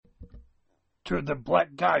to the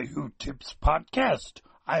Black Guy Who Tips podcast.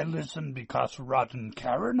 I listen because Rod and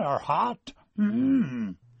Karen are hot.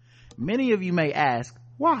 Many of you may ask,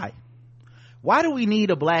 why? Why do we need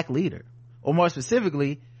a black leader? Or more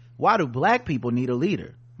specifically, why do black people need a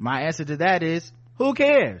leader? My answer to that is, who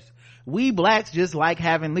cares? We blacks just like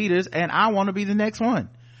having leaders, and I want to be the next one.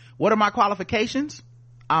 What are my qualifications?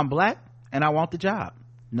 I'm black and I want the job.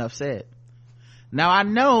 Enough said. Now I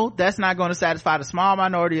know that's not going to satisfy the small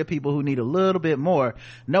minority of people who need a little bit more.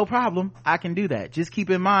 No problem, I can do that. Just keep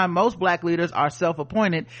in mind most black leaders are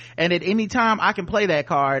self-appointed, and at any time I can play that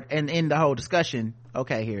card and end the whole discussion.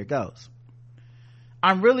 Okay, here it goes.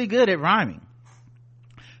 I'm really good at rhyming.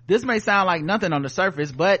 This may sound like nothing on the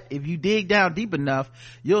surface, but if you dig down deep enough,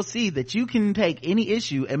 you'll see that you can take any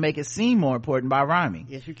issue and make it seem more important by rhyming.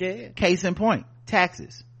 Yes, you can. Case in point,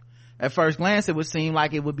 taxes. At first glance, it would seem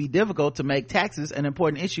like it would be difficult to make taxes an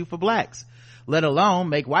important issue for blacks, let alone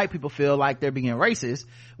make white people feel like they're being racist,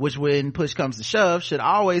 which when push comes to shove should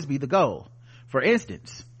always be the goal. For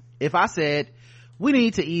instance, if I said, we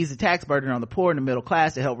need to ease the tax burden on the poor and the middle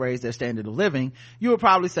class to help raise their standard of living, you would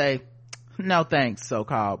probably say, no thanks,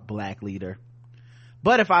 so-called black leader.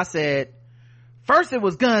 But if I said, first it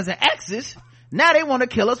was guns and axes, now they want to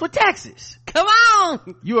kill us with taxes. Come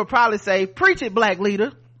on! You would probably say, preach it, black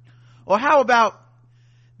leader. Or how about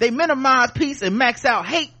they minimize peace and max out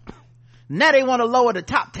hate, now they want to lower the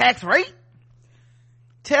top tax rate?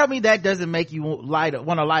 Tell me that doesn't make you want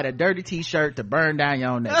to light a dirty t-shirt to burn down your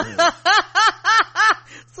own neighborhood.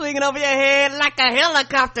 Swinging over your head like a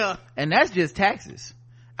helicopter. And that's just taxes.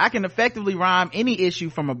 I can effectively rhyme any issue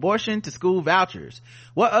from abortion to school vouchers.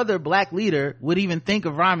 What other black leader would even think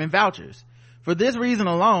of rhyming vouchers? For this reason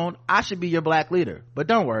alone, I should be your black leader. But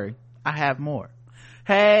don't worry, I have more.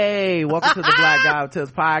 Hey, welcome to the Black Guy Who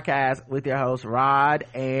Tips podcast with your host Rod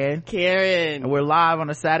and Karen. And we're live on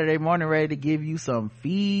a Saturday morning ready to give you some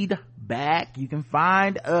feedback. You can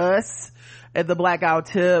find us at the Black Guy Who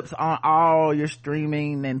Tips on all your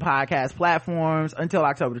streaming and podcast platforms until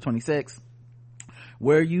October the 26th,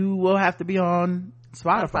 where you will have to be on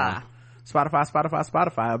Spotify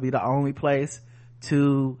will be the only place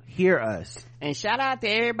to hear us. And shout out to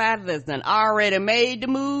everybody that's done already made the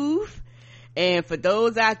move. And for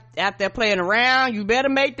those out there playing around, you better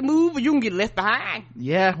make the move or you can get left behind.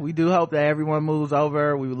 Yeah, we do hope that everyone moves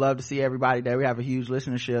over. We would love to see everybody there. We have a huge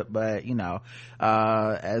listenership, but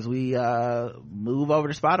as we move over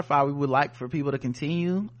to Spotify, we would like for people to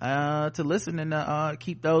continue to listen and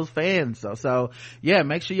keep those fans. So yeah,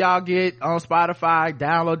 make sure y'all get on Spotify,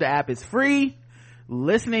 download the app. It's free.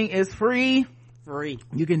 Listening is free.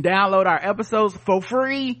 You can download our episodes for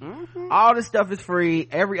free. All this stuff is free.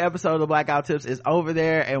 Every episode of the Black Guy Who Tips is over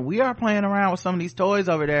there, and we are playing around with some of these toys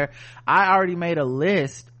over there. I already made a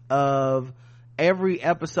list of every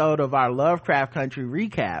episode of our Lovecraft Country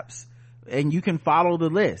recaps, and you can follow the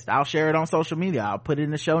list. I'll share it on social media. I'll put it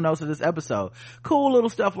in the show notes of this episode. Cool little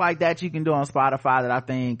stuff like that you can do on Spotify that I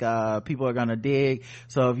think people are gonna dig.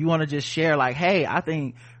 So if you want to just share, like, hey, I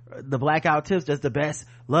think the Black Guy Who Tips does the best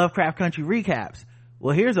Lovecraft Country recaps.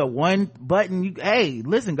 Well, here's a one button. Hey,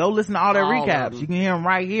 listen, go listen to all their recaps. You can hear them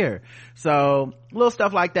right here. So little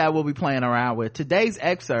stuff like that we'll be playing around with. Today's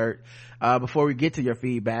excerpt, before we get to your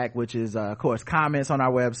feedback, which is, of course, comments on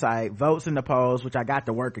our website, votes in the polls, which I got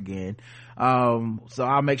to work again. So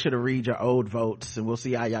I'll make sure to read your old votes and we'll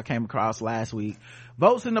see how y'all came across last week.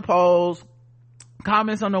 Votes in the polls,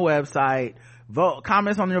 comments on the website,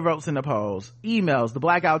 comments on your votes in the polls, emails,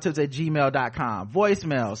 theblackguywhotips@gmail.com,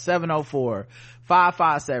 voicemail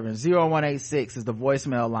 704-557-0186 is the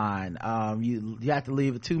voicemail line. You have to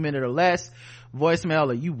leave a 2-minute or less voicemail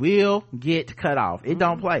or you will get cut off. It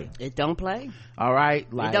don't play. All right,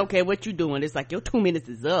 it don't care what you're doing. It's like your 2 minutes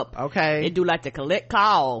is up. Okay, it do like the collect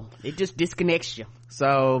call. It just disconnects you.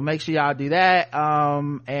 So make sure y'all do that.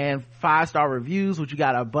 And 5-star reviews, which you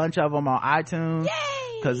got a bunch of them on iTunes. Yay!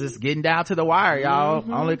 Cause it's getting down to the wire, y'all.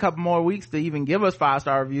 Only a couple more weeks to even give us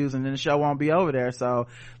 5-star reviews and then the show won't be over there. So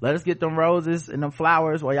let us get them roses and them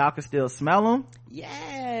flowers while y'all can still smell them.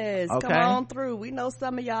 Yes. Okay. Come on through. We know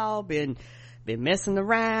some of y'all been messing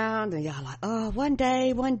around and y'all like, oh, one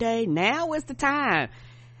day, now is the time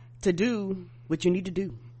to do what you need to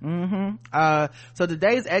do. So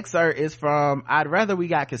today's excerpt is from I'd Rather We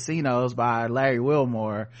Got Casinos by Larry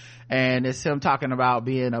Wilmore, and it's him talking about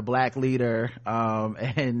being a black leader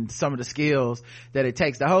and some of the skills that it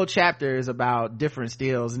takes. The whole chapter is about different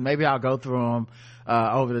skills, and maybe I'll go through them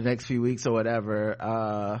over the next few weeks or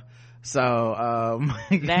whatever. So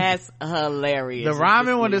that's hilarious. The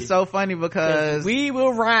rhyming one is so funny because we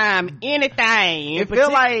will rhyme anything. It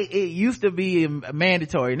feels like it used to be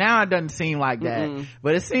mandatory. Now it doesn't seem like that,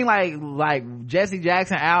 but it seemed like Jesse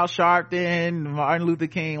Jackson, Al Sharpton, Martin Luther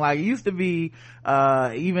King, like it used to be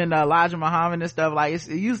even Elijah Muhammad and stuff. Like it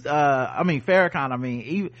used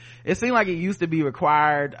Farrakhan, it seemed like it used to be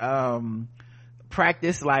required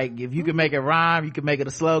practice. Like if you can make it rhyme, you can make it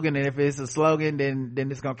a slogan, and if it's a slogan, then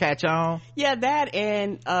it's gonna catch on. Yeah, that,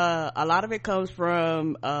 and a lot of it comes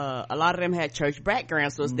from a lot of them had church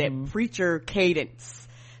backgrounds, so it's that preacher cadence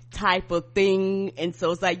type of thing. And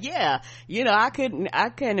so it's like, yeah, you know, I couldn't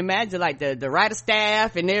imagine like the writer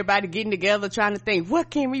staff and everybody getting together trying to think, what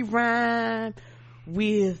can we rhyme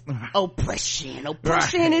with oppression?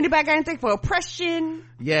 Right. Anybody got anything for oppression?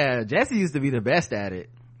 Yeah, Jesse used to be the best at it.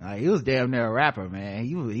 He was damn near a rapper, man.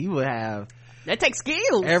 He would have, that takes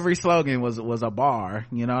skills. Every slogan was a bar,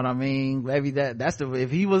 you know what I mean? Maybe if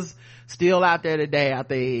he was still out there today, I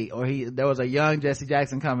think, there was a young Jesse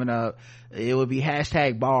Jackson coming up, it would be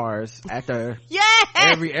 #bars after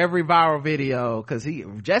every viral video, cause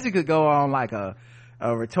Jesse could go on like a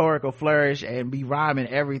rhetorical flourish and be rhyming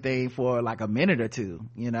everything for like a minute or two,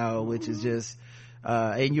 you know, which is just,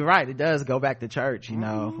 and you're right, it does go back to church, you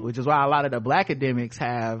know, which is why a lot of the black academics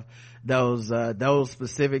have those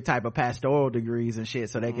specific type of pastoral degrees and shit,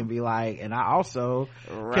 so they can be like, and I also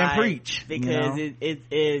can preach, because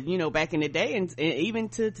it you know, back in the day, and even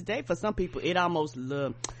to today, for some people it almost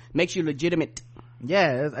makes you legitimate.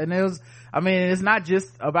 Yeah, and it was, it's not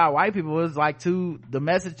just about white people, it's like the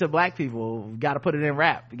message to black people, you gotta put it in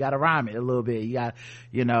rap, you gotta rhyme it a little bit, you got,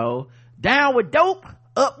 you know, down with dope,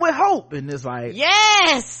 up with hope, and it's like,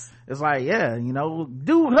 yes, it's like, yeah, you know,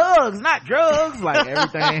 do hugs, not drugs. Like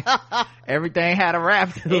everything had a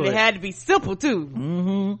rap to it. And it had to be simple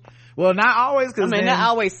too. Well, not always, cause not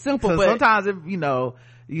always simple, but sometimes if, you know,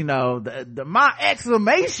 my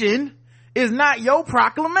exclamation is not your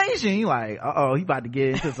proclamation. You like, he about to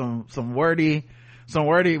get into some wordy,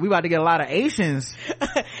 we about to get a lot of Asians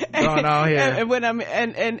going on here. And when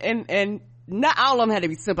and not all of them had to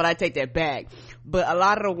be simple, I take that back. But a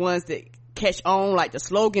lot of the ones that catch on, like the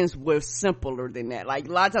slogans, were simpler than that. Like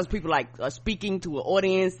a lot of times people like speaking to an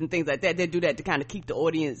audience and things like that, they do that to kind of keep the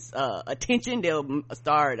audience attention. They'll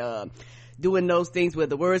start doing those things where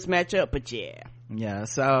the words match up. But yeah,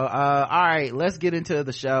 so all right, let's get into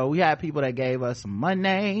the show. We had people that gave us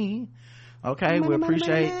money. Okay, we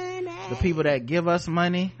appreciate the people that give us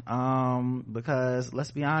money, because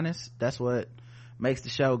let's be honest, that's what makes the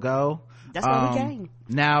show go. That's why we came.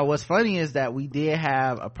 Now what's funny is that we did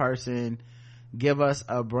have a person give us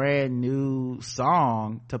a brand new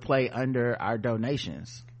song to play under our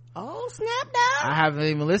donations. Oh snap, dog. I haven't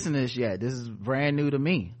even listened to this yet. This is brand new to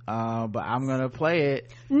me, but I'm gonna play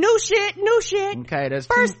it. New shit. Okay, there's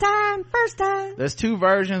first time. There's two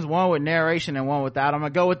versions, one with narration and one without. I'm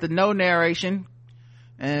gonna go with the no narration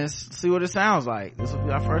and see what it sounds like. This will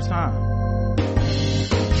be our first time.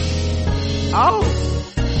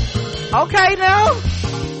 Okay, now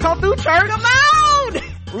come through, church. Come on.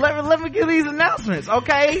 Let me give these announcements,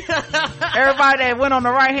 okay? Everybody that went on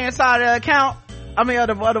the right hand side of the account, of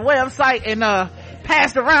the website, and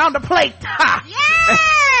passed around the plate.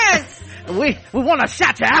 Yes. We want to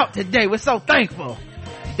shout you out today. We're so thankful.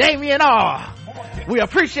 Damien R, we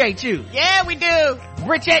appreciate you. Yeah, we do.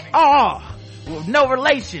 Bridget R, no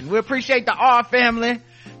relation. We appreciate the R family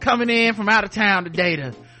coming in from out of town today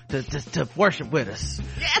to worship with us.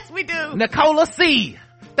 Yes, we do. Nicola C,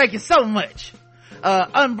 thank you so much.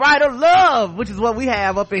 Unbridled Love, which is what we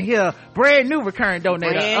have up in here, brand new recurring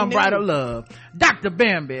donator, Unbridled Love. Dr.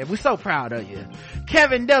 Bambi, we're so proud of you.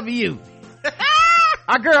 Kevin W,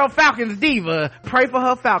 our girl Falcons Diva, pray for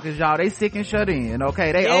her Falcons, y'all, they sick and shut in,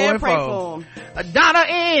 okay, they 0-4. Pray for them. Donna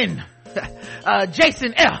N,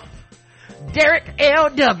 Jason F, Derek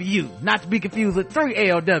LW, not to be confused with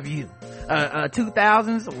 3LW,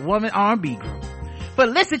 2000s woman R&B group.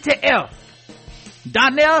 Felicity F,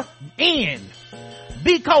 Donnell N,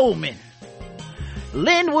 B Coleman,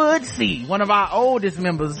 Linwood C, one of our oldest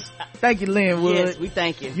members. Thank you, Linwood. Yes, we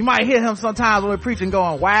thank you. You might hear him sometimes when we're preaching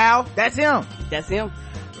going, wow, that's him.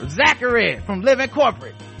 Zachary from Living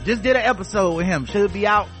Corporate, just did an episode with him, should be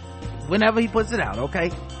out whenever he puts it out, okay?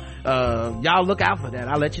 Y'all look out for that,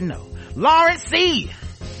 I'll let you know. Lawrence C,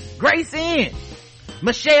 Grace N,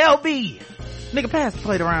 Michelle B, nigga pass the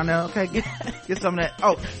plate around there, okay? Get some of that.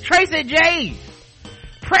 Tracy J,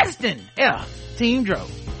 Preston F, Team Dro,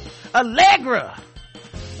 Allegra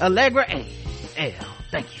A L,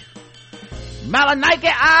 thank you. Malanike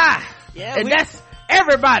I, and that's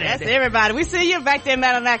everybody. We see you back there,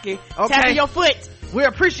 Malanike. Okay. Tapping your foot. We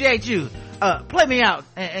appreciate you. Play me out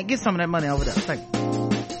and get some of that money over there. Thank you.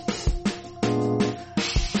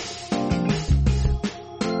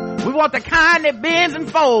 We want the kind that bends and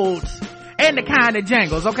folds and the kind that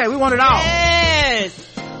jangles. Okay, we want it all.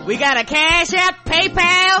 Yes. We got a Cash App,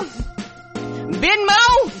 PayPal,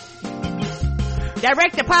 Venmo,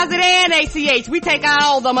 direct deposit, and ACH. We take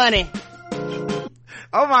all the money.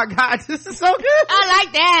 Oh my God, this is so good. I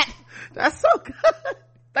like that. That's so good.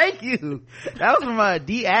 Thank you. That was from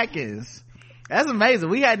D. Atkins. That's amazing.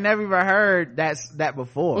 We had never even heard that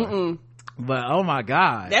before. Mm-mm. But oh my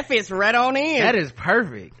God, that fits right on in. That is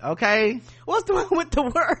perfect. Okay, what's the one with the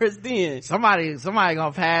words then? Somebody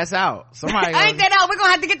gonna pass out. Somebody ain't that all? We're gonna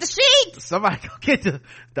have to get the sheet. Somebody gonna get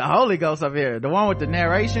the Holy Ghost up here, the one with the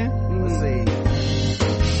narration. Let's see.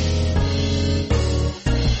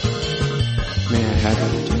 May I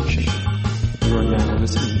have your attention? You are now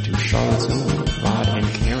listening to Charlotte's Own Rod and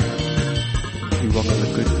Karen. We welcome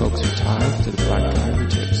the good folks who tithe to the Black Guy Who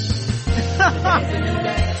Tips.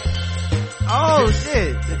 Oh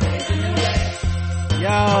shit.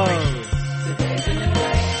 Yo.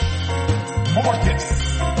 More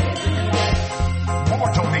tips.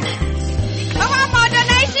 More donations. Come on, more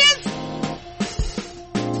donations.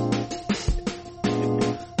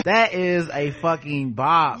 That is a fucking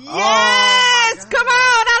bop. Yes. Oh, come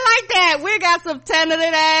on. I like that. We got some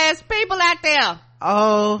talented ass people out there.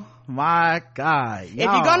 Oh my God. Y'all. If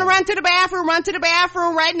you're gonna run to the bathroom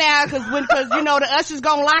right now, cause you know the usher's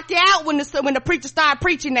gonna lock you out when the preacher start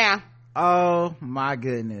preaching now. Oh my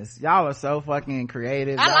goodness, y'all are so fucking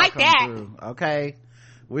creative. I like that. Through, okay,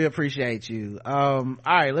 we appreciate you. All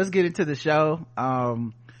right, let's get into the show.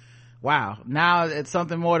 Wow, now it's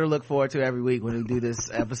something more to look forward to every week when we do this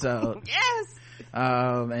episode. Yes.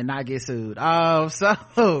 And not get sued.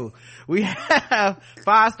 So we have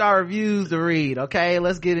 5-star reviews to read. Okay,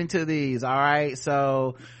 let's get into these. All right,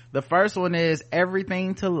 so the first one is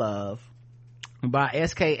Everything to Love by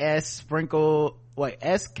SKS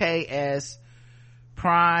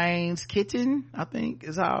Prime's Kitten, I think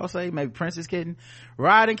is how I'll say, maybe Princess Kitten.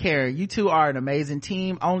 Rod and Karen, you two are an amazing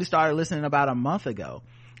team. Only started listening about a month ago.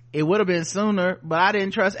 It would have been sooner, but I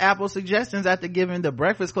didn't trust Apple's suggestions after giving the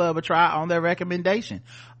Breakfast Club a try on their recommendation.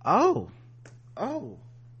 I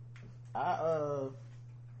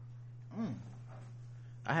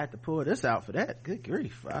had to pull this out for that. Good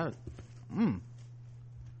grief.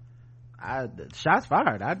 Shots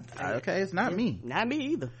fired. Okay, it's not me. Not me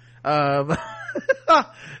either. They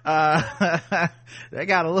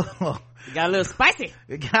got a little. Got a little spicy.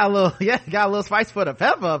 Got a little spice for the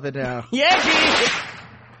pepper up in there. Yeah,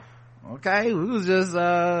 okay, we was just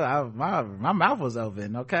my mouth was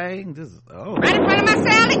open. Okay, just right in front of my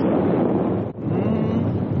salad.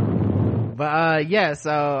 But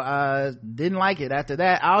didn't like it. After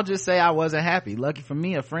that, I'll just say I wasn't happy. Lucky for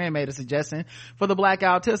me, a friend made a suggestion for the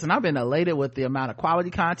Blackout Tips, and I've been elated with the amount of quality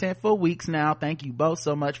content for weeks now. Thank you both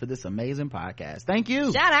so much for this amazing podcast. Thank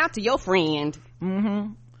you. Shout out to your friend.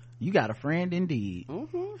 You got a friend indeed.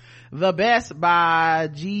 The Best by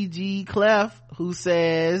GG Clef, who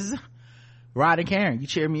says, Rod and Karen, you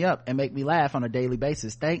cheer me up and make me laugh on a daily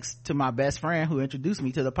basis. Thanks to my best friend who introduced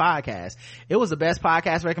me to the podcast. It was the best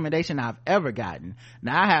podcast recommendation I've ever gotten.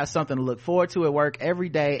 Now I have something to look forward to at work every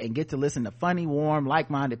day and get to listen to funny, warm,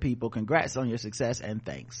 like-minded people. Congrats on your success and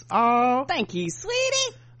thanks. Oh, thank you,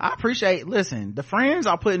 sweetie. I appreciate, listen, the friends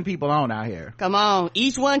are putting people on out here. Come on,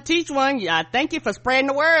 each one teach one. Yeah, thank you for spreading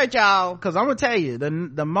the word, y'all. Cause I'm gonna tell you,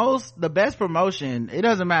 the best promotion, it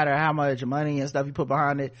doesn't matter how much money and stuff you put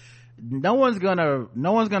behind it. No one's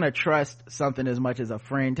gonna trust something as much as a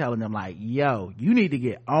friend telling them like, yo, you need to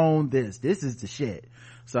get on this. This is the shit.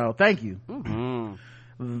 So thank you.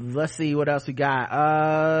 Let's see what else we got.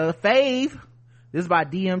 Fave. This is by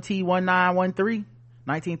DMT 1913,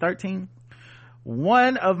 1913.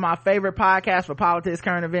 One of my favorite podcasts for politics,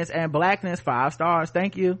 current events, and blackness. 5 stars.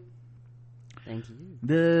 Thank you. Thank you.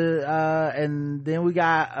 And then we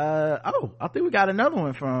got I think we got another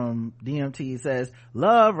one from DMT. It says,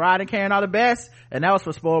 love, Rod and Karen are the best, and that was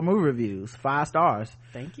for Spoiled Movie Reviews. 5 stars.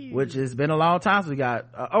 Thank you. Which has been a long time since we got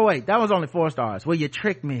wait, that was only 4 stars. Well, you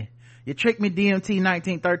tricked me, DMT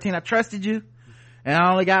 1913. I trusted you and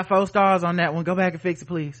I only got 4 stars on that one. Go back and fix it,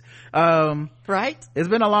 please. Right, it's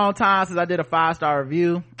been a long time since I did a 5-star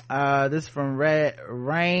review. This is from Red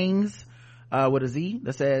Rings with a Z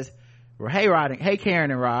that says, hey Rod, hey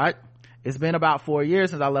Karen and Rod, It's been about 4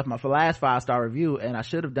 years since I left my last 5-star review, and I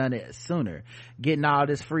should have done it sooner. Getting all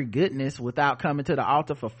this free goodness without coming to the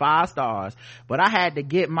altar for 5 stars. But I had to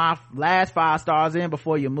get my last 5 stars in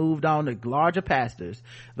before you moved on to larger pastors.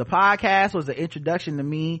 The podcast was the introduction to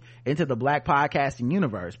me into the Black podcasting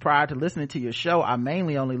universe. Prior to listening to your show, I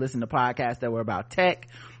mainly only listened to podcasts that were about tech,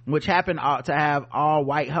 which happened to have all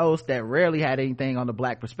white hosts that rarely had anything on the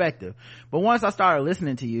Black perspective. But once I started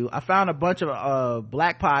listening to you, I found a bunch of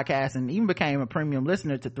Black podcasts and even became a premium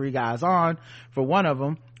listener to 3 Guys On for one of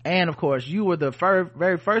them. And of course, you were the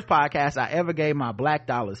very first podcast I ever gave my Black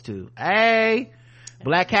dollars to. Hey,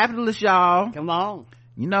 Black capitalists, y'all. Come on.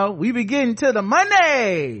 You know, we be getting to the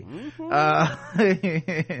money.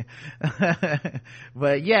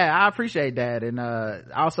 But yeah, I appreciate that. And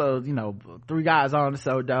also, you know, 3 Guys On is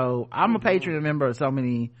so dope. I'm a Patreon member of so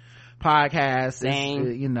many podcasts.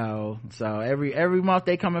 You know, so every month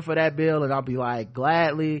they come in for that bill, and I'll be like,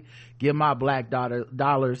 gladly give my Black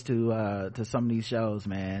dollars to some of these shows,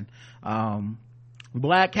 man.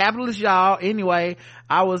 Black capitalists, y'all. Anyway,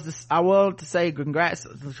 I want to say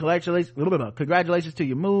congratulations to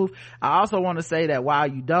your move. I also want to say that while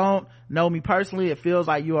you don't know me personally, it feels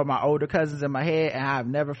like you are my older cousins in my head, and I've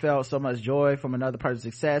never felt so much joy from another person's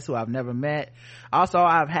success who I've never met. Also,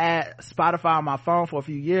 I've had Spotify on my phone for a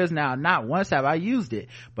few years now. Not once have I used it,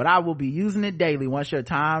 but I will be using it daily once your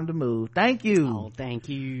time to move. Thank you. Oh, thank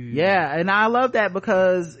you. Yeah, and I love that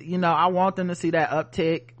because, you know, I want them to see that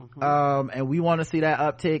uptick. And we want to see that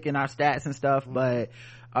uptick in our stats and stuff, but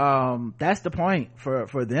that's the point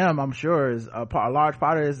for them. I'm sure is a large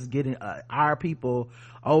part of this is getting our people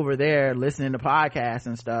over there listening to podcasts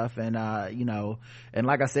and stuff, and you know, and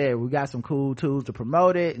like I said, we got some cool tools to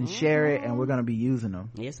promote it and share it, and we're going to be using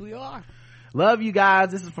them. Yes, we are. Love you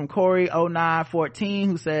guys. This is from Corey0914,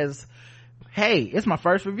 who says, hey, it's my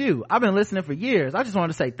first review. I've been listening for years. I just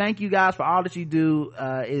want to say thank you guys for all that you do.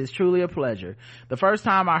 It is truly a pleasure. The first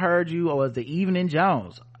time I heard you was the Evening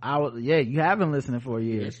Jones. You have been listening for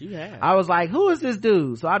years. Yes, you have. I was like, who is this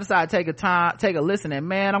dude? So I decided to take a listen, and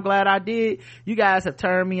man, I'm glad I did. You guys have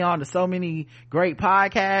turned me on to so many great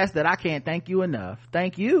podcasts that I can't thank you enough.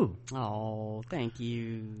 Thank you. Oh, thank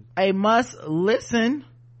you. A must listen.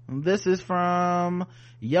 This is from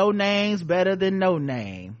Yo Name's Better Than No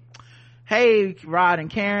Name. Hey, Rod and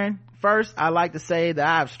Karen. First, I'd like to say that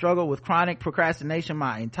I've struggled with chronic procrastination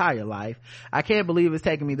my entire life. I can't believe it's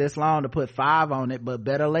taken me this long to put 5 on it, but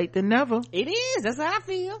better late than never. It is. That's how I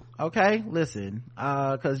feel. Okay, listen,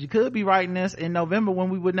 cause you could be writing this in November when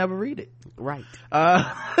we would never read it. Right.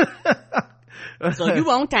 So you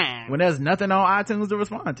on time when there's nothing on iTunes to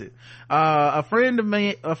respond to. A friend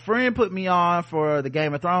put me on for the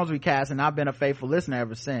Game of Thrones recast, and I've been a faithful listener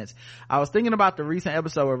ever since. I was thinking about the recent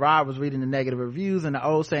episode where Rob was reading the negative reviews, and the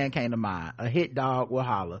old saying came to mind: a hit dog will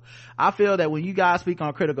holler. I feel that when you guys speak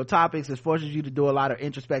on critical topics, it forces you to do a lot of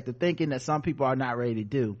introspective thinking that some people are not ready to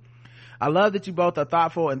do. I love that you both are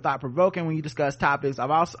thoughtful and thought-provoking when you discuss topics. I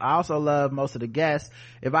also love most of the guests.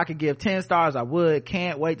 If I could give 10 stars, I would.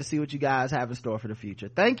 Can't wait to see what you guys have in store for the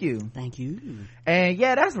future. Thank you. Thank you. And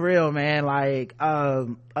yeah, that's real, man. Like, a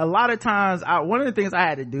lot of times, one of the things I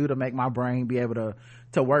had to do to make my brain be able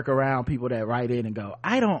to work around people that write in and go,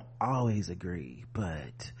 I don't always agree,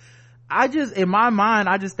 but in my mind,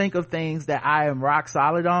 I just think of things that I am rock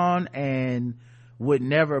solid on and would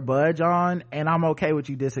never budge on, and I'm okay with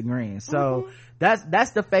you disagreeing. So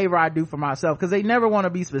that's the favor I do for myself, because they never want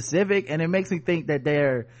to be specific, and it makes me think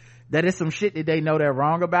that it's some shit that they know they're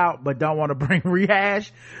wrong about but don't want to bring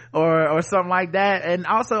rehash or something like that. And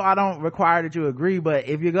also, I don't require that you agree, but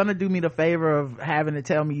if you're gonna do me the favor of having to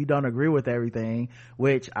tell me you don't agree with everything,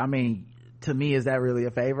 which, I mean, to me, is that really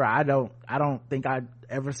a favor? I don't think I'd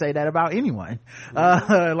ever say that about anyone.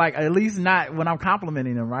 Like, at least not when I'm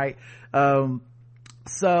complimenting them, right?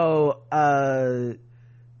 So I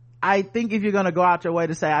think if you're gonna go out your way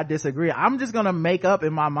to say I disagree, I'm just gonna make up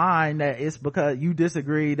in my mind that it's because you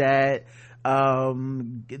disagree that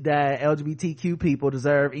LGBTQ people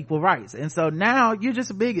deserve equal rights, and so now you're just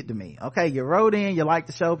a bigot to me. Okay, you wrote in, you like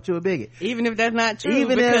to show up to a bigot, even if that's not true,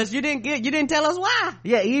 because you didn't tell us why.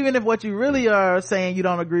 Yeah, even if what you really are saying you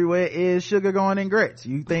don't agree with is sugar going in grits,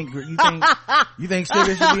 you think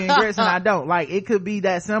sugar should be in grits, and I don't. Like, it could be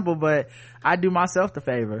that simple, but I do myself the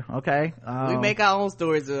favor. Okay, we make our own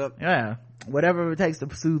stories up. Yeah, whatever it takes to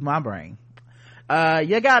soothe my brain.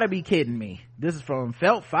 You gotta be kidding me. This is from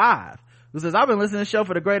Felt5, who says, I've been listening to the show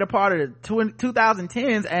for the greater part of the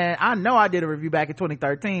 2010s, and I know I did a review back in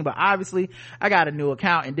 2013, but obviously I got a new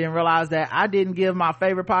account and didn't realize that I didn't give my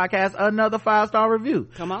favorite podcast another 5-star review.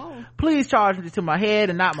 Come on. Please charge me to my head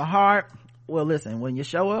and not my heart. Well, listen, when you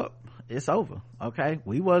show up, it's over. Okay,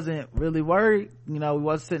 we wasn't really worried, we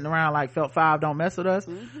wasn't sitting around like Felt 5 don't mess with us.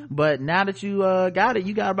 But now that you got it,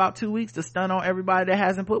 you got about 2 weeks to stun on everybody that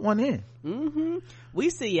hasn't put one in. We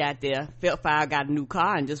see you out there. Felt 5 got a new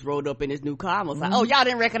car and just rolled up in his new car and was like, oh, y'all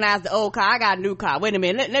didn't recognize the old car, I got a new car, wait a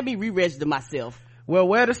minute, let me re-register myself. Well,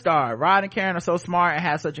 where to start? Rod and Karen are so smart and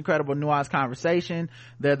have such incredible nuanced conversation.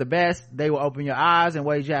 They're the best. They will open your eyes in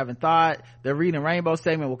ways you haven't thought. Their Reading Rainbow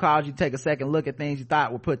segment will cause you to take a second look at things you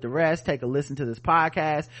thought would put to rest. Take a listen to this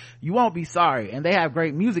podcast. You won't be sorry. And they have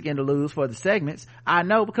great music interludes for the segments. I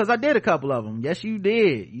know because I did a couple of them. Yes, you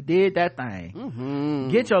did. You did that thing.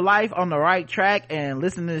 Get your life on the right track and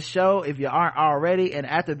listen to this show if you aren't already. And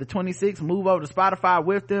after the 26th, move over to Spotify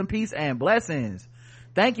with them. Peace and blessings.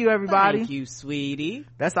 Thank you, everybody. Thank you, sweetie.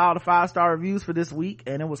 That's all the 5-star reviews for this week,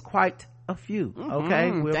 and it was quite a few.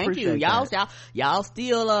 Okay, we thank you. Y'all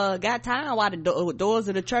still got time while the doors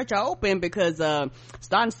of the church are open, because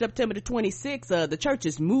starting September the 26th, the church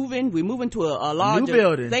is moving. We're moving to a larger new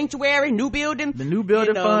building. Sanctuary, new building. The new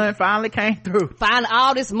building fund finally came through. Finally,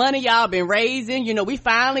 all this money y'all been raising, we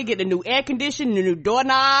finally get the new air conditioning, the new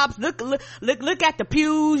doorknobs. Look at the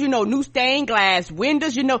pews, new stained glass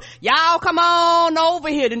windows. Y'all come on over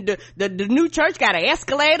here. The new church got an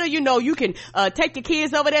escalator. You can take your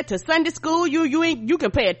kids over there to Sunday school. You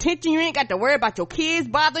can pay attention. You ain't got to worry about your kids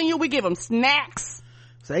bothering you. We give them snacks.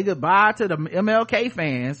 Say goodbye to the MLK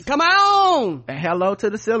fans. Come on. And hello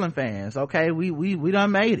to the ceiling fans. Okay, we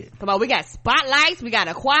done made it. Come on, we got spotlights, we got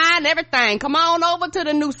a choir and everything. Come on over to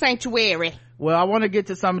the new sanctuary. Well, I want to get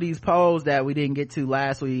to some of these polls that we didn't get to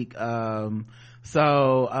last week. Do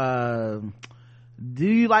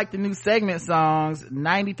you like the new segment songs?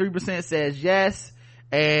 93% says yes,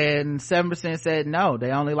 and 7% said no.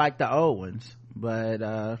 They only like the old ones. But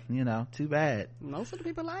too bad. Most of the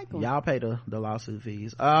people like them. Y'all pay the lawsuit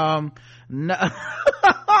fees. No.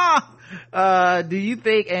 Do you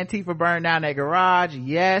think Antifa burned down their garage?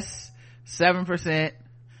 Yes, 7%.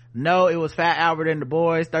 No, it was Fat Albert and the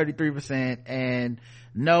Boys, 33%. And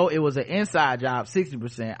no, it was an inside job,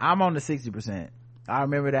 60%. I'm on the 60%. I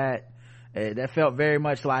remember that. That felt very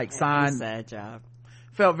much like Sign. Inside job.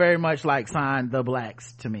 Felt very much like Sign the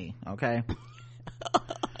Blacks to me. Okay.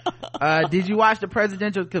 Did you watch the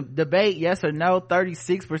presidential debate? Yes or no?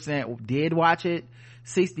 36% did watch it.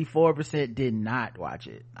 64% did not watch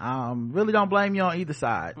it. Really don't blame you on either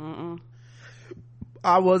side.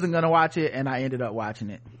 I wasn't gonna watch it and I ended up watching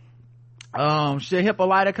it. Should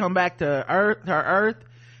Hippolyta come back to her earth?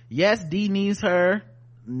 Yes, Dee needs her.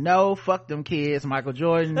 No, fuck them kids. Michael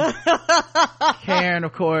Jordan. Karen,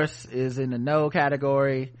 of course, is in the no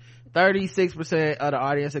category. 36% of the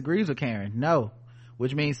audience agrees with Karen. No,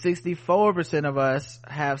 which means 64% of us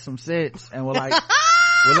have some sense and we're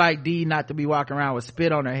like Dee not to be walking around with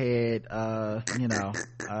spit on her head, and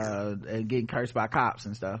getting cursed by cops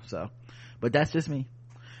and stuff. So, but that's just me,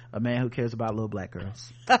 a man who cares about little black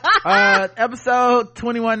girls. Episode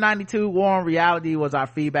 2192, War on Reality, was our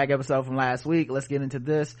feedback episode from last week. Let's get into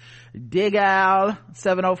this. Dig Al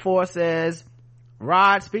 704 says,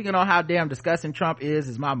 Rod, speaking on how damn disgusting Trump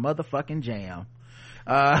is my motherfucking jam.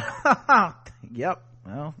 Yep.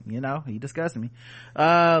 Well, he disgusted me.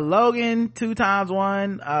 Logan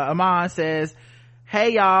 2x1, Amon says,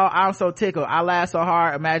 hey y'all, I'm so tickled. I laugh so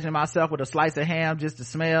hard imagining myself with a slice of ham just to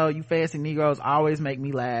smell. You fancy Negroes always make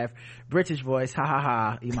me laugh. British voice, ha ha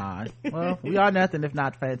ha, Iman. Well, we are nothing if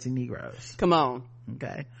not fancy Negroes. Come on.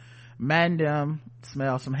 Okay. Mandem,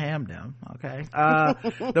 smell some hamdem. Okay.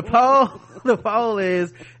 The poll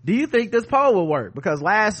is, do you think this poll will work? Because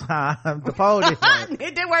last time the poll didn't work.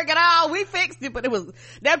 It didn't work at all. We fixed it, but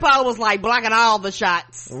that poll was like blocking all the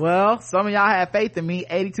shots. Well, some of y'all have faith in me.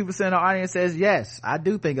 82% of the audience says yes, I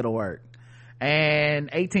do think it'll work. And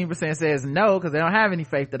 18% says no, because they don't have any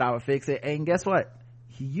faith that I would fix it. And guess what?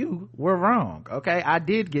 You were wrong. Okay. I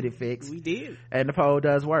did get it fixed. We did. And the poll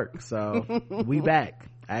does work. So we back.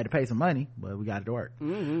 I had to pay some money, but we got it to work.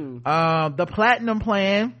 The platinum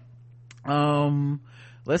plan,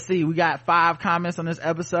 let's see, we got 5 comments on this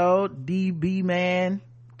episode. DB Man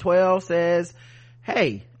 12 says,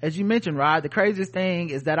 hey, as you mentioned, Rod, the craziest thing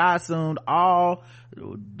is that I assumed all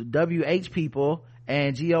WH people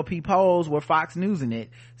and GOP polls were Fox News in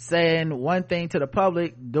it, saying one thing to the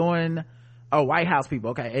public, White House people,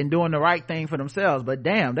 okay, and doing the right thing for themselves. But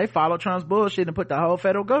damn, they followed Trump's bullshit and put the whole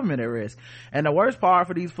federal government at risk. And the worst part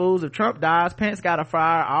for these fools, if Trump dies, Pence gotta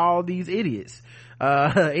fire all these idiots.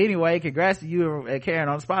 Anyway, congrats to you and Karen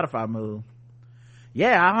on the Spotify move.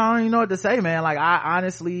 Yeah, I don't even know what to say, man. Like, I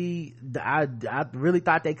honestly, I really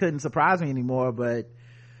thought they couldn't surprise me anymore, but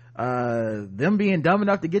them being dumb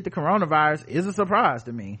enough to get the coronavirus is a surprise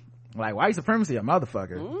to me. Like, white supremacy a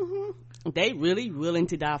motherfucker. They really willing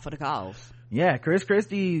to die for the cause. Yeah, Chris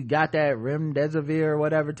Christie got that remdesivir or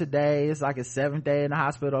whatever today. It's like his 7th day in the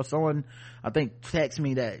hospital. Someone, I think, texted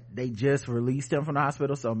me that they just released him from the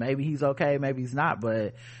hospital, so maybe he's okay, maybe he's not.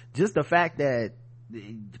 But just the fact that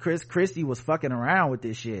Chris Christie was fucking around with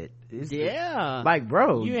this shit. Like,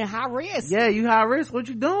 bro. You in high risk. Yeah, you high risk. What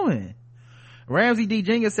you doing? Ramsey D.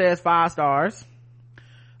 Jenkins says 5 stars.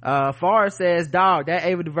 Forrest says, dog, that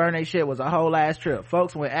Ava DuVernay shit was a whole ass trip.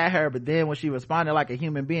 Folks went at her, but then when she responded like a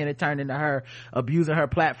human being, it turned into her abusing her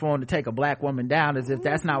platform to take a black woman down, as if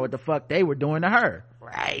that's not what the fuck they were doing to her.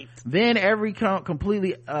 Right. Then every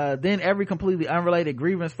completely unrelated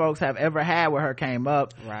grievance folks have ever had with her came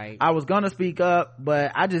up. Right. I was gonna speak up,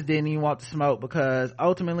 but I just didn't even want to smoke, because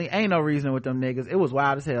ultimately ain't no reason with them niggas. It was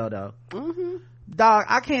wild as hell though. Dog,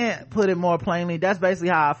 I can't put it more plainly. That's basically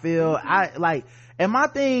how I feel. And my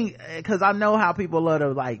thing, cause I know how people love to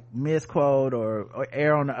like misquote or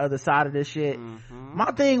err on the other side of this shit.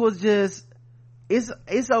 My thing was just,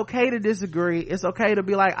 it's okay to disagree. It's okay to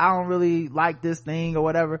be like, I don't really like this thing or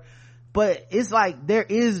whatever. But it's like, there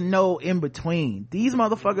is no in between. These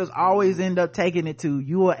motherfuckers always end up taking it to,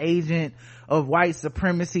 you an agent of white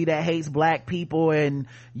supremacy that hates black people, and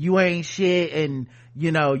you ain't shit, and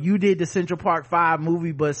you know, you did the Central Park 5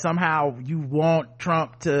 movie, but somehow you want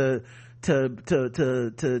Trump to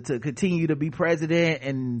continue to be president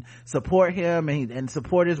and support him and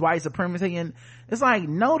support his white supremacy. And it's like,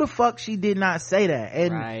 no, the fuck, she did not say that.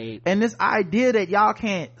 And this idea that y'all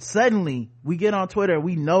can't, suddenly we get on Twitter,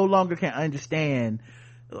 we no longer can understand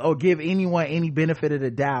or give anyone any benefit of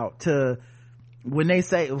the doubt to when they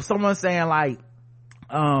say, if someone's saying like,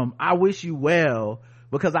 I wish you well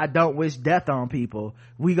because I don't wish death on people,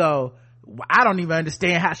 we go, I don't even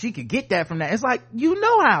understand how she could get that from that. It's like, you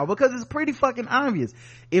know how, because it's pretty fucking obvious.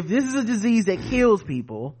 If this is a disease that kills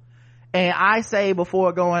people, and I say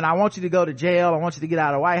before going, I want you to go to jail, I want you to get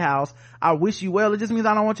out of the White House, I wish you well, it just means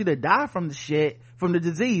I don't want you to die from the shit, from the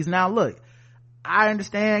disease. Now look, I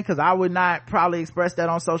understand, because I would not probably express that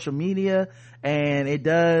on social media, and it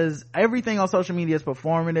does, everything on social media is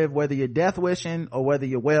performative, whether you're death wishing or whether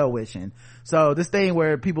you're well wishing. So this thing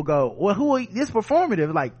where people go, well, this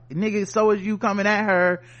performative, like, nigga, so is you coming at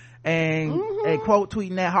her and quote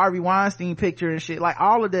tweeting that Harvey Weinstein picture and shit. Like,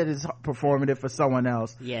 all of that is performative for someone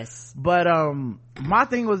else. Yes. But my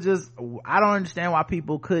thing was just, I don't understand why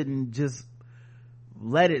people couldn't just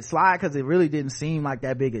let it slide, because it really didn't seem like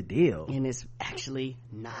that big a deal, and it's actually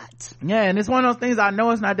not. Yeah, and it's one of those things, I know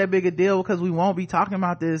it's not that big a deal because we won't be talking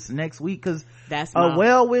about this next week, because a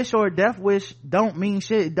well wish or a death wish don't mean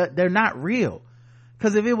shit. They're not real.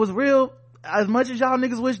 Because if it was real, as much as y'all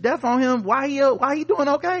niggas wish death on him, why he doing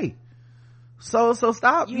okay? So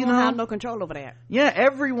stop. You don't have no control over that. Yeah,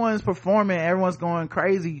 everyone's performing, everyone's going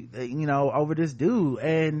crazy, over this dude,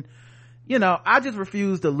 and I just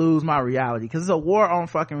refuse to lose my reality, because it's a war on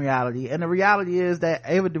fucking reality. And the reality is that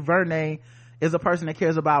Ava DuVernay is a person that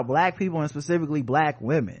cares about black people, and specifically black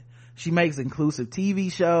women. She makes inclusive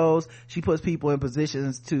TV shows. She puts people in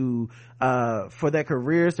positions to for their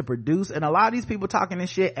careers to produce, and a lot of these people talking this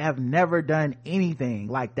shit have never done anything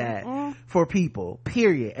like that for people,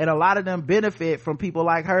 period. And a lot of them benefit from people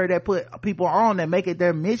like her that put people on, that make it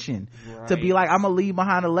their mission to be like, I'm gonna leave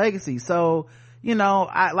behind a legacy. So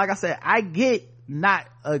like I said, I get not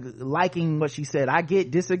liking what she said, I get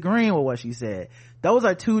disagreeing with what she said. Those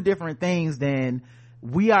are two different things than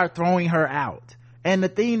we are throwing her out. And the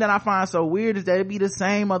thing that I find so weird is that it be the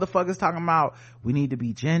same motherfuckers talking about, we need to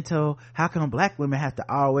be gentle, how come black women have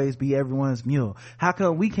to always be everyone's mule, how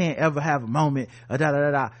come we can't ever have a moment,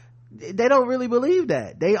 They don't really believe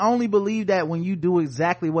that. They only believe that when you do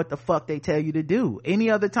exactly what the fuck they tell you to do. Any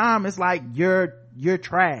other time, it's like, you're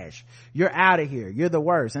trash, you're out of here, you're the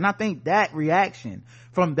worst. And I think that reaction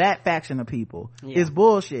from that faction of people is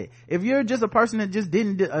bullshit. If you're just a person that just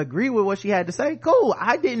didn't agree with what she had to say, cool,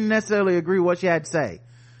 I didn't necessarily agree with what she had to say,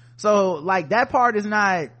 so like that part is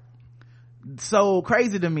not so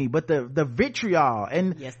crazy to me. But the vitriol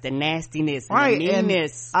and the nastiness, right, and the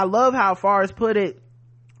meanness. And I love how Forrest put it,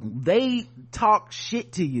 they talk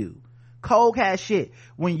shit to you, cold cash shit.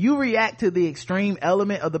 When you react to the extreme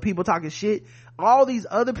element of the people talking shit, all these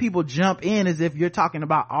other people jump in as if you're talking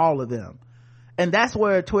about all of them. And that's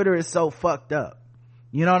where Twitter is so fucked up.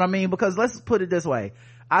 You know what I mean? Because let's put it this way.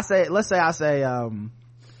 I say,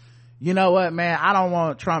 you know what, man, I don't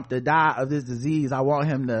want Trump to die of this disease, I want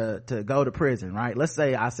him to go to prison, right? Let's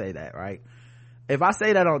say I say that, right? If I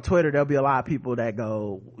say that on Twitter, there'll be a lot of people that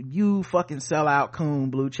go, you fucking sellout, coon,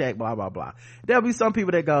 blue check, blah blah blah. There'll be some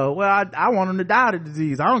people that go, well, I want him to die of the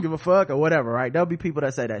disease, I don't give a fuck, or whatever, right? There'll be people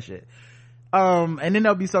that say that shit. and then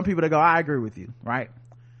there'll be some people that go, I agree with you, right?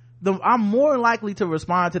 I'm more likely to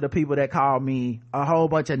respond to the people that call me a whole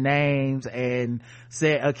bunch of names and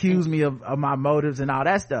accuse me of my motives and all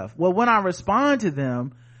that stuff. Well, when I respond to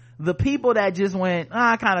them, the people that just went,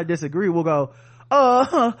 I kind of disagree, will go,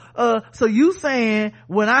 so you saying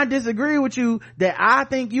when I disagree with you that I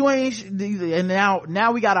think you ain't and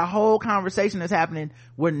now we got a whole conversation that's happening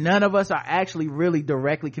where none of us are actually really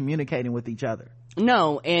directly communicating with each other.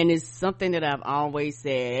 No, and it's something that I've always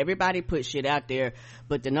said. Everybody puts shit out there,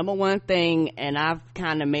 but the number one thing, and I've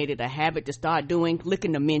kind of made it a habit to start doing,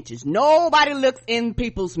 looking the mentions. Nobody looks in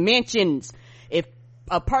people's mentions. If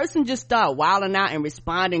a person just start wilding out and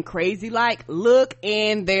responding crazy like, look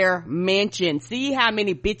in their mention. See how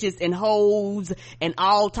many bitches and hoes and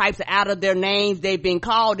all types of out of their names they've been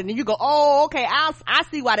called, and then you go, oh, okay, I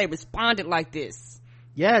see why they responded like this.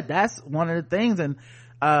 Yeah, that's one of the things. And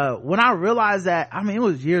when I realized that, I mean, it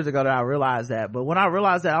was years ago that I realized that, but when I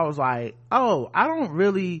realized that, I was like, oh,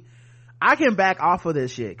 I can back off of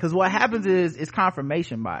this shit. Cause what happens is it's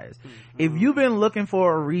confirmation bias. If you've been looking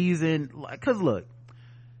for a reason, cause look,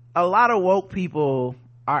 a lot of woke people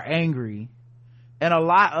are angry, and a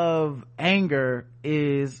lot of anger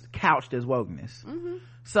is couched as wokeness.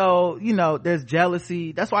 So, there's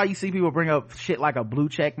jealousy. That's why you see people bring up shit like a blue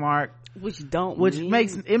check mark, which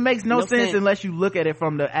makes no sense unless you look at it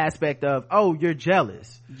from the aspect of, oh, you're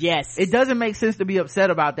jealous. Yes, it doesn't make sense to be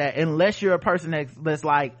upset about that unless you're a person that's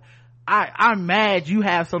like, I'm mad you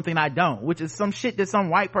have something I don't, which is some shit that some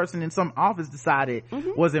white person in some office decided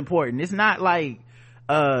was important. It's not like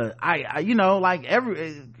who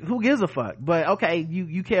gives a fuck, but okay,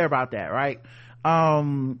 you care about that, right?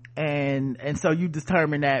 And so you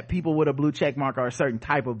determine that people with a blue check mark are a certain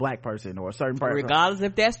type of black person or a certain person, regardless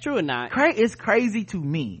if that's true or not. It's crazy to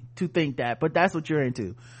me to think that, but that's what you're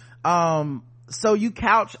into. So you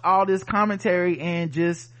couch all this commentary and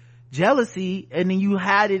just jealousy, and then you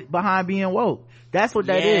hide it behind being woke. That's what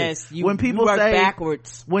that is. When people work say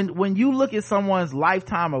backwards, when you look at someone's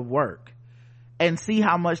lifetime of work and see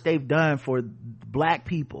how much they've done for black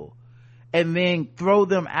people, and then throw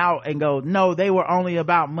them out and go, no, they were only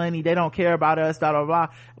about money, they don't care about us, blah blah blah,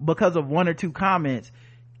 because of one or two comments,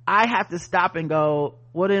 I have to stop and go,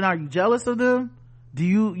 well, then are you jealous of them? Do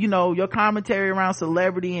your commentary around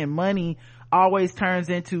celebrity and money always turns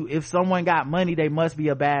into, if someone got money, they must be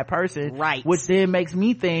a bad person, right? Which then makes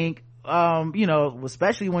me think,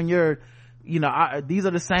 especially when you're, these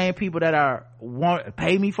are the same people that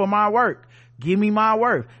pay me for my work. Give me my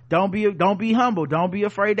worth. Don't be humble. Don't be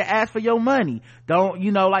afraid to ask for your money.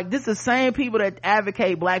 This is the same people that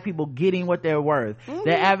advocate black people getting what they're worth.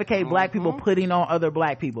 That advocate black people putting on other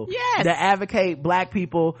black people. Yes. That advocate black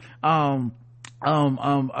people,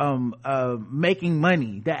 making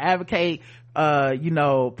money. That advocate,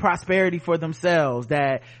 prosperity for themselves.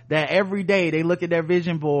 That every day they look at their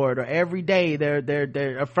vision board, or every day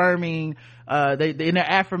they're affirming, in their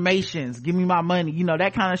affirmations, give me my money,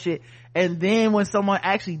 that kind of shit. And then when someone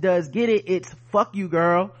actually does get it, it's fuck you,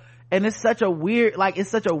 girl. And it's such a weird,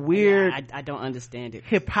 I don't understand it,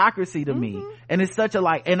 hypocrisy to me. And it's such a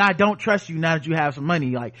and I don't trust you now that you have some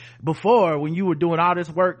money. Like before, when you were doing all this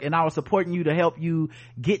work and I was supporting you to help you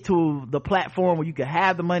get to the platform where you could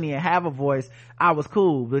have the money and have a voice, I was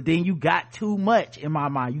cool. But then you got too much in my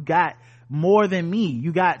mind. You got more than me.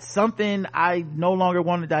 You got something I no longer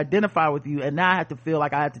wanted to identify with you, and now I have to feel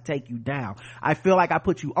like I have to take you down. I feel like I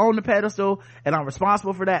put you on the pedestal and I'm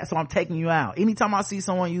responsible for that, so I'm taking you out. Anytime I see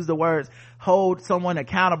someone use the words hold someone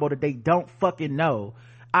accountable that they don't fucking know,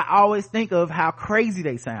 I always think of how crazy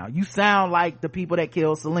they sound. You sound like the people that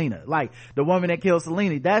killed Selena, like the woman that killed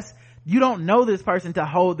Selena. You don't know this person to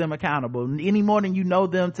hold them accountable any more than you know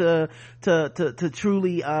them to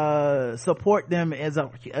truly support them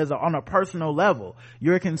on a personal level.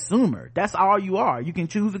 You're a consumer. That's all you are. You can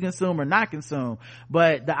choose to consume or not consume.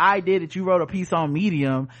 But the idea that you wrote a piece on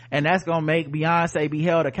Medium and that's gonna make Beyonce be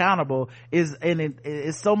held accountable is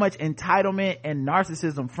so much entitlement and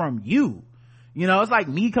narcissism from you. It's like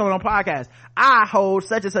me coming on podcast. I hold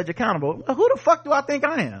such and such accountable. Who the fuck do I think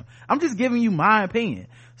I am? I'm just giving you my opinion.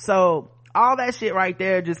 So all that shit right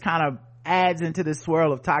there just kind of adds into this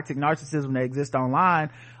swirl of toxic narcissism that exists online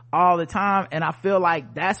all the time. And I feel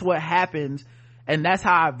like that's what happens, and that's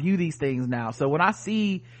how I view these things now. So when I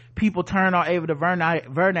see people turn on Ava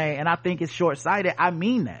DuVernay and I think it's short-sighted, I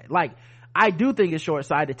mean that. Like, I do think it's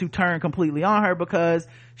short-sighted to turn completely on her, because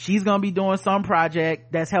she's gonna be doing some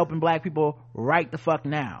project that's helping black people right the fuck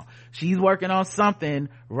now. She's working on something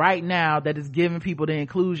right now that is giving people the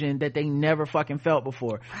inclusion that they never fucking felt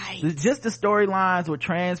before. Right. Just the storylines with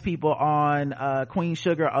trans people on Queen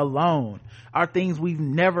Sugar alone are things we've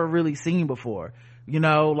never really seen before. You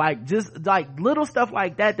know, like, just like little stuff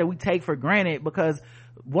like that we take for granted, because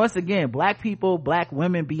once again, black people, black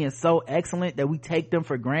women being so excellent that we take them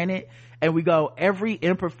for granted, and we go, every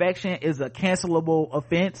imperfection is a cancelable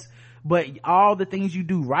offense, but all the things you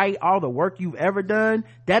do right, all the work you've ever done,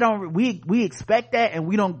 we expect that, and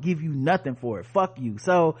we don't give you nothing for it. Fuck you.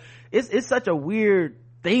 So it's such a weird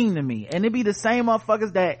thing to me. And it'd be the same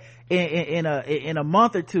motherfuckers that in a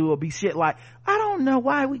month or two will be shit like, I don't know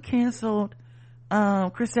why we canceled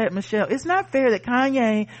Chrisette Michele. It's not fair that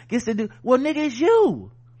Kanye gets to do. Well, nigga, it's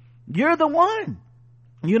you're the one.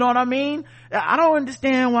 You know what I mean? I don't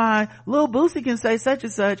understand why Lil Boosie can say such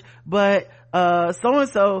and such, but so and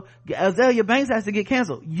so Azalea Banks has to get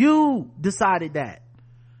canceled. You decided that.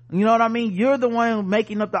 You know what I mean? You're the one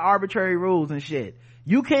making up the arbitrary rules and shit.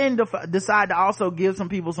 You can decide to also give some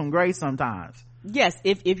people some grace sometimes. Yes,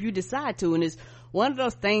 if you decide to. And it's one of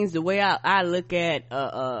those things, the way I look at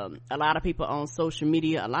a lot of people on social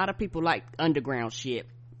media, a lot of people like underground shit,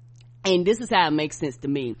 and this is how it makes sense to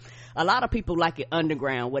me. A lot of people like it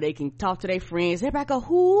underground, where they can talk to their friends. Everybody go,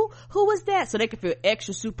 who was that? So they can feel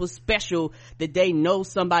extra super special that they know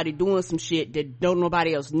somebody doing some shit that don't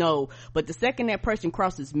nobody else know. But the second that person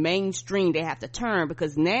crosses mainstream, they have to turn,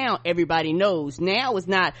 because now everybody knows. Now it's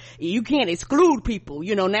not, you can't exclude people.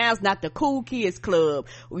 You know, now it's not the cool kids club.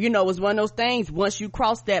 You know, it's one of those things. Once you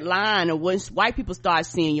cross that line, or once white people start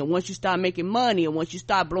seeing you, once you start making money, or once you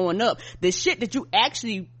start blowing up, the shit that you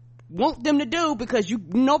actually want them to do, because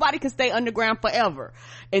nobody can stay underground forever.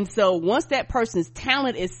 And so once that person's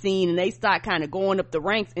talent is seen and they start kind of going up the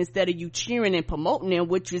ranks, instead of you cheering and promoting them,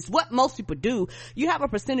 which is what most people do, you have a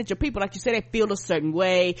percentage of people, like you said, they feel a certain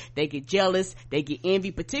way, they get jealous, they get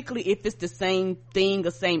envy, particularly if it's the same thing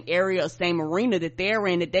or same area or same arena that they're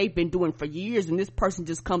in, that they've been doing for years, and this person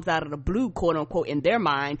just comes out of the blue, quote unquote, in their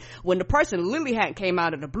mind, when the person literally hadn't came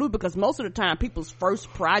out of the blue. Because most of the time, people's first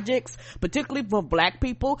projects, particularly for black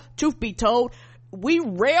people, truth be told, we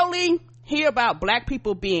rarely hear about black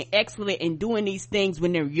people being excellent and doing these things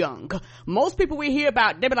when they're young. Most people we hear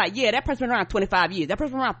about, they be like, yeah, that person been around 25 years, that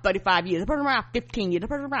person been around 35 years, that person been around 15 years, that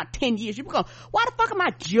person been around 10 years. You go, why the fuck am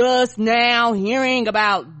I just now hearing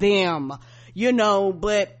about them? You know,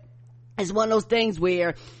 but it's one of those things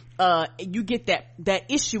where you get that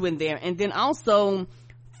issue in there. And then also,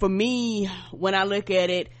 for me, when I look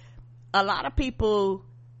at it, a lot of people,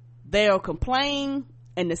 they'll complain,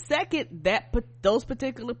 and the second that those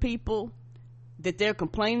particular people that they're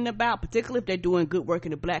complaining about, particularly if they're doing good work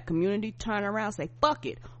in the black community, turn around and say, fuck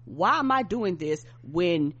it, why am I doing this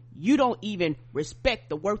when you don't even respect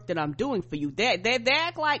the work that I'm doing for you? They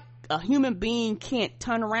act like a human being can't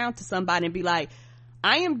turn around to somebody and be like,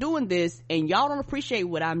 I am doing this and y'all don't appreciate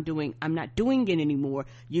what I'm doing, I'm not doing it anymore.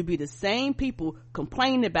 You'd be the same people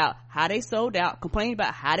complaining about how they sold out, complaining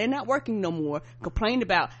about how they're not working no more, complaining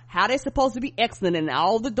about how they're supposed to be excellent and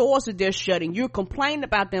all the doors that they're shutting. You're complaining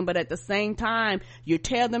about them, but at the same time you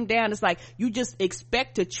tear them down. It's like you just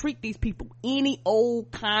expect to treat these people any old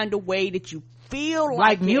kind of way that you feel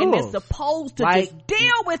like mules. And they're supposed to just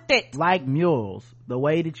deal with it like mules. The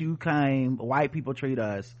way that you claim white people treat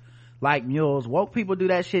us like mules. Woke people do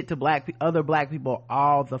that shit to other black people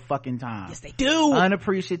all the fucking time. Yes, they do.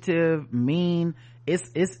 Unappreciative, mean.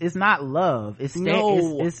 It's not love. It's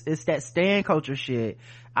that stan culture shit.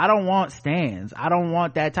 I don't want stans. I don't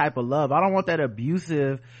want that type of love. I don't want that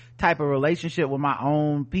abusive type of relationship with my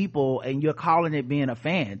own people, and you're calling it being a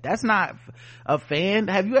fan. That's not a fan.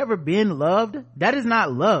 Have you ever been loved? That is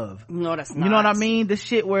not love. No, that's not. You know what I mean? The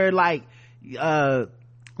shit where like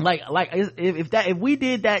if we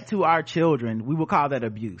did that to our children, we would call that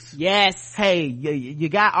abuse. Yes. Hey, you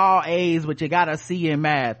got all A's, but you got a C in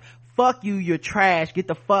math. Fuck you, you're trash. Get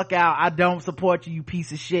the fuck out. I don't support you, you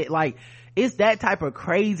piece of shit. Like, it's that type of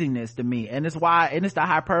craziness to me, and it's the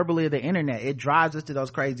hyperbole of the internet. It drives us to those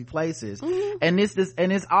crazy places. Mm-hmm.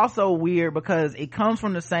 And it's also weird because it comes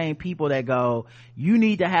from the same people that go, you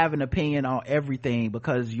need to have an opinion on everything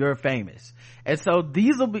because you're famous. And so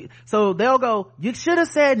they'll go, you should have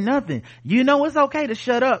said nothing. You know, it's okay to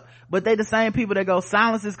shut up. But they the same people that go,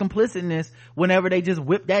 silence is complicitness, whenever they just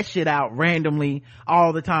whip that shit out randomly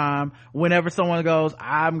all the time. Whenever someone goes,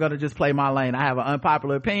 I'm gonna just play my lane, I have an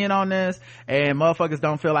unpopular opinion on this, and motherfuckers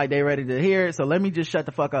don't feel like they ready to hear it, so let me just shut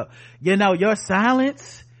the fuck up. You know, your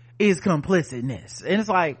silence is complicitness. And it's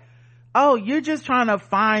like, oh, you're just trying to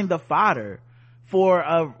find the fodder for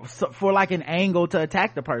like an angle to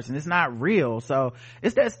attack the person. It's not real. So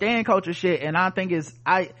it's that stan culture shit, and I think it's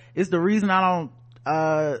the reason I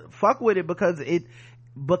don't fuck with it, because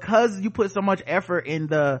you put so much effort in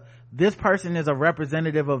this person is a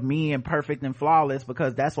representative of me and perfect and flawless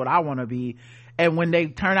because that's what I want to be, and when they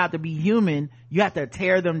turn out to be human, you have to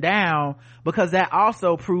tear them down because that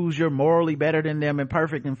also proves you're morally better than them and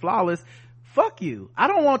perfect and flawless. Fuck you. I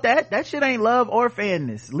don't want that shit ain't love or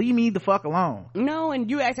fairness. Leave me the fuck alone. No,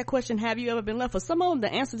 and you ask that question, have you ever been loved? For some of them,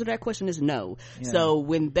 the answer to that question is no. So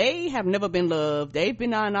when they have never been loved, they've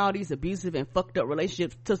been in all these abusive and fucked up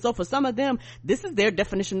relationships. So for some of them, this is their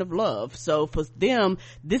definition of love. So for them,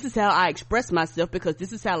 this is how I express myself because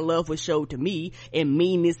this is how love was showed to me in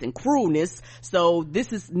meanness and cruelness. So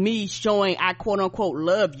this is me showing I quote unquote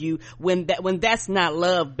love you when that's not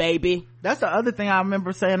love, baby. That's the other thing I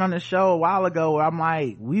remember saying on the show a while ago, where I'm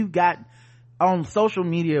like, on social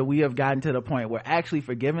media, we have gotten to the point where actually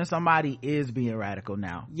forgiving somebody is being radical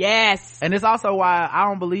now. Yes. And it's also why I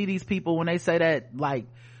don't believe these people when they say that, like,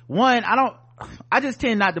 I just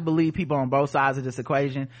tend not to believe people on both sides of this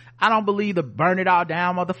equation. I don't believe the burn it all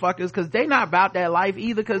down motherfuckers, because they not about that life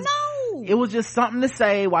either, because it was just something to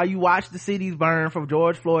say while you watch the cities burn from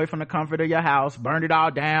George Floyd from the comfort of your house. Burn it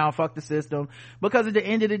all down, fuck the system, because at the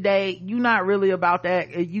end of the day, you're not really about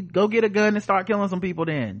that. You go get a gun and start killing some people,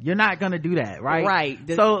 then you're not gonna do that, right?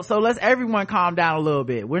 So let's everyone calm down a little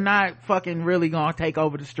bit. We're not fucking really gonna take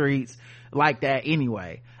over the streets like that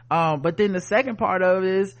anyway. But then the second part of it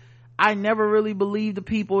is, I never really believed the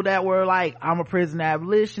people that were like, I'm a prison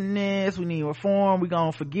abolitionist, we need reform, we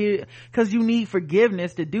gonna forgive, because you need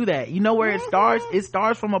forgiveness to do that. You know where it starts? It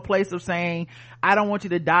starts from a place of saying, I don't want you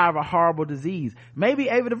to die of a horrible disease. Maybe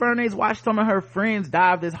Ava DuVernay's watched some of her friends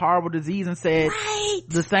die of this horrible disease and said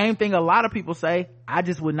the same thing a lot of people say, I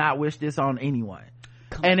just would not wish this on anyone.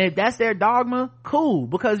 And if that's their dogma, cool,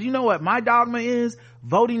 because you know what my dogma is?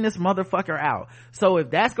 Voting this motherfucker out. So if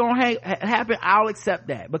that's gonna happen, I'll accept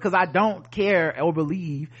that, because I don't care or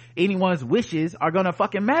believe anyone's wishes are gonna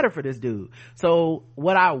fucking matter for this dude. So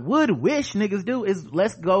what I would wish niggas do is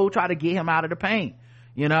let's go try to get him out of the paint,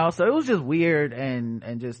 you know. So it was just weird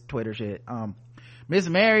and just Twitter shit. Miss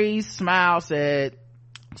Mary's smile said,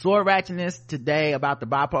 sword ratchetness today about the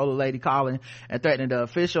bipolar lady calling and threatening the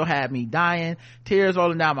official had me dying, tears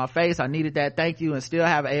rolling down my face. I needed that, thank you, and still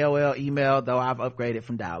have AOL email, though I've upgraded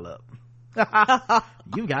from dial-up.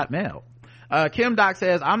 You got mail. Kim Doc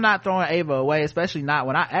says, I'm not throwing Ava away, especially not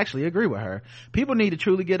when I actually agree with her. People need to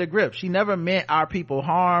truly get a grip. She never meant our people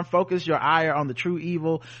harm. Focus your ire on the true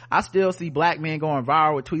evil. I still see black men going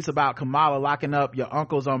viral with tweets about Kamala locking up your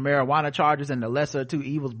uncles on marijuana charges and the lesser of two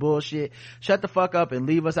evils bullshit. Shut the fuck up and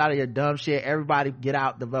leave us out of your dumb shit. Everybody get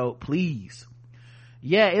out the vote, please.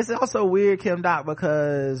 Yeah, it's also weird, Kim Doc,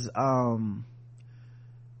 because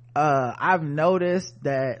I've noticed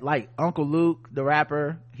that, like, Uncle Luke, the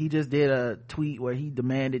rapper, he just did a tweet where he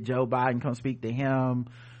demanded Joe Biden come speak to him.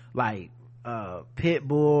 Like,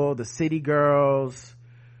 Pitbull, the City Girls,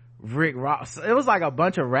 Rick Ross, it was like a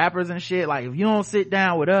bunch of rappers and shit. Like, if you don't sit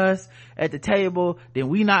down with us at the table, then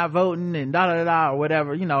we not voting, and da da da or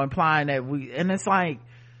whatever, you know, implying that and it's like,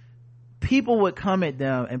 people would come at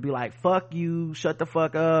them and be like, fuck you, shut the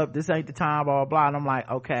fuck up, this ain't the time, blah blah. And I'm like,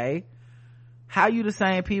 okay, how you the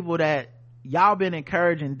same people that y'all been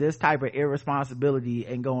encouraging this type of irresponsibility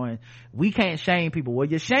and going, we can't shame people? Well,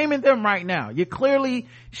 you're shaming them right now. You're clearly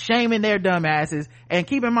shaming their dumb asses. And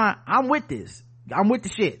keep in mind, I'm with this. I'm with the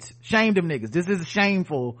shits. Shame them niggas. This is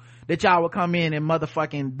shameful that y'all would come in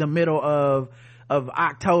motherfucking the middle of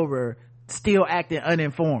October still acting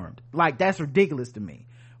uninformed. Like, that's ridiculous to me.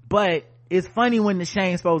 But it's funny when the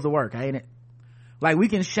shame's supposed to work, ain't it? Like, we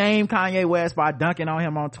can shame Kanye West by dunking on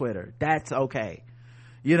him on Twitter. That's okay.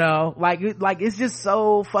 You know, like it's just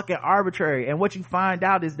so fucking arbitrary. And what you find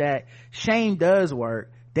out is that shame does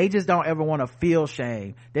work. They just don't ever want to feel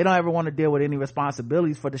shame. They don't ever want to deal with any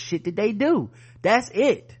responsibilities for the shit that they do. That's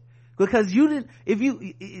it. Because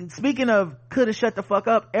speaking of coulda shut the fuck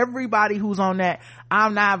up, everybody who's on that,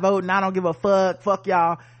 I'm not voting, I don't give a fuck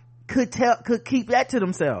y'all, could keep that to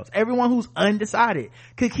themselves. Everyone who's undecided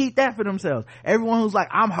could keep that for themselves. Everyone who's like,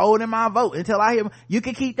 I'm holding my vote until I hear, you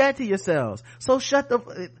can keep that to yourselves. So shut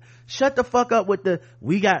the fuck up with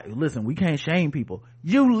we can't shame people.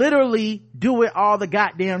 You literally do it all the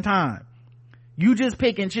goddamn time. You just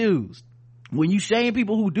pick and choose. When you shame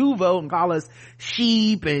people who do vote and call us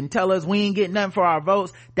sheep and tell us we ain't getting nothing for our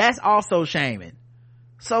votes, that's also shaming.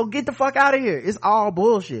 So get the fuck out of here. It's all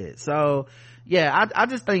bullshit. So yeah, I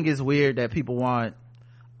just think it's weird that people want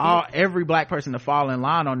every black person to fall in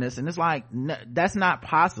line on this. And it's like, that's not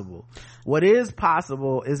possible. What is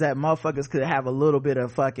possible is that motherfuckers could have a little bit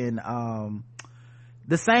of fucking,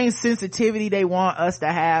 the same sensitivity they want us to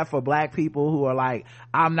have for black people who are like,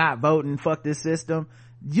 I'm not voting, fuck this system.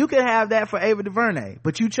 You could have that for Ava DuVernay,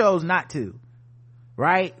 but you chose not to,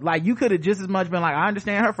 right? Like, you could have just as much been like, I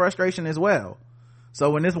understand her frustration as well. So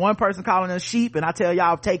when this one person calling us sheep and I tell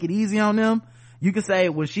y'all take it easy on them, you can say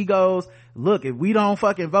when she goes, look, if we don't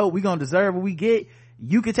fucking vote, we gonna deserve what we get.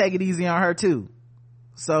 You can take it easy on her too.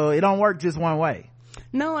 So it don't work just one way.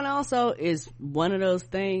 No, and also it's one of those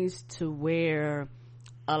things to where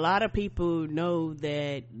a lot of people know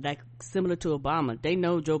that, like, similar to Obama, they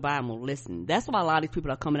know Joe Biden will listen. That's why a lot of these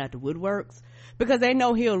people are coming out the woodworks, because they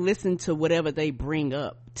know he'll listen to whatever they bring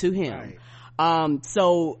up to him. Right.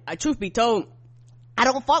 So truth be told, I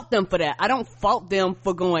don't fault them for that. I don't fault them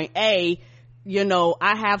for going, you know,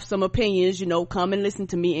 I have some opinions, you know, come and listen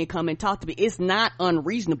to me and come and talk to me. It's not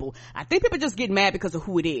unreasonable. I think people just get mad because of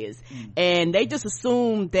who it is. And they just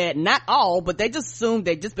assume that, not all, but they just assume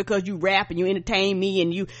that just because you rap and you entertain me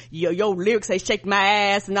and your lyrics say shake my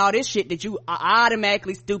ass and all this shit, that you are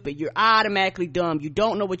automatically stupid. You're automatically dumb. You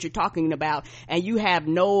don't know what you're talking about, and you have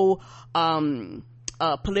no,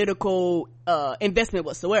 political investment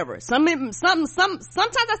whatsoever. Sometimes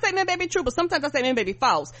I say that may be true, but sometimes I say that may be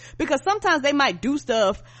false, because sometimes they might do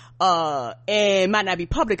stuff and might not be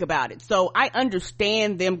public about it. So I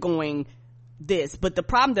understand them going this, but the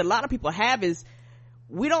problem that a lot of people have is,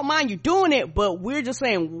 we don't mind you doing it, but we're just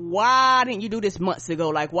saying, why didn't you do this months ago?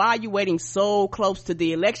 Like, why are you waiting so close to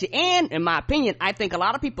the election? And in my opinion, I think a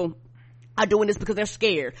lot of people are doing this because they're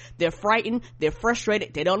scared, they're frightened, they're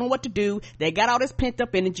frustrated, they don't know what to do, they got all this pent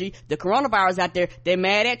up energy, the coronavirus out there, they're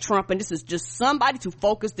mad at Trump, and this is just somebody to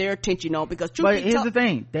focus their attention on. Because but here's the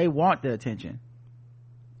thing, they want the attention.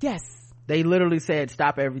 Yes, they literally said,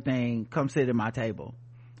 stop everything, come sit at my table,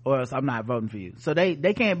 or else I'm not voting for you. So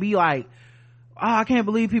they can't be like, oh, I can't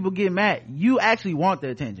believe people get mad. You actually want the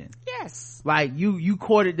attention. Yes, like you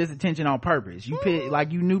courted this attention on purpose. You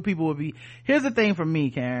like, you knew people would be. Here's the thing for me,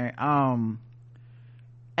 Karen,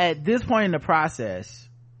 at this point in the process,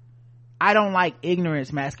 I don't like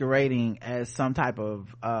ignorance masquerading as some type of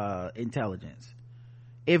intelligence.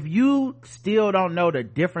 If you still don't know the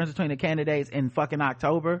difference between the candidates in fucking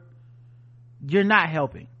October, you're not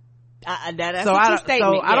helping. That's so a true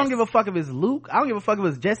statement. So I don't give a fuck if it's Luke, I don't give a fuck if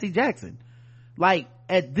it's Jesse Jackson. Like,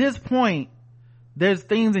 at this point, there's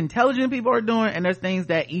things intelligent people are doing, and there's things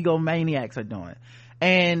that egomaniacs are doing.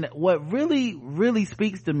 And what really, really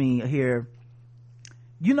speaks to me here,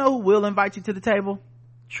 you know who will invite you to the table?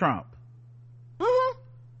 Trump.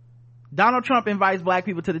 Donald Trump invites black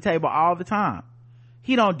people to the table all the time.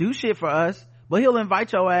 He don't do shit for us, but he'll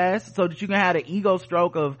invite your ass so that you can have the ego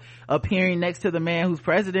stroke of appearing next to the man who's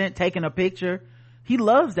president, taking a picture. He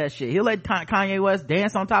loves that shit. He'll let Kanye West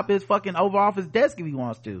dance on top of his fucking Oval Office desk if he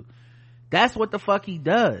wants to. That's what the fuck he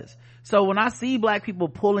does. So when I see black people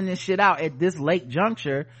pulling this shit out at this late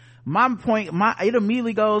juncture, it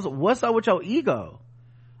immediately goes, what's up with your ego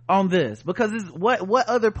on this? Because what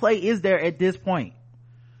other play is there at this point?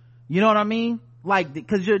 You know what I mean? Like,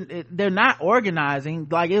 because they're not organizing.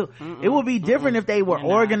 Like, it would be different if they were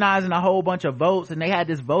organizing a whole bunch of votes and they had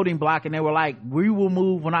this voting block and they were like, we will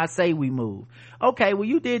move when I say we move. Okay, well,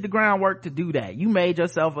 you did the groundwork to do that. You made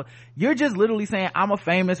yourself you're just literally saying, I'm a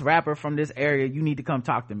famous rapper from this area, you need to come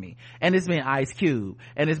talk to me. And it's been Ice Cube,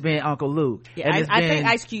 and it's been Uncle Luke. Yeah, and I think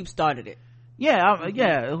Ice Cube started it. Yeah,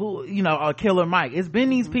 who, you know, Killer Mike. It's been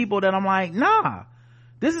these people that I'm like, nah,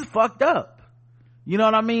 this is fucked up. You know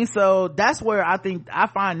what I mean? So that's where I think I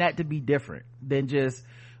find that to be different than just,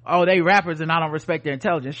 oh, they rappers and I don't respect their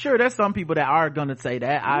intelligence. Sure, there's some people that are gonna say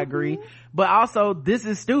that. I agree. But also, this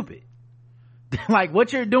is stupid. Like,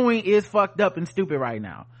 what you're doing is fucked up and stupid right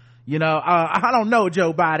now. You know, I don't know,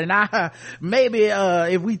 Joe Biden. Maybe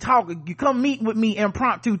if we talk, you come meet with me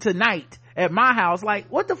impromptu tonight at my house. Like,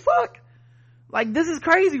 what the fuck? Like, this is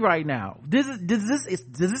crazy right now. Does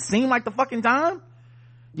this seem like the fucking time?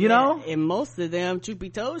 You know? And most of them, truth be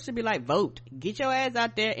told, should be like, vote. Get your ass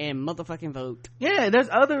out there and motherfucking vote. Yeah, there's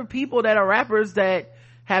other people that are rappers that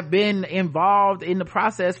have been involved in the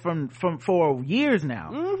process for years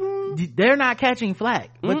now. They're not catching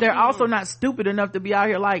flack, but they're also not stupid enough to be out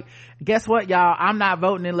here like, guess what, y'all? I'm not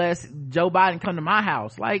voting unless Joe Biden come to my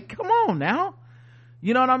house. Like, come on now.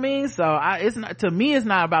 You know what I mean? So to me, it's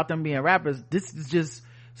not about them being rappers. This is just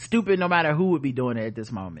stupid no matter who would be doing it at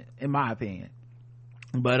this moment, in my opinion.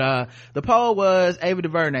 But the poll was Ava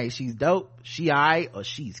DuVernay, she's dope, she aight, or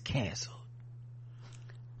she's canceled.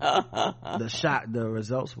 The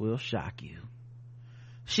results will shock you.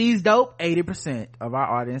 She's dope. 80% of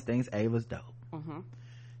our audience thinks Ava's dope.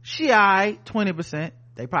 She 20%.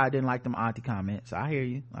 They probably didn't like them auntie comments. I hear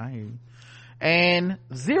you. And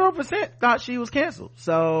 0% thought she was canceled.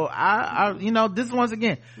 So I this is once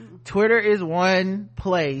again, Twitter is one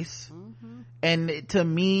place. And to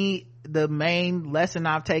me, the main lesson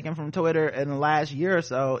I've taken from Twitter in the last year or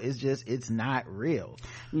so is just, it's not real.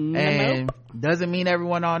 And doesn't mean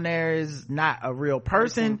everyone on there is not a real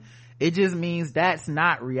person. It just means that's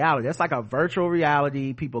not reality. That's like a virtual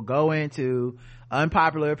reality people go into.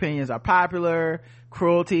 Unpopular opinions are popular.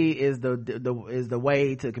 Cruelty is the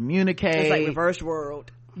way to communicate. It's like reverse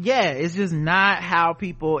world. Yeah, it's just not how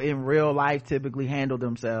people in real life typically handle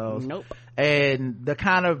themselves. Nope. And the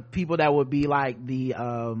kind of people that would be like the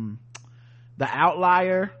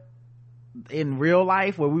outlier in real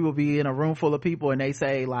life, where we will be in a room full of people and they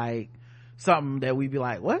say like something that we'd be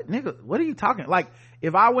like, what nigga, what are you talking? Like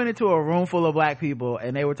if I went into a room full of black people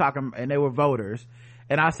and they were talking and they were voters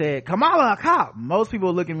and I said Kamala a cop, most people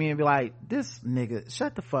would look at me and be like, this nigga,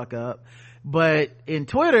 shut the fuck up. But in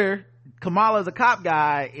Twitter, Kamala's a cop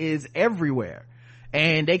guy is everywhere,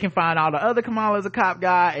 and they can find all the other Kamala's a cop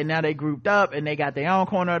guy, and now they grouped up and they got their own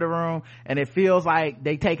corner of the room, and it feels like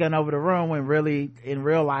they taking over the room when really in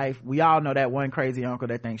real life we all know that one crazy uncle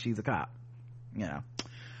that thinks she's a cop.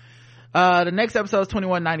 The next episode is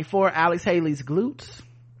 2194, Alex Haley's glutes.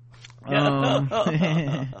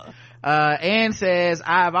 Anne says,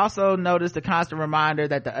 I've also noticed a constant reminder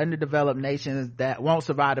that the underdeveloped nations that won't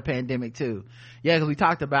survive the pandemic too. Yeah, because we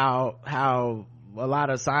talked about how a lot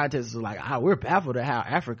of scientists are like, we're baffled at how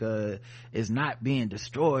Africa is not being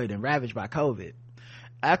destroyed and ravaged by COVID.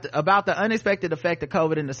 About the unexpected effect of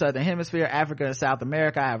COVID in the southern hemisphere, Africa and South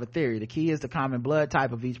America, I have a theory. The key is the common blood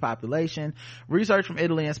type of each population. Research from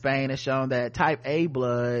Italy and Spain has shown that type A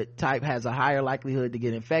blood type has a higher likelihood to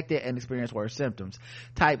get infected and experience worse symptoms.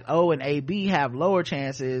 Type O and AB have lower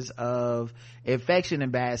chances of infection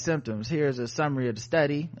and bad symptoms. Here's a summary of the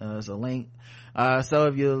study. There's a link. So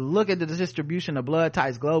if you look at the distribution of blood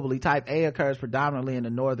types globally, type A occurs predominantly in the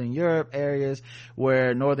Northern Europe areas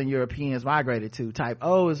where Northern Europeans migrated to. Type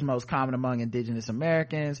O is most common among indigenous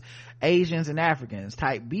Americans, Asians, and Africans.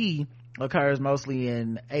 Type B occurs mostly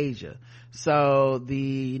in Asia. So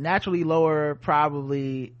the naturally lower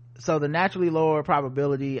probability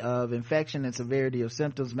of infection and severity of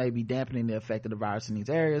symptoms may be dampening the effect of the virus in these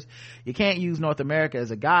areas. You can't use North America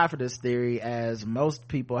as a guide for this theory, as most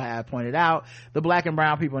people have pointed out. The black and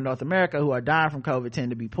brown people in North America who are dying from COVID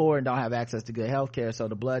tend to be poor and don't have access to good health care, so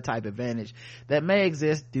the blood type advantage that may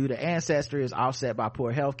exist due to ancestry is offset by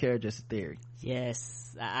poor health care. Just a theory.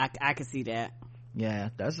 Yes, I can see that. Yeah,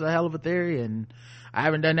 that's a hell of a theory, and I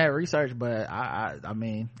haven't done that research, but I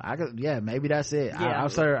mean, I could, maybe that's it. Yeah.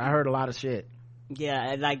 I heard a lot of shit.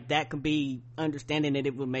 Yeah, like that could be understanding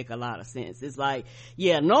it would make a lot of sense. It's like,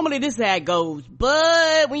 normally this is how it goes,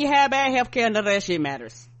 but when you have bad healthcare, none of that shit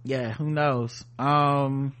matters. Yeah, who knows?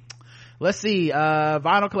 Let's see.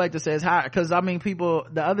 Vinyl Collector says, hi, because I mean, people,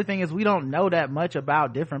 the other thing is we don't know that much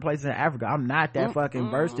about different places in Africa. I'm not that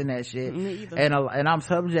fucking versed in that shit. And I'm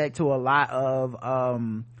subject to a lot of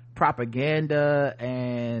propaganda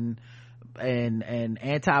and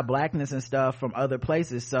anti-blackness and stuff from other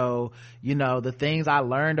places. So the things I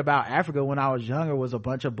learned about Africa when I was younger was a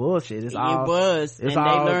bunch of bullshit. They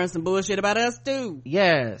learned some bullshit about us too.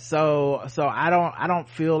 Yeah, so I don't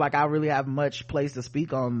feel like I really have much place to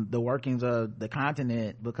speak on the workings of the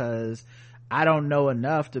continent, because I don't know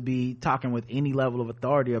enough to be talking with any level of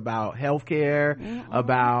authority about healthcare,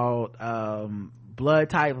 about blood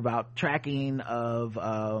type, about tracking of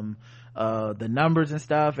the numbers and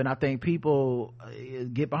stuff. And I think people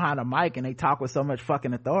get behind a mic and they talk with so much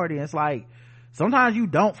fucking authority, and it's like, sometimes you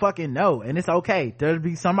don't fucking know, and it's okay. There'll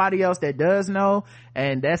be somebody else that does know,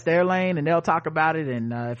 and that's their lane, and they'll talk about it,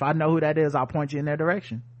 and if I know who that is, I'll point you in their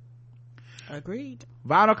direction. Agreed.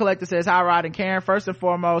 Vinyl Collector says, hi Rod and Karen, first and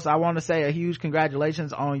foremost I want to say a huge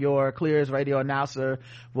congratulations on your clear as radio announcer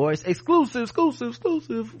voice. Exclusive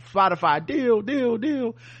Spotify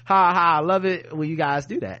deal. Ha, I love it when you guys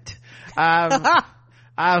do that.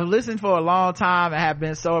 I've listened for a long time and have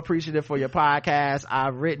been so appreciative for your podcast.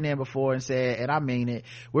 I've written in before and said, and I mean it,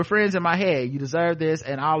 we're friends in my head. You deserve this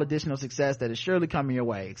and all additional success that is surely coming your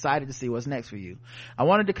way. Excited to see what's next for you. I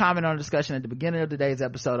wanted to comment on a discussion at the beginning of today's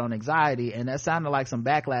episode on anxiety, and that sounded like some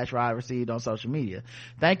backlash Rod received on social media.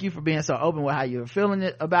 Thank you for being so open with how you were feeling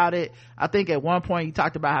about it. I think at one point you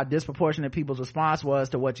talked about how disproportionate people's response was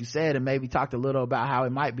to what you said, and maybe talked a little about how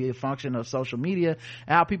it might be a function of social media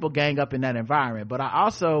and how people gang up in that environment. But I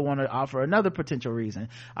also want to offer another potential reason.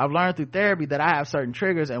 I've learned through therapy that I have certain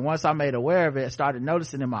triggers, and once I made aware of it, I started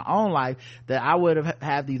noticing in my own life that I would have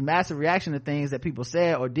had these massive reactions to things that people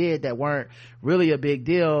said or did that weren't really a big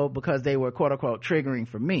deal because they were quote unquote triggering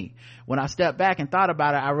for me. When I stepped back and thought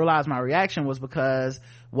about it, I realized my reaction was because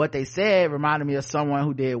what they said reminded me of someone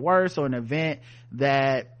who did worse, or an event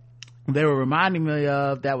that they were reminding me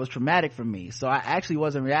of that was traumatic for me. So I actually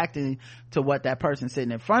wasn't reacting to what that person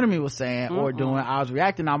sitting in front of me was saying or doing. I was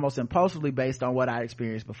reacting almost impulsively based on what I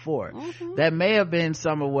experienced before. That may have been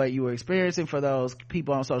some of what you were experiencing for those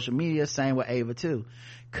people on social media. Same with Ava too.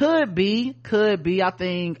 Could be. I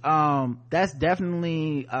think that's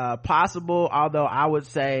definitely possible, although I would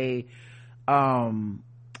say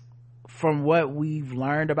from what we've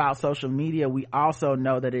learned about social media, we also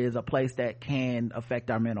know that it is a place that can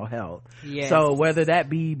affect our mental health. Yes. So whether that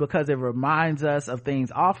be because it reminds us of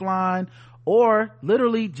things offline, or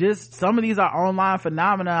literally just some of these are online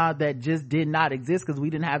phenomena that just did not exist because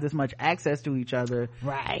we didn't have this much access to each other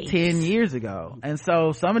 10 years ago. And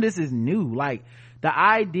so some of this is new. Like the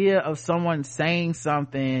idea of someone saying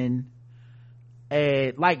something,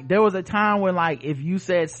 like there was a time when like if you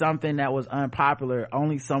said something that was unpopular,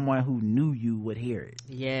 only someone who knew you would hear it.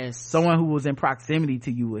 Yes. Someone who was in proximity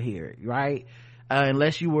to you would hear it, right?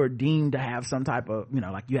 Unless you were deemed to have some type of,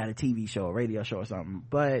 like you had a TV show, a radio show or something.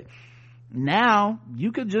 But now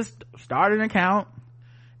you could just start an account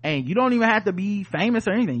and you don't even have to be famous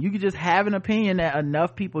or anything. You could just have an opinion that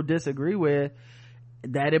enough people disagree with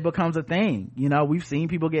that it becomes a thing. We've seen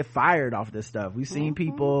people get fired off this stuff. We've seen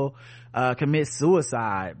people commit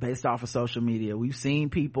suicide based off of social media. We've seen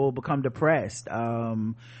people become depressed.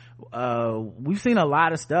 We've seen a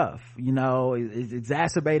lot of stuff. It's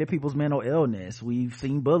exacerbated people's mental illness. We've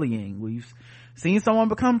seen bullying. We've seen someone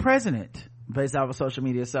become president based off of social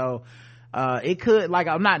media. So it could, like,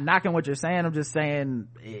 I'm not knocking what you're saying, I'm just saying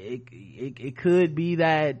it could be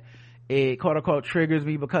that it quote unquote triggers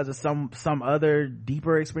me because of some other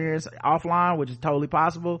deeper experience offline, which is totally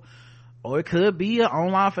possible. Or it could be an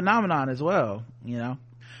online phenomenon as well.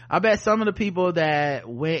 I bet some of the people that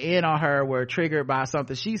went in on her were triggered by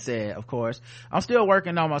something she said. Of course, I'm still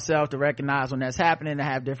working on myself to recognize when that's happening and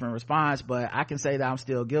have different response, but I can say that I'm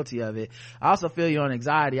still guilty of it. I also feel you on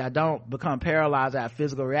anxiety. I don't become paralyzed at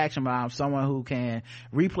physical reaction, but I'm someone who can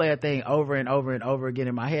replay a thing over and over and over again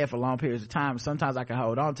in my head for long periods of time. Sometimes I can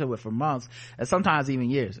hold on to it for months, and sometimes even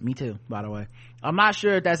years. Me too, by the way. I'm not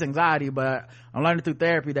sure if that's anxiety, but I'm learning through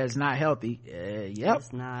therapy that it's not healthy. Yep.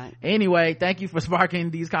 It's not. Anyway, thank you for sparking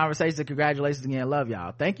these conversations, and congratulations again. Love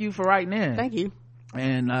y'all. Thank you for writing in. Thank you.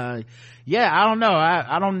 And I don't know.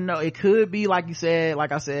 I don't know. It could be like I said,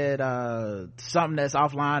 something that's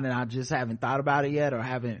offline and I just haven't thought about it yet or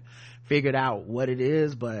haven't figured out what it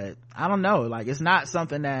is, but I don't know. Like, it's not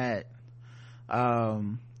something that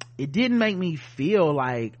it didn't make me feel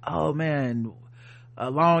like, oh man, a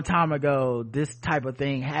long time ago this type of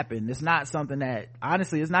thing happened. It's not something that,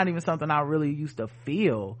 honestly, it's not even something I really used to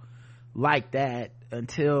feel like that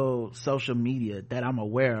until social media that I'm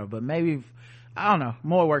aware of. But maybe, I don't know,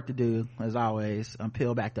 more work to do as always.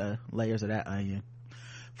 Peel back the layers of that onion.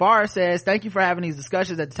 Farah says, thank you for having these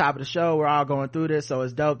discussions at the top of the show. We're all going through this, so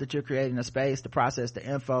it's dope that you're creating a space to process the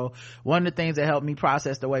info. One of the things that helped me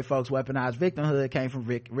process the way folks weaponize victimhood came from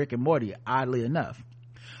Rick and Morty, oddly enough.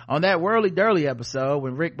 On that Whirly Durly episode,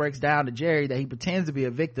 when Rick breaks down to Jerry that he pretends to be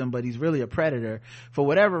a victim but he's really a predator, for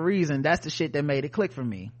whatever reason, that's the shit that made it click for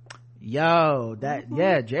me.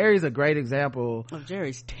 Jerry's a great example. Oh,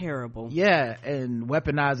 Jerry's terrible. Yeah, and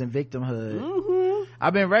weaponizing victimhood.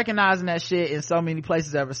 I've been recognizing that shit in so many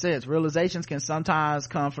places ever since. Realizations can sometimes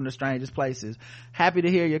come from the strangest places. Happy to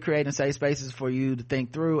hear you're creating safe spaces for you to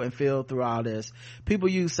think through and feel through all this. People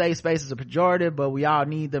use safe spaces as a pejorative, but we all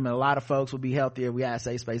need them, and a lot of folks would be healthier if we had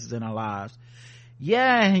safe spaces in our lives.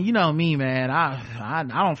 Yeah, you know me, man. I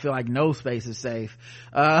don't feel like no space is safe.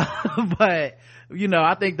 But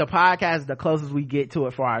I think the podcast is the closest we get to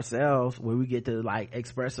it for ourselves, where we get to like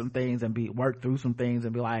express some things and work through some things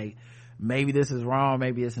and be like, maybe this is wrong,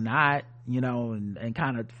 maybe it's not, and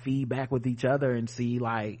kind of feedback with each other and see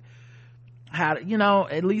like how to,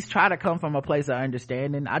 at least try to come from a place of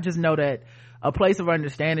understanding. I just know that a place of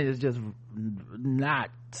understanding is just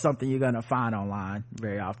not something you're going to find online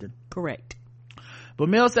very often. Correct. But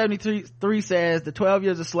Mill73 says, the 12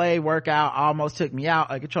 years of slave workout almost took me out.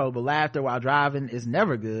 Uncontrollable laughter while driving is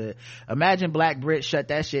never good. Imagine Black Brits shut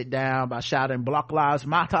that shit down by shouting Black Lives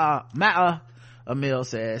Matter, Emil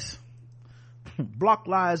says. Black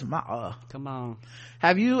Lives Matter. Come on.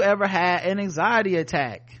 Have you ever had an anxiety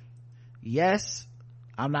attack? Yes,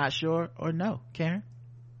 I'm not sure, or no. Karen?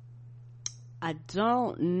 I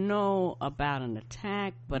don't know about an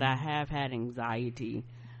attack, but I have had anxiety,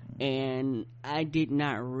 and I did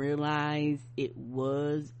not realize it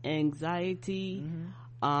was anxiety.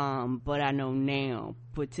 But I know now,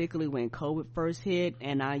 particularly when COVID first hit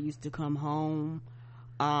and I used to come home,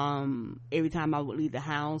 every time I would leave the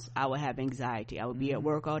house, I would have anxiety. I would be at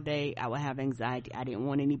work all day. I would have anxiety. I didn't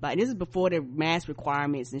want anybody. This is before the mask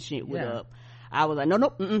requirements and shit went up. I was like, no,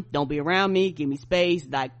 don't be around me. Give me space.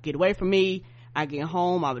 Like, get away from me. I get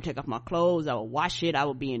home. I would take off my clothes. I would wash it. I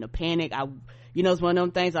would be in a panic. It's one of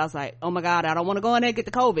them things. I was like, oh my God, I don't want to go in there and get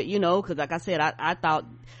the COVID, cause like I said, I thought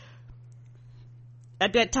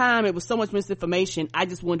at that time it was so much misinformation. I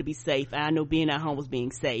just wanted to be safe. And I know being at home was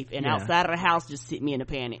being safe, and outside of the house just sit me in a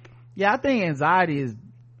panic. Yeah, I think anxiety is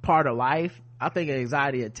part of life. I think an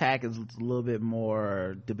anxiety attack is a little bit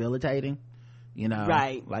more debilitating.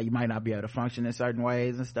 Right, like you might not be able to function in certain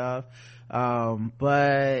ways and stuff,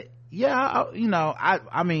 but yeah,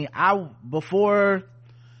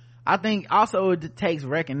 I think also it takes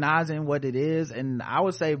recognizing what it is, and I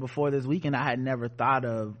would say before this weekend I had never thought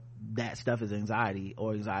of that stuff as anxiety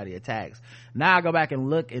or anxiety attacks. Now I go back and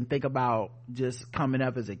look and think about just coming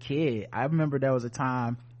up as a kid. I remember there was a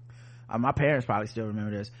time, my parents probably still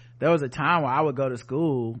remember this, there was a time where I would go to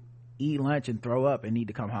school, eat lunch, and throw up and need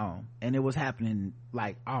to come home, and it was happening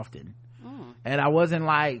like often. And I wasn't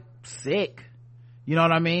like sick, you know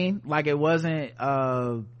what I mean? Like it wasn't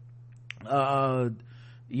because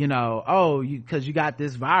you got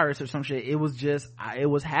this virus or some shit. It was just it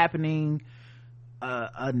was happening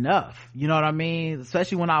enough, you know what I mean?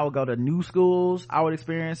 Especially when I would go to new schools, I would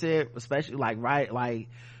experience it, especially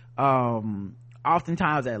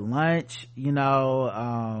oftentimes at lunch,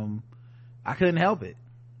 I couldn't help it.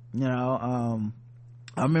 I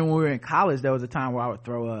remember when we were in college, there was a time where I would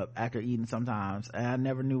throw up after eating sometimes, and I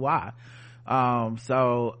never knew why.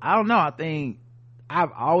 So I don't know, I think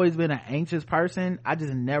I've always been an anxious person. I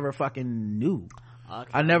just never fucking knew.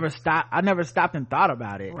 Okay. I never stopped and thought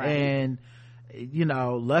about it. Right. And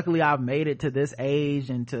luckily I've made it to this age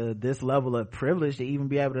and to this level of privilege to even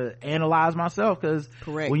be able to analyze myself, because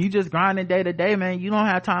when you just grinding day to day, man, you don't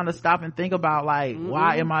have time to stop and think about like,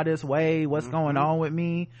 why am I this way, what's going on with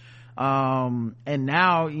me. And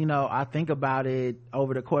now I think about it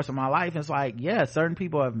over the course of my life. It's like, yeah, certain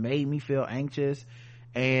people have made me feel anxious,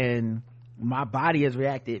 and my body has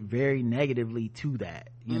reacted very negatively to that,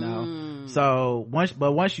 so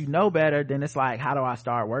once you know better, then it's like, how do I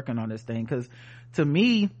start working on this thing? Because to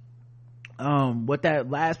me, what that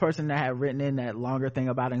last person that had written in that longer thing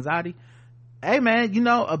about anxiety, hey man,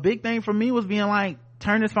 a big thing for me was being like,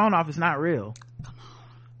 turn this phone off, it's not real.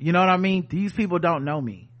 You know what I mean? These people don't know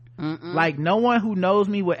me. Like no one who knows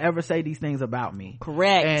me would ever say these things about me.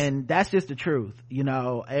 Correct. And that's just the truth,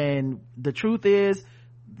 and the truth is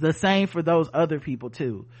the same for those other people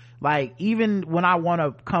too. Like even when I want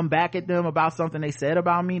to come back at them about something they said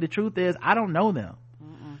about me, the truth is I don't know them.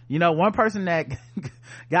 One person that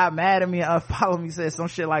got mad at me, followed me, said some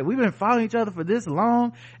shit like, we've been following each other for this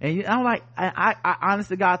long, and I'm like, I honest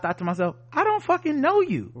to God thought to myself, I don't fucking know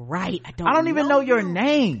you. Right. I don't even know your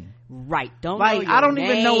name. Right. Don't like know your I don't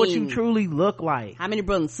name. Even know what you truly look like. How many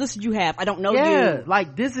brothers and sisters you have? I don't know you.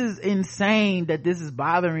 Like this is insane that this is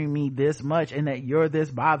bothering me this much, and that you're this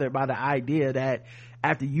bothered by the idea that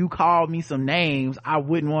after you called me some names, I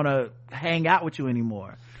wouldn't want to hang out with you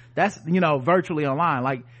anymore. That's virtually online.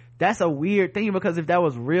 Like that's a weird thing, because if that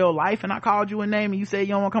was real life and I called you a name and you said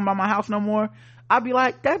you don't want to come by my house no more, I'd be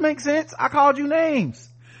like, that makes sense, I called you names.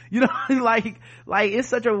 Like it's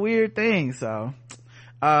such a weird thing. So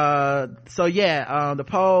the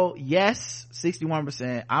poll, yes,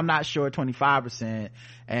 61%, I'm not sure, 25%,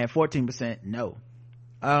 and 14% no.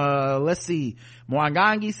 Let's see,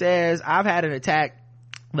 Mwangangi says, I've had an attack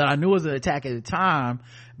that I knew was an attack at the time,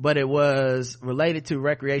 but it was related to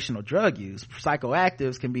recreational drug use.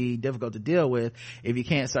 Psychoactives can be difficult to deal with if you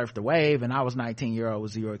can't surf the wave, and I was 19-year-old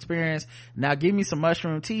with zero experience. Now give me some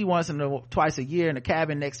mushroom tea twice a year in a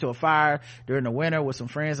cabin next to a fire during the winter with some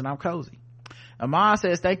friends, and I'm cozy. Amon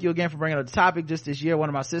says, thank you again for bringing up the topic. Just this year, one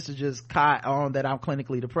of my sisters just caught on that I'm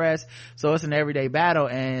clinically depressed, so it's an everyday battle,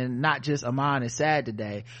 and not just Amon is sad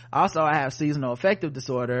today. Also, I have seasonal affective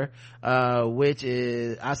disorder, which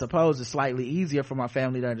is, I suppose, is slightly easier for my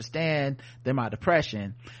family to understand than my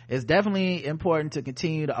depression. It's definitely important to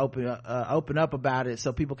continue to open up about it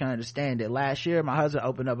so people can understand it. Last year, my husband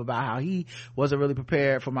opened up about how he wasn't really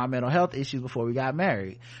prepared for my mental health issues before we got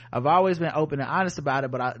married. I've always been open and honest about it,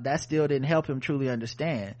 but that still didn't help him truly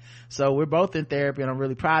understand. So we're both in therapy, and I'm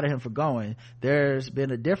really proud of him for going. There's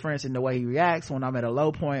been a difference in the way he reacts when I'm at a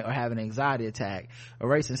low point or have an anxiety attack.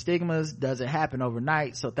 Erasing stigmas doesn't happen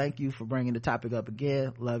overnight, so thank you for bringing the topic up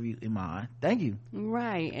again. Love you, Iman. Thank you.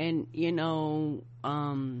 Right. And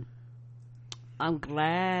I'm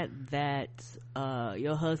glad that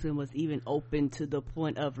your husband was even open to the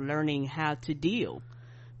point of learning how to deal,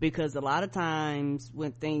 because a lot of times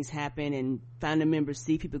when things happen and family members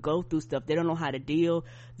see people go through stuff, they don't know how to deal.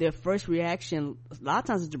 Their first reaction a lot of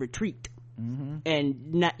times is to retreat.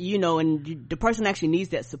 And not, and the person actually needs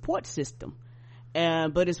that support system.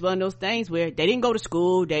 But it's one of those things where they didn't go to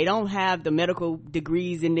school, they don't have the medical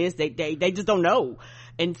degrees in this, they just don't know.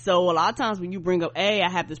 And so a lot of times when you bring up, hey, I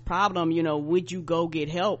have this problem, would you go get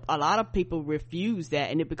help? A lot of people refuse that,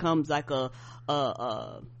 and it becomes like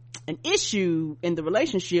an issue in the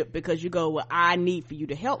relationship, because you go, well, I need for you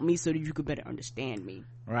to help me so that you could better understand me.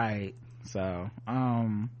 Right. So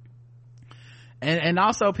and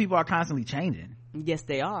also people are constantly changing. Yes,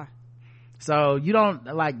 they are. So you don't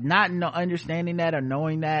understanding that or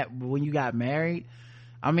knowing that when you got married.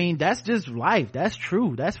 I mean, that's just life. That's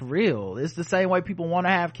true. That's real. It's the same way people want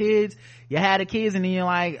to have kids. You had the kids and then you're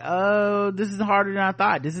like, oh, this is harder than I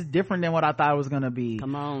thought. This is different than what I thought it was going to be.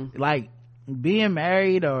 Come on. Like, being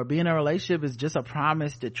married or being in a relationship is just a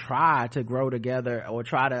promise to try to grow together or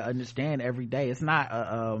try to understand every day. It's not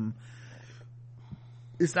an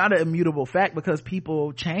immutable fact, because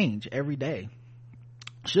people change every day.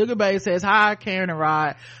 Sugar Bay says, hi Karen and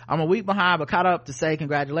Rod, I'm a week behind but caught up to say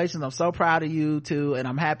congratulations. I'm so proud of you two, and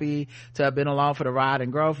I'm happy to have been along for the ride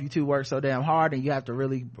and growth. You two work so damn hard, and you have to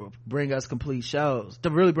really bring us complete shows.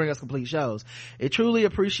 It's truly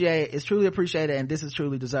appreciated, and this is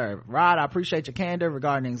truly deserved. Rod, I appreciate your candor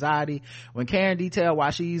regarding anxiety. When Karen detailed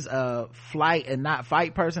why she's a flight and not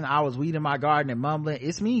fight person, I was weeding my garden and mumbling,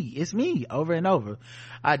 it's me over and over.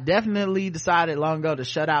 I definitely decided long ago to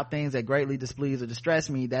shut out things that greatly displease or distress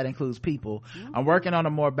me. That includes people. I'm working on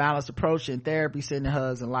a more balanced approach in therapy, sending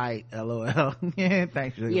hugs and light. LOL.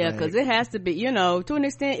 Thanks. Yeah, because it has to be, to an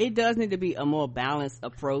extent, it does need to be a more balanced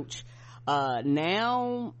approach.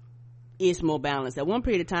 Now it's more balanced. At one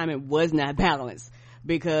period of time, it was not balanced,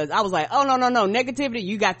 because I was like, oh, no, negativity,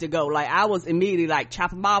 you got to go. Like, I was immediately like,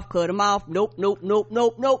 chop them off, cut them off. Nope.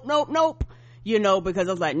 Because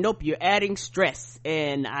I was like, nope, you're adding stress.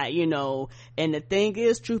 And and the thing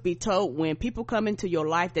is, truth be told, when people come into your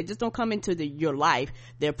life, they just don't come into your life.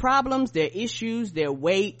 Their problems, their issues, their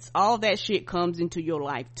weights, all that shit comes into your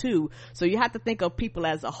life too. So you have to think of people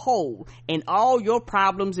as a whole, and all your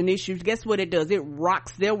problems and issues, guess what it does? It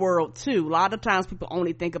rocks their world too. A lot of times people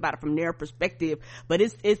only think about it from their perspective, but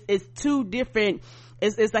it's two different.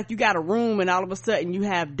 It's like you got a room and all of a sudden you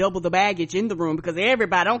have double the baggage in the room, because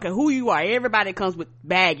everybody, I don't care who you are, everybody comes with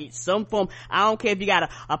baggage, some form. I don't care if you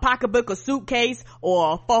got a pocketbook, a suitcase,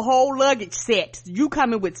 or a whole luggage set, you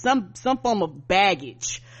coming with some form of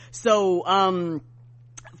baggage. So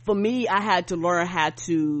for me, I had to learn how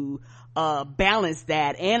to balance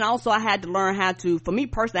that, and also I had to learn how to, for me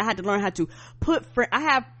personally, I had to learn how to put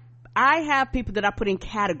I have people that I put in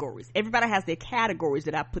categories. Everybody has their categories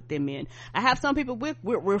that I put them in. I have some people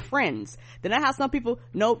we're friends. Then I have some people,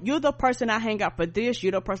 no, you're the person I hang out for this,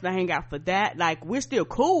 you're the person I hang out for that. Like, we're still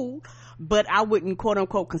cool, but I wouldn't quote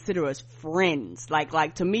unquote consider us friends.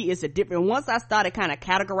 Like to me, it's a different, once I started kind of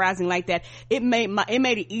categorizing like that, it made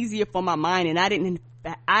it easier for my mind, and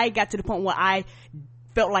I got to the point where I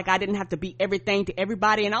felt like I didn't have to be everything to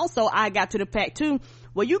everybody. And also I got to the fact too,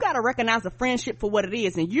 well, you got to recognize a friendship for what it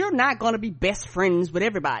is, and you're not going to be best friends with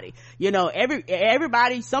everybody.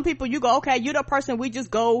 Everybody, some people you go, okay, you're the person we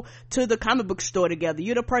just go to the comic book store together,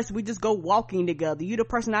 you're the person we just go walking together, you're the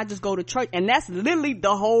person I just go to church, and that's literally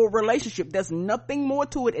the whole relationship. There's nothing more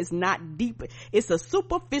to it. It's not deep. It's a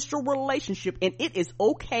superficial relationship, and it is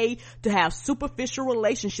okay to have superficial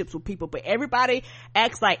relationships with people, but everybody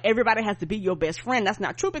acts like everybody has to be your best friend. That's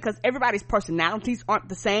not true, because everybody's personalities aren't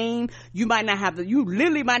the same. You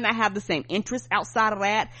literally might not have the same interests outside of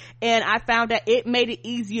that. And I found that it made it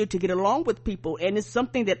easier to get along with people, and it's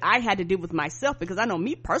something that I had to deal with myself, because I know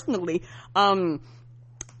me personally,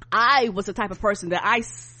 I was the type of person that I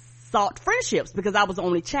sought friendships because I was the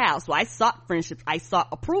only child. So I sought friendships, I sought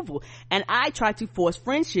approval, and I tried to force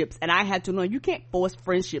friendships, and I had to know you can't force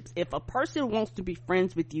friendships. If a person wants to be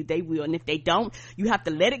friends with you, they will, and if they don't, you have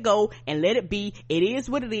to let it go and let it be. It is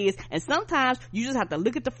what it is, and sometimes you just have to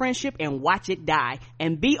look at the friendship and watch it die,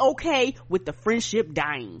 and be okay with the friendship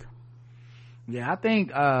dying. Yeah, I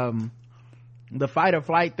think the fight or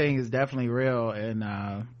flight thing is definitely real, and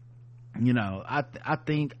I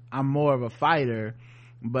think I'm more of a fighter,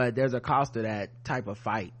 but there's a cost to that type of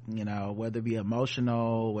fight, you know, whether it be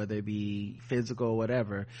emotional, whether it be physical,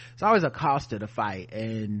 whatever. It's always a cost to the fight,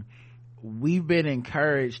 and we've been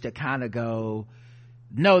encouraged to kind of go,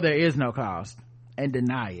 no, there is no cost, and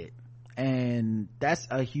deny it. And that's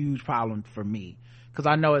a huge problem for me, because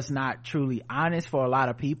I know it's not truly honest for a lot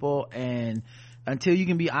of people, and until you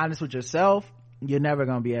can be honest with yourself, you're never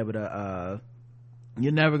going to be able to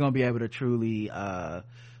truly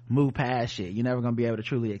move past shit. You're never going to be able to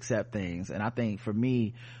truly accept things. And I think for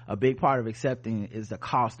me, a big part of accepting is the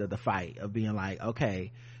cost of the fight, of being like,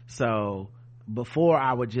 okay, so before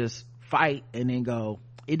I would just fight and then go,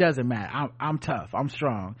 it doesn't matter, I'm tough, I'm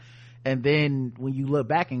strong. And then when you look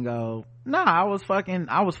back and go, nah, I was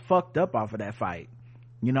fucked up off of that fight.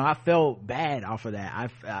 You know, I felt bad off of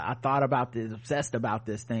that. I thought about this, obsessed about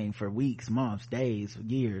this thing for weeks, months, days,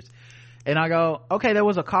 years. And I go, okay, there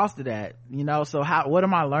was a cost to that, you know. So what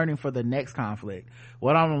am I learning for the next conflict?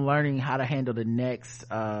 What I'm learning how to handle the next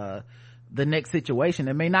situation.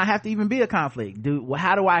 It may not have to even be a conflict.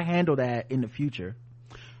 How do I handle that in the future?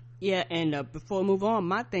 Yeah. And before we move on,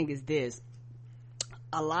 my thing is this: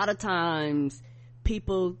 a lot of times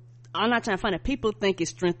people, I'm not trying to find it, people think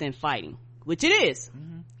it's strength in fighting, which it is.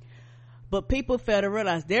 But people fail to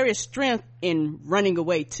realize there is strength in running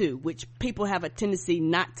away too, which people have a tendency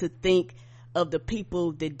not to think of. The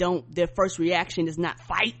people that their first reaction is not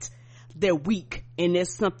fight, they're weak and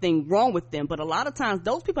there's something wrong with them. But a lot of times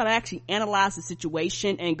those people that actually analyze the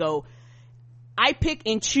situation and go, I pick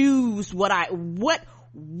and choose what I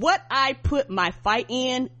put my fight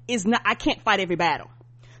in is not, I can't fight every battle.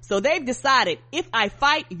 So they've decided, if I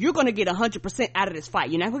fight, you're going to get 100% out of this fight.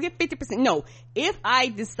 You're not going to get 50%. No, if I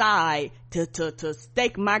decide to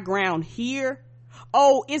stake my ground here,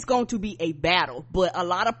 it's going to be a battle. But that's a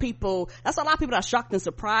lot of people that are shocked and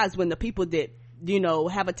surprised when the people that, you know,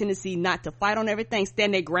 have a tendency not to fight on everything,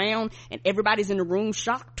 stand their ground, and everybody's in the room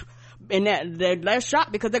shocked. And they're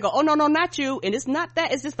shocked because they go, oh, no, not you. And it's not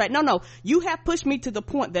that, it's just like, no, you have pushed me to the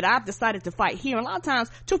point that I've decided to fight here. And a lot of times,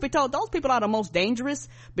 truth be told, those people are the most dangerous,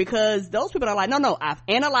 because those people are like, no, I've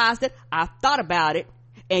analyzed it, I've thought about it,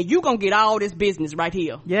 and you gonna get all this business right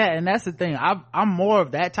here. Yeah, and that's the thing. I'm more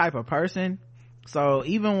of that type of person. So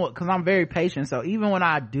because I'm very patient, so even when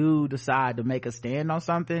I do decide to make a stand on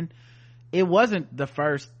something, it wasn't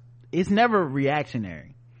it's never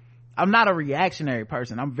reactionary. I'm not a reactionary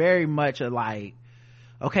person. I'm very much okay,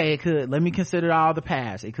 let me consider all the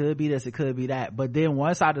past. It could be this, it could be that. But then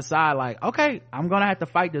once I decide, okay, I'm gonna have to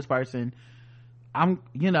fight this person, in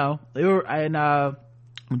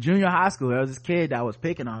junior high school, there was this kid that was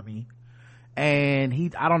picking on me,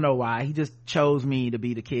 and I don't know why, he just chose me to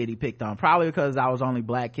be the kid he picked on. Probably because I was only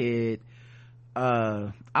black kid.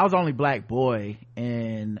 I was only black boy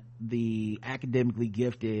in the academically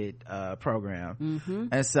gifted program.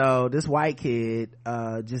 And so this white kid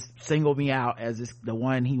just singled me out as the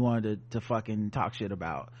one he wanted to fucking talk shit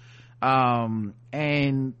about. And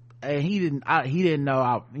he didn't know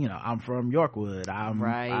I'm from Yorkwood.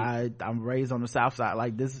 I'm raised on the south side.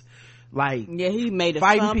 He made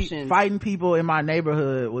assumptions. Fighting people in my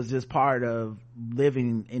neighborhood was just part of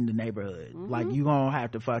living in the neighborhood. You gonna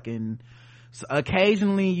have to fucking, so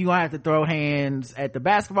occasionally you gonna have to throw hands at the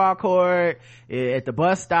basketball court, at the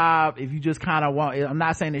bus stop, if you just kind of want. I'm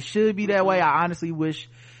not saying it should be that way. I honestly wish,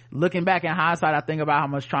 looking back in hindsight, I think about how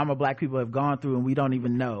much trauma black people have gone through and we don't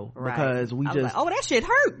even know, because we just, that shit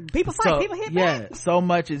hurt. People fight, people hit back. So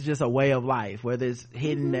much is just a way of life, whether it's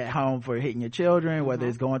hitting at home for hitting your children, whether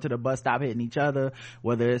it's going to the bus stop hitting each other,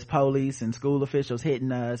 whether it's police and school officials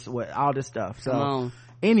hitting us, all this stuff. So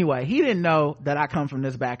anyway, he didn't know that I come from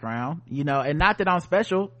this background, and not that I'm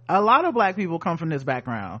special. A lot of black people come from this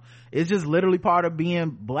background. It's just literally part of being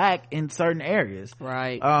black in certain areas.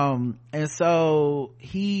 Right. And so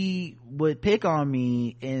he would pick on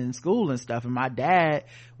me in school and stuff. And my dad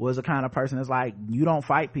was the kind of person that's like, you don't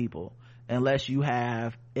fight people unless you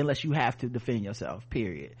have to defend yourself,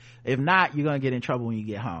 period. If not, you're going to get in trouble when you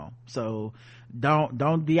get home. So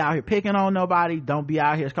don't be out here picking on nobody. Don't be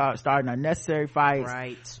out here starting unnecessary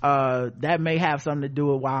fights. Right. That may have something to do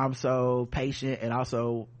with why I'm so patient, and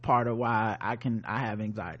also part of why I have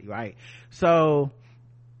anxiety, right? So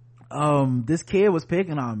this kid was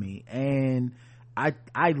picking on me, and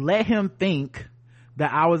I let him think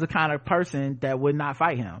that I was the kind of person that would not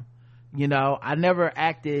fight him. I never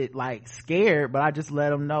acted scared, but I just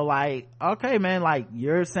let him know, okay, man,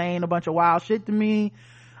 you're saying a bunch of wild shit to me,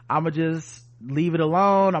 I'ma just leave it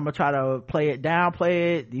alone. I'm gonna try to play it,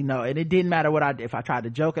 downplay it, and it didn't matter what I did. If I tried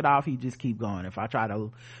to joke it off, he'd just keep going. If I try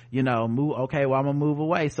to, move, okay, well, I'm gonna move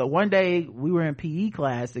away. So one day we were in PE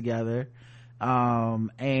class together,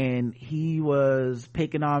 and he was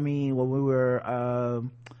picking on me when we were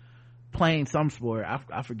playing some sport.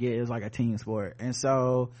 I forget, it was like a team sport. And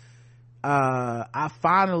so I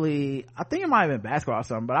think it might have been basketball or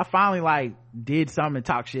something, but I finally like did something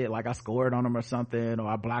to talk shit, like I scored on him or something, or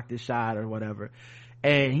I blocked his shot or whatever,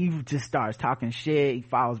 and he just starts talking shit. He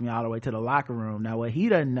follows me all the way to the locker room. Now what he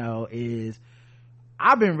doesn't know is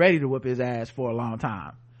I've been ready to whip his ass for a long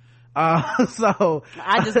time. So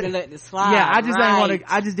I just been letting it slide. Yeah, I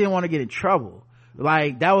just didn't want to get in trouble.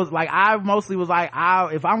 Like that was like, I mostly was like,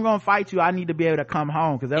 if I'm gonna fight you, I need to be able to come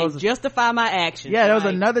home, because there was justify my actions. Yeah, there was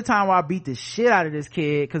another time where I beat the shit out of this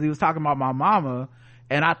kid because he was talking about my mama,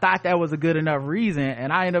 and I thought that was a good enough reason,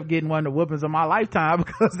 and I ended up getting one of the whoopings of my lifetime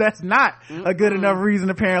because that's not a good enough reason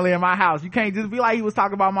apparently in my house. You can't just be like, he was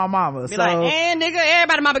talking about my mama. Be like, nigga,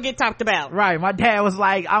 everybody mama get talked about. Right, my dad was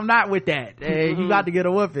like, I'm not with that, and you got to get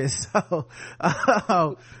a whooping.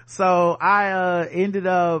 So I ended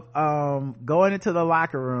up going into the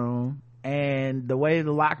locker room, and the way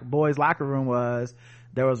the boys locker room was,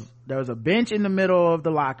 there was a bench in the middle of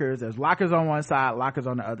the lockers. There's lockers on one side, lockers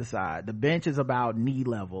on the other side. The bench is about knee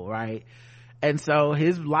level, right? And so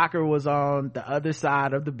his locker was on the other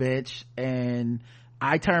side of the bench, and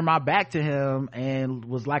I turned my back to him and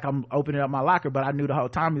was like, I'm opening up my locker, but I knew the whole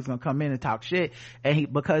time he was gonna come in and talk shit,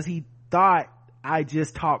 and because he thought I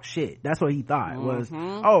just talk shit. That's what he thought was,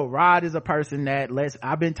 oh, Rod is a person that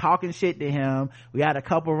I've been talking shit to him. We had a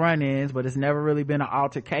couple run-ins, but it's never really been an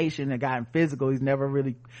altercation that gotten physical. He's never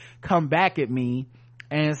really come back at me.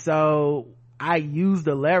 And so I used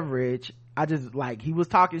the leverage. I just like, he was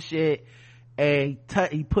talking shit, and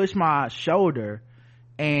he pushed my shoulder,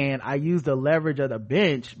 and I used the leverage of the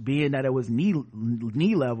bench, being that it was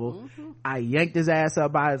knee level. I yanked his ass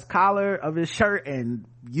up by his collar of his shirt and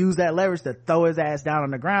used that leverage to throw his ass down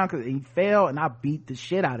on the ground, because he fell, and I beat the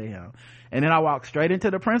shit out of him. And then I walked straight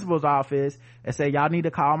into the principal's office and said, y'all need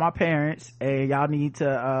to call my parents, and y'all need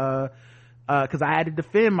to because I had to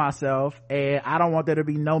defend myself, and I don't want there to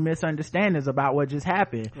be no misunderstandings about what just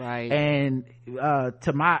happened. Right. And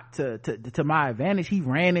to my advantage, he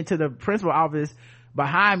ran into the principal's office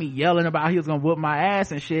behind me yelling about he was gonna whoop my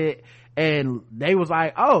ass and shit, and they was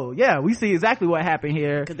like, oh yeah, we see exactly what happened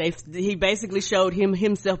here, because he basically showed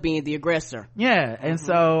himself being the aggressor. Yeah. And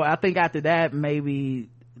so I think after that, maybe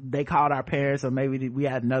they called our parents, or maybe we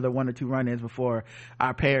had another 1 or 2 run-ins before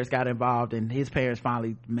our parents got involved, and his parents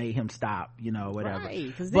finally made him stop, whatever. Right,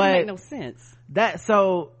 because it didn't make no sense. That's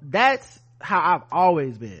how I've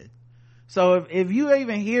always been. So if you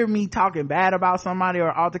even hear me talking bad about somebody or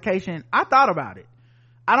altercation, I thought about it.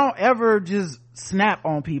 I don't ever just snap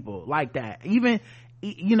on people like that. Even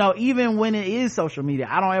when it is social media,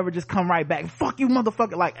 I don't ever just come right back, fuck you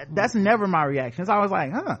motherfucker. Like, that's never my reaction. It's always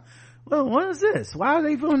like, well, what is this? Why are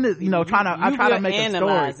they doing this? I try to make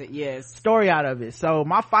a story out of it. So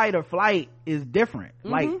my fight or flight is different.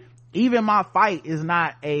 Like, even my fight is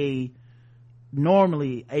not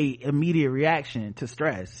normally a immediate reaction to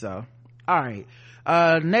stress. So, all right.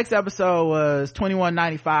 Next episode was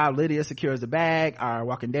 2195. Lydia secures the bag. Our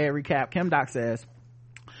Walking Dead recap. Kim Doc says,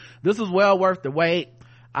 this was well worth the wait.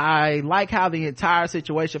 I like how the entire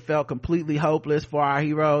situation felt completely hopeless for our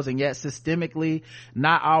heroes, and yet systemically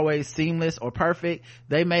not always seamless or perfect.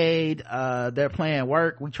 They made their plan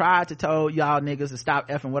work. We tried to tell y'all niggas to stop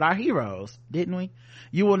effing with our heroes, didn't we?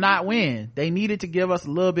 You will not win. They needed to give us a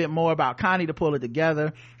little bit more about Connie to pull it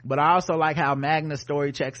together, but I also like how Magna's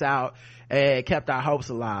story checks out and kept our hopes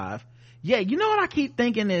alive. Yeah, you know what I keep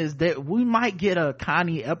thinking is that we might get a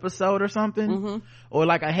Connie episode or something, or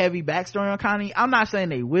like a heavy backstory on Connie. I'm not saying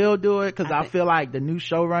they will do it, because I feel like the new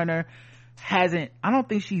showrunner I don't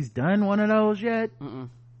think she's done one of those yet.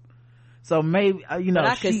 So maybe but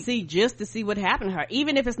I could see, just to see what happened to her,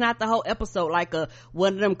 even if it's not the whole episode, like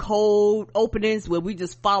one of them cold openings where we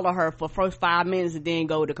just follow her for first 5 minutes and then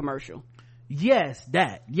go to commercial. Yes,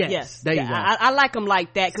 there you go. I like them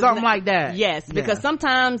like that. Something like that. Yes, because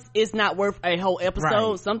sometimes it's not worth a whole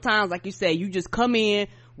episode. Right. Sometimes, like you say, you just come in,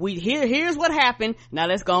 here's what happened, now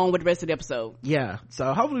let's go on with the rest of the episode. Yeah,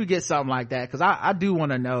 so hopefully we get something like that, because I do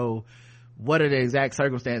want to know what are the exact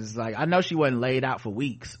circumstances. Like, I know she wasn't laid out for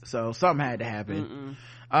weeks, so something had to happen.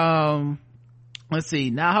 Let's see.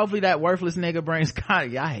 Now, hopefully that worthless nigga brings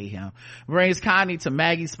Connie. I hate him. Brings Connie to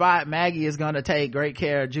Maggie's spot. Maggie is going to take great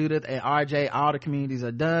care of Judith and RJ. All the communities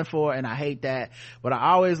are done for, and I hate that. But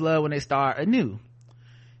I always love when they start anew.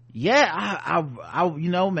 Yeah, I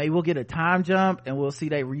maybe we'll get a time jump and we'll see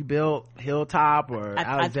they rebuilt Hilltop or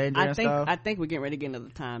Alexandria and stuff. I think we're getting ready to get another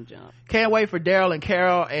time jump. Can't wait for Daryl and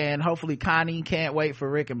Carol, and hopefully Connie. Can't wait for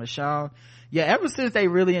Rick and Michonne. yeah, ever since they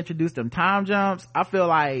really introduced them time jumps, I feel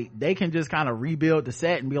like they can just kind of rebuild the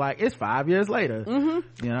set and be like, it's 5 years later.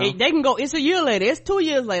 Mm-hmm. You know, they can go, it's a year later, it's 2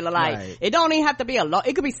 years later. Like, Right. it don't even have to be a long,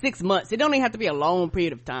 it could be 6 months. It don't even have to be a long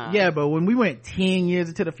period of time. yeah, but when we went 10 years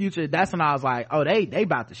into the future, that's when I was like, oh, they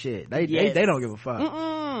about the shit. They don't give a fuck.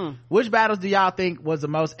 Mm-mm. Which battles do y'all think was the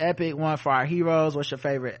most epic one for our heroes? What's your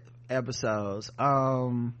favorite episodes?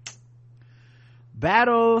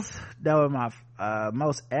 Battles that were my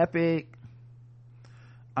most epic.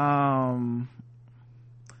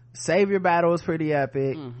 Savior battle was pretty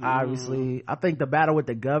epic. Obviously, I think the battle with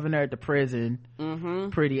the governor at the prison,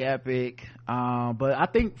 pretty epic. But I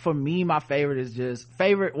think for me, my favorite is just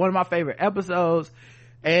one of my favorite episodes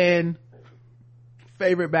and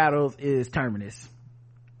favorite battles is Terminus.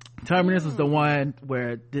 Terminus was the one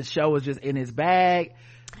where this show was just in its bag.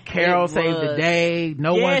 Carol saved the day.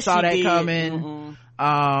 No one saw that coming.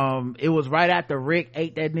 It was right after Rick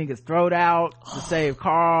ate that nigga's throat out to save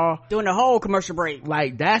Carl. Doing the whole commercial break.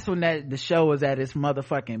 Like, that's when the show was at its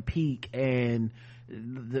motherfucking peak, and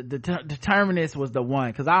the Terminus was the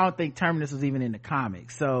one, because I don't think Terminus was even in the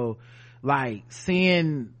comics. So, like,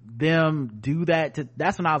 seeing them do that,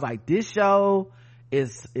 that's when I was like, this show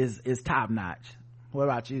is top notch. What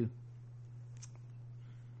about you?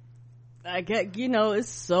 I get, it's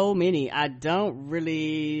so many. I don't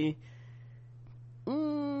really,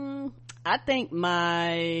 I think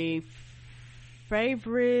my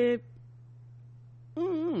favorite,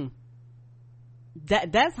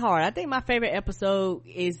 that's hard. I think my favorite episode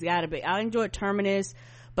is gotta be, I enjoyed Terminus,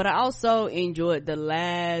 but I also enjoyed the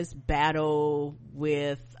last battle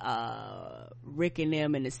with Rick and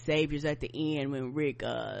them and the Saviors at the end, when Rick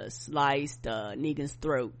sliced Negan's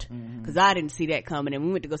throat, because I didn't see that coming, and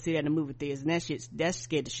we went to go see that in the movie theaters, and that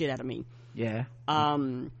scared the shit out of me. Yeah.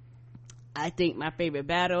 I think my favorite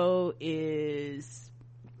battle is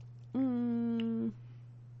when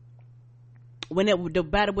the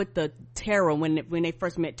battle with the Terror, when they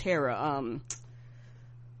first met Terror.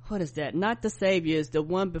 What is that? Not the Saviors, the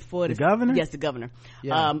one before the governor. Yes, the governor.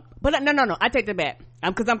 Yeah. But no, I take that back.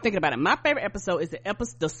 Because I'm thinking about it. My favorite episode is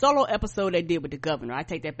the solo episode they did with the governor. I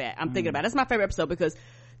take that back. I'm thinking about it. That's my favorite episode, because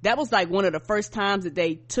that was like one of the first times that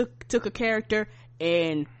they took a character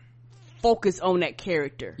and focus on that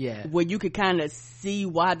character. Yeah. Where you could kind of see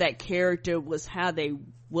why that character was how they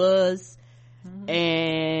was,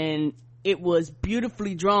 and it was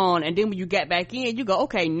beautifully drawn. And then when you got back in, you go,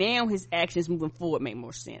 okay, now his actions moving forward make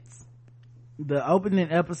more sense. The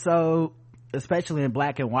opening episode, especially in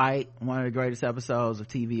black and white, one of the greatest episodes of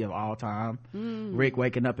TV of all time. Rick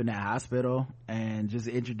waking up in that hospital and just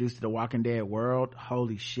introduced to the Walking Dead world.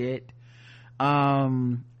 Holy shit.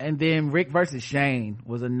 And then Rick versus Shane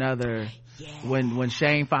was another. When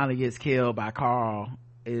Shane finally gets killed by Carl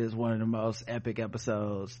is one of the most epic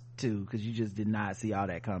episodes too, because you just did not see all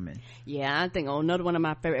that coming. I think another one of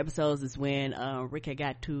my favorite episodes is when Rick had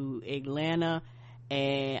got to Atlanta,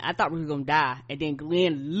 and I thought we were gonna die, and then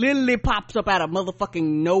Glenn literally pops up out of motherfucking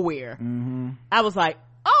nowhere. I was like,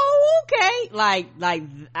 oh, okay. Like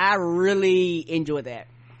I really enjoyed that.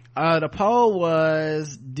 The poll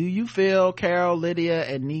was, do you feel Carol, Lydia,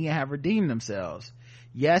 and Negan have redeemed themselves?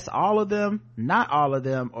 Yes, all of them, not all of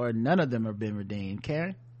them, or none of them have been redeemed.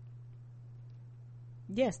 Karen?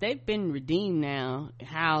 Yes, they've been redeemed now.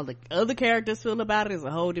 How the other characters feel about it is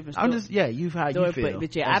a whole different story. I'm just, you feel.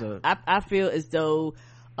 But I feel as though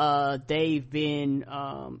they've been,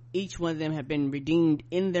 each one of them have been redeemed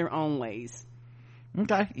in their own ways.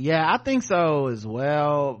 Okay. Yeah, I think so as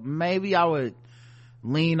well. Maybe I would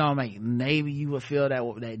lean on, like, maybe you would feel that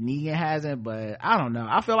Negan hasn't, but I don't know.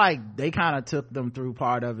 I feel like they kind of took them through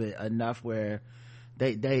part of it enough where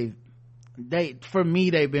they for me,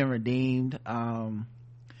 they've been redeemed. I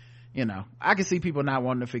can see people not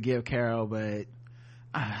wanting to forgive Carol, but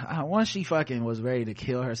once she fucking was ready to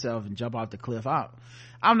kill herself and jump off the cliff,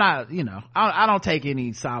 I'm not, I don't take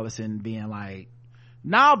any solace in being like,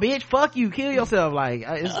 nah, bitch, fuck you, kill yourself. Like,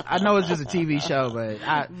 I know it's just a TV show, but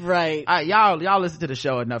y'all listen to the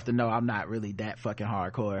show enough to know I'm not really that fucking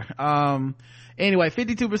hardcore. Anyway,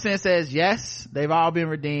 52% says yes, they've all been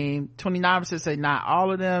redeemed. 29% say not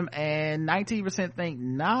all of them, and 19% think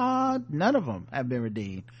nah, none of them have been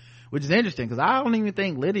redeemed, which is interesting, because I don't even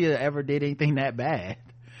think Lydia ever did anything that bad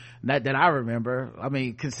that I remember. I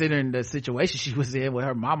mean, considering the situation she was in with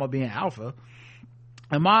her mama being alpha.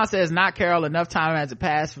 Amon says, not Carol, enough time hasn't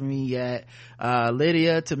passed for me yet.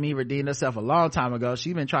 Lydia, to me, redeemed herself a long time ago.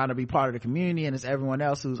 She's been trying to be part of the community, and it's everyone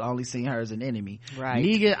else who's only seen her as an enemy. Right.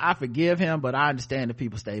 Negan, I forgive him, but I understand that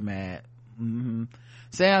people stay mad.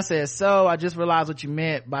 Sam says, so I just realized what you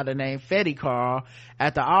meant by the name Fetty, Carl.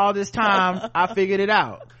 After all this time, I figured it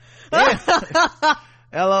out. LOL,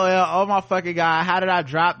 oh my fucking god, how did I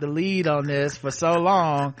drop the lead on this for so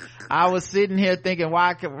long? I was sitting here thinking,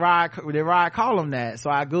 why did Rod call him that? So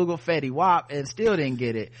I googled Fetty Wap and still didn't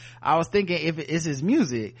get it. I was thinking if it's his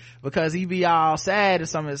music, because he be all sad in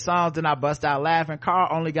some of his songs, then I bust out laughing. Carl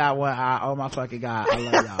only got one eye. Oh my fucking god, I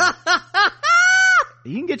love y'all.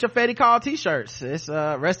 You can get your Fetty Carl t-shirts. It's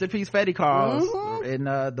rest in peace Fetty Carls in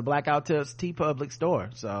the Blackout Tips T Public store.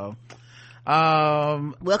 So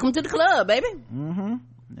welcome to the club, baby.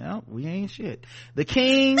 No, we ain't shit. The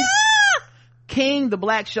King the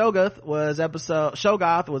Black Shoggoth was episode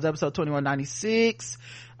 2196.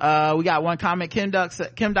 We got one comment. Kim Duck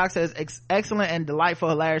says, excellent and delightful,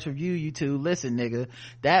 hilarious review, you two. Listen, nigga,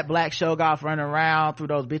 that Black Shoggoth running around through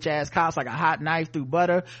those bitch ass cops like a hot knife through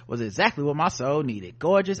butter was exactly what my soul needed.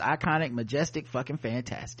 Gorgeous, iconic, majestic, fucking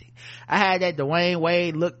fantastic. I had that Dwayne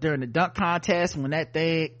Wade look during the dunk contest when that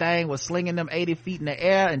thing was slinging them 80 feet in the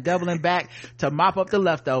air and doubling back to mop up the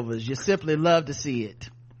leftovers. You simply love to see it.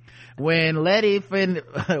 Where Letty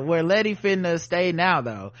finna stay now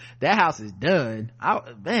though, that house is done.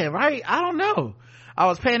 Right? I don't know. I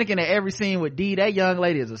was panicking at every scene with Dee. That young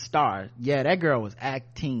lady is a star. Yeah, that girl was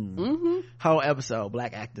acting. Whole episode,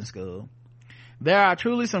 Black Acting School. There are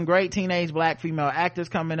truly some great teenage black female actors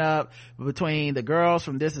coming up, between the girls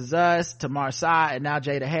from This Is Us to Marsai and now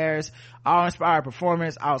Jada Harris. All inspired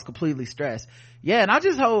performance. I was completely stressed. Yeah, and I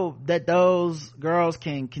just hope that those girls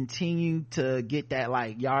can continue to get that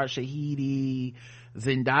like Yara Shahidi,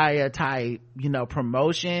 Zendaya type,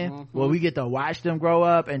 promotion where we get to watch them grow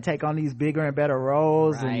up and take on these bigger and better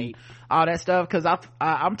roles and all that stuff. Cause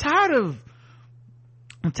I'm tired of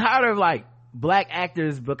like black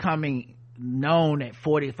actors becoming known at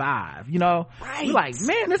 45, You're like,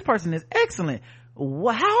 man, this person is excellent.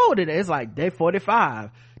 How old are they? It's like, they're 45.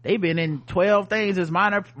 They've been in 12 things as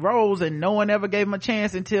minor roles and no one ever gave them a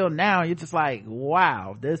chance until now. You're just like,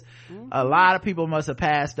 wow, a lot of people must have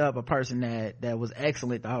passed up a person that was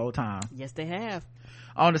excellent the whole time. Yes, they have.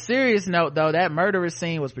 On a serious note though, that murderous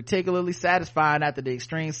scene was particularly satisfying after the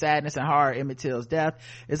extreme sadness and horror of Emmett Till's death.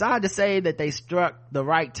 It's odd to say that they struck the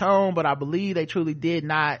right tone, but I believe they truly did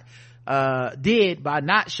by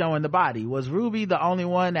not showing the body. Was Ruby the only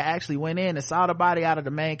one that actually went in and saw the body out of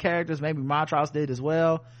the main characters? Maybe Montrose did as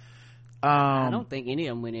well. I don't think any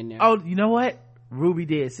of them went in there. Oh, you know what? Ruby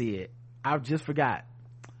did see it. I just forgot.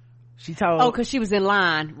 She told, because she was in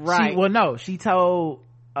line, right? She told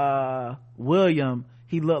William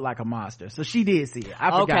he looked like a monster, so she did see it.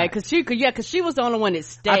 I forgot. Okay, because she was the only one that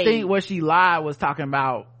stayed. I think what she lied was talking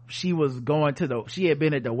about she was going she had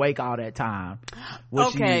been at the wake all that time.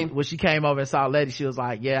 When she came over and saw Letty, she was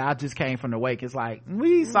like, yeah, I just came from the wake. It's like,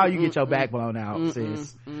 we saw you get your back blown out,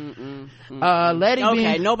 sis.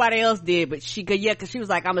 Letty nobody else did, but cause she was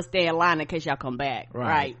like, I'm gonna stay in line in case y'all come back.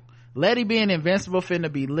 Right. Letty being invincible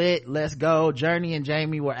finna be lit. Let's go. Journey and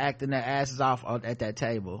Jamie were acting their asses off at that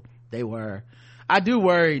table. They were. I do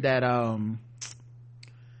worry that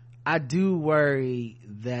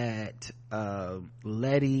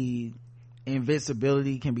Letty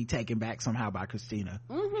invincibility can be taken back somehow by Christina.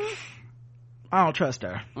 I don't trust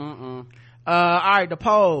her. All right, the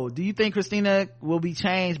poll. Do you think Christina will be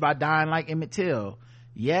changed by dying like Emmett Till?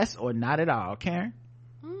 Yes or not at all, Karen?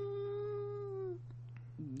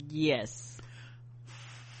 Yes.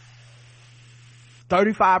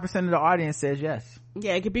 35% of the audience says yes.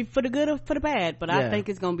 Yeah, it could be for the good or for the bad, but I think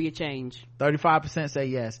it's gonna be a change. 35% say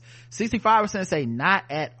yes. 65% say not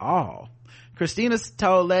at all. Sam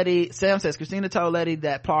says Christina told Letty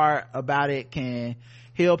that part about it can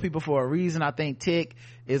heal people for a reason. I think Tick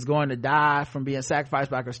is going to die from being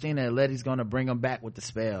sacrificed by Christina, and Letty's going to bring him back with the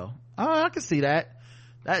spell. Oh, I can see that.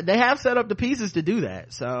 They have set up the pieces to do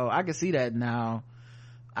that, so I can see that now.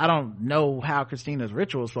 I don't know how Christina's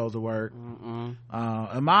ritual is supposed to work.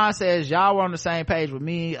 Iman says, y'all were on the same page with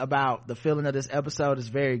me about the feeling of this episode is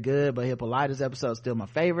very good, but Hippolyta's episode is still my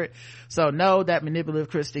favorite. So no, that manipulative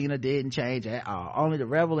Christina didn't change at all. Only to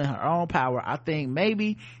revel in her own power. I think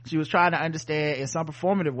maybe she was trying to understand in some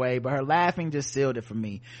performative way, but her laughing just sealed it for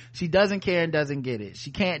me. She doesn't care and doesn't get it.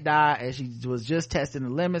 She can't die, and she was just testing the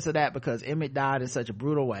limits of that because Emmett died in such a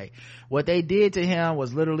brutal way. What they did to him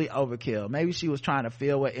was literally overkill. Maybe she was trying to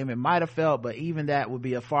feel what Emmett might have felt, but even that would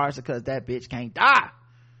be a farce because that bitch can't die.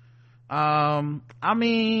 I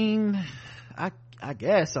mean, I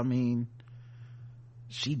guess,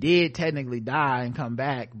 she did technically die and come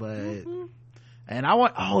back, but and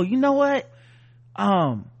you know what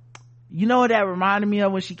that reminded me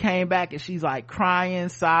of when she came back and she's like crying,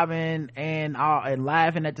 sobbing, and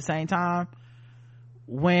laughing at the same time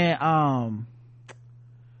when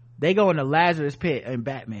they go in the Lazarus pit in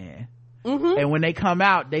Batman. and when they come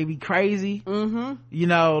out they be crazy. You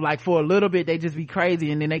know, like for a little bit they just be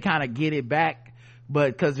crazy and then they kind of get it back,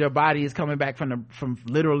 but because their body is coming back from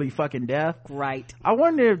literally fucking death. Right. I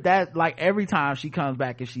wonder if that, like, every time she comes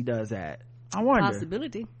back, if she does that. I wonder.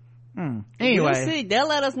 Possibility. Anyway, we'll see. They'll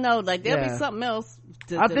let us know. Like, there'll be something else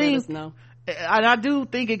to let us know. And I do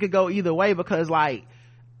think it could go either way, because like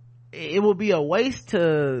it would be a waste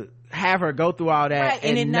to have her go through all that, right,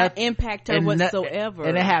 and it not impact her whatsoever,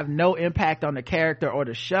 and it have no impact on the character or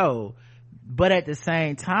the show. But at the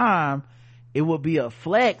same time, it would be a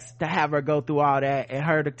flex to have her go through all that and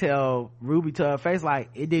her to tell Ruby to her face, like,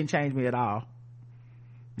 it didn't change me at all.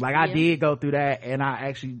 Like, I did go through that, and I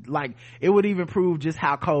actually, like, it would even prove just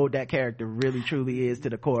how cold that character really truly is to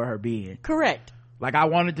the core of her being. Correct. Like, I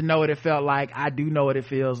wanted to know what it felt like. I do know what it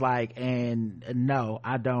feels like, and no,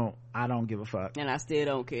 I don't give a fuck. And I still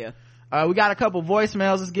don't care. We got a couple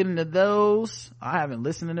voicemails. Let's get into those. I haven't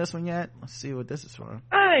listened to this one yet. Let's see what this is for.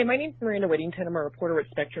 Hi, my name's Marina Whittington. I'm a reporter at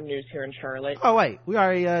Spectrum News here in Charlotte. Oh, wait. We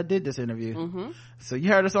already did this interview. So you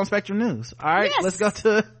heard us on Spectrum News. All right, Let's go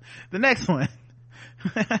to the next one.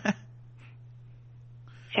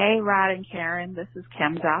 Hey, Rod and Karen. This is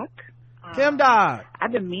Kim Doc. Kim Doc.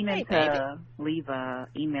 I've been meaning to leave a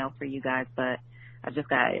email for you guys, but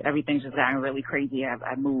everything's just gotten really crazy.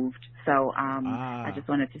 I moved. So, I just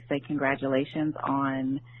wanted to say congratulations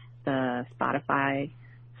on the Spotify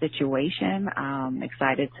situation.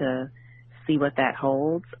 Excited to see what that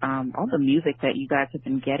holds. All the music that you guys have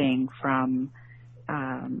been getting from,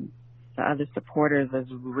 the other supporters is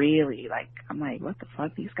really like, I'm like, what the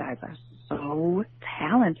fuck? These guys are so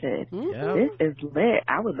talented. This is lit.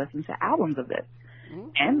 I would listen to albums of this.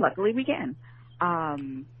 And luckily we can.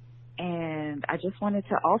 And I just wanted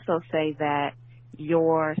to also say that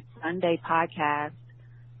your Sunday podcast,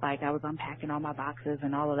 like, I was unpacking all my boxes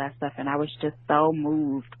and all of that stuff, and I was just so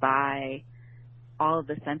moved by all of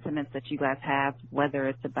the sentiments that you guys have, whether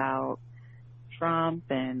it's about Trump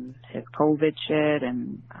and his COVID shit,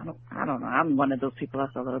 and I don't know. I'm one of those people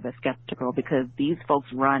that's a little bit skeptical, because these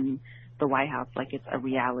folks run the White House like it's a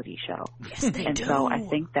reality show. Yes, they do. So I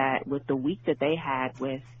think that with the week that they had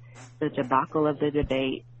with the debacle of the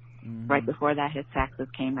debate, right before that his taxes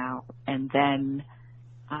came out, and then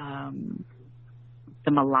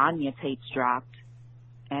the Melania tapes dropped,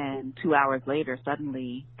 and 2 hours later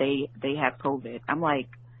suddenly they have COVID. I'm like,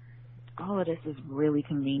 all of this is really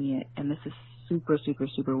convenient, and this is super, super,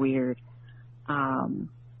 super weird.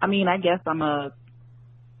 I mean, I guess I'm a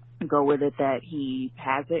go with it that he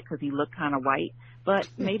has it because he looked kind of white, but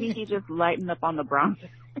maybe he just lightened up on the Bronx.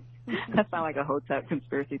 That sounds like a Hotep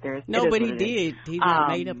conspiracy theorist. No, but he did. He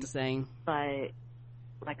made up the same. But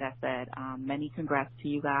like I said, many congrats to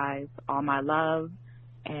you guys. All my love,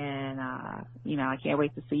 and I can't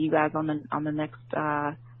wait to see you guys on the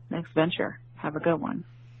next venture. Have a good one.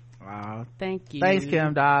 Wow. Thank you. Thanks,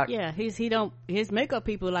 Kim Doc. Yeah, his makeup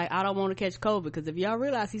people like, I don't want to catch COVID, because if y'all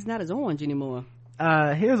realize he's not as orange anymore.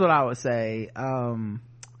 Here's what I would say. I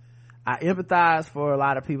empathize for a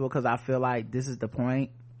lot of people, because I feel like this is the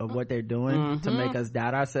point of what they're doing, to make us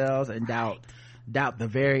doubt ourselves and doubt the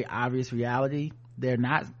very obvious reality. They're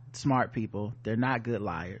not smart people. They're not good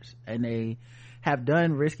liars, and they have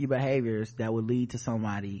done risky behaviors that would lead to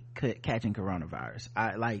somebody catching coronavirus.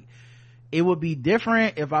 It would be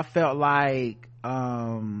different if I felt like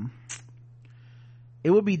it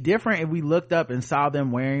would be different if we looked up and saw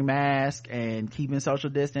them wearing masks and keeping social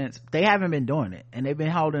distance. They haven't been doing it, and they've been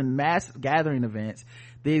holding mass gathering events,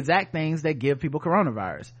 the exact things that give people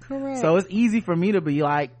coronavirus. Correct. So it's easy for me to be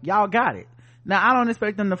like, y'all got it. Now, I don't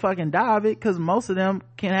expect them to fucking die of it, because most of them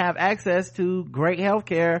can have access to great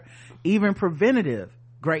healthcare, even preventative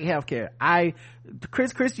great healthcare.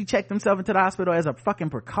 Chris Christie checked himself into the hospital as a fucking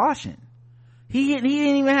precaution. He didn't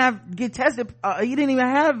even get tested. He didn't even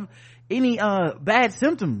have any bad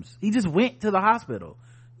symptoms. He just went to the hospital.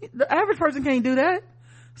 The average person can't do that.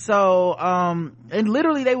 So and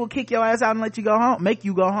literally they will kick your ass out and let you go home, make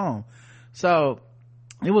you go home. So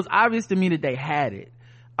it was obvious to me that they had it.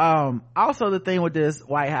 Also, the thing with this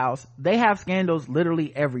White House, they have scandals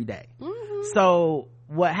literally every day. So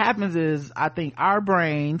what happens is, I think our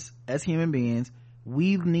brains as human beings,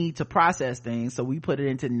 we need to process things, so we put it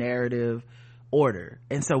into narrative order,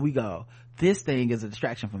 and so we go, this thing is a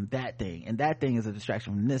distraction from that thing, and that thing is a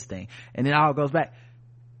distraction from this thing, and then it all goes back.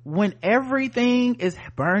 When everything is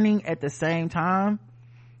burning at the same time,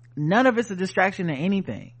 none of it's a distraction to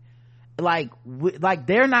anything. Like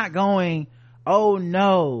they're not going, oh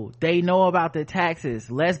no, they know about the taxes,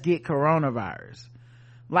 let's get coronavirus.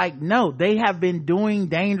 Like, no, they have been doing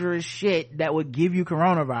dangerous shit that would give you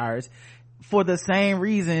coronavirus for the same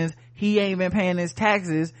reasons he ain't been paying his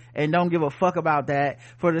taxes and don't give a fuck about that,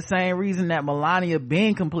 for the same reason that Melania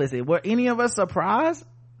been complicit. Were any of us surprised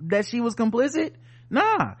that she was complicit?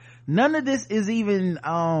 Nah, none of this is even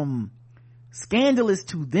scandalous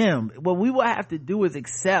to them. What we will have to do is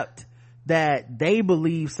accept that they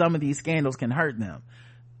believe some of these scandals can hurt them.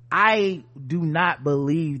 I do not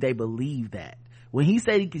believe they believe that. When he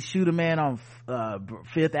said he could shoot a man on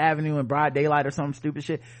Fifth Avenue in broad daylight or some stupid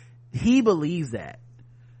shit, he believes that.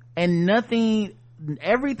 And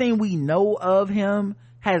everything we know of him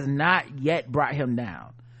has not yet brought him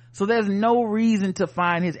down. So there's no reason to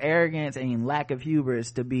find his arrogance and lack of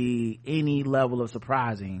hubris to be any level of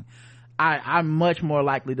surprising. I'm much more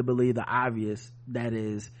likely to believe the obvious, that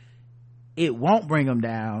is, it won't bring him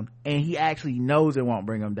down, and he actually knows it won't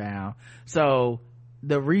bring him down. So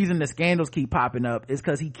the reason the scandals keep popping up is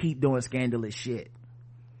because he keep doing scandalous shit.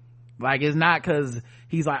 Like, it's not because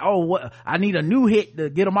he's like, oh, what, I need a new hit to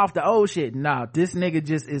get him off the old shit. Nah, this nigga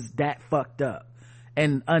just is that fucked up.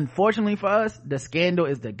 And unfortunately for us, the scandal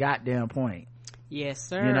is the goddamn point. Yes,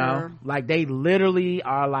 sir. You know, like, they literally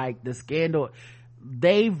are like, the scandal,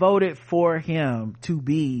 they voted for him to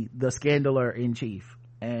be the scandaler in chief.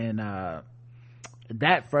 And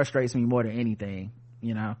that frustrates me more than anything.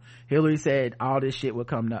 You know, Hillary said all this shit would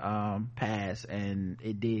come to pass, and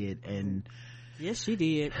it did. And yes, she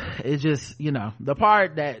did. It's just, you know, the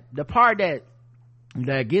part that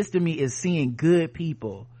gets to me is seeing good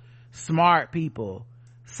people, smart people,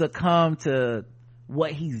 succumb to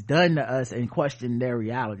what he's done to us and question their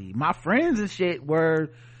reality. My friends and shit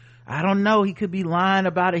were, I don't know, he could be lying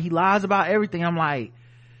about it, he lies about everything. I'm like,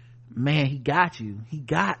 man, he got you.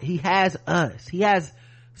 He has us. He has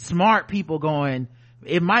smart people going,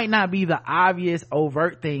 it might not be the obvious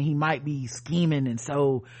overt thing, he might be scheming and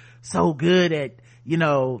so good at, you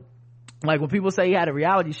know, like when people say he had a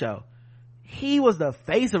reality show, he was the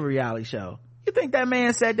face of a reality show. You think that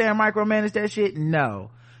man sat there and micromanaged that shit?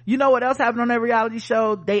 No. You know what else happened on that reality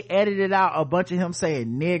show? They edited out a bunch of him saying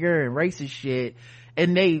nigger and racist shit,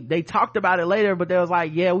 and they talked about it later, but they was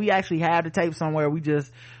like, yeah, we actually have the tape somewhere, we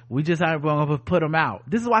just aren't going to put him out.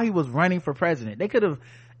 This is why he was running for president. They could have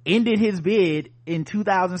ended his bid in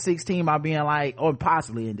 2016 by being like, or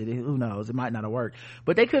possibly ended it, who knows, it might not have worked,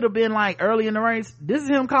 but they could have been like, early in the race, this is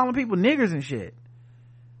him calling people niggers and shit.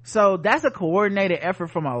 So that's a coordinated effort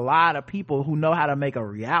from a lot of people who know how to make a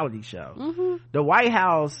reality show. Mm-hmm. The White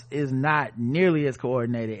House is not nearly as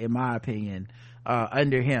coordinated, in my opinion,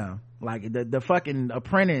 under him. Like the fucking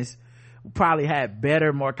Apprentice probably had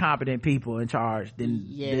better, more competent people in charge than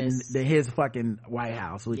his fucking White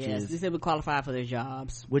House, which is, they would qualify for their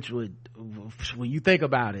jobs, which would, when you think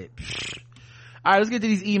about it. All right, let's get to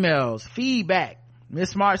these emails. Feedback. Miss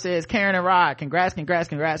Smart says, Karen and Rod, congrats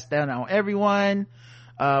down on everyone.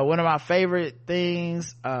 One of my favorite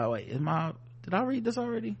things, did I read this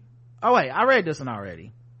already? Oh wait, I read this one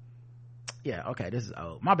already. Yeah, okay, this is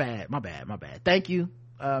old. My bad. Thank you,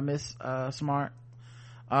 Miss Smart.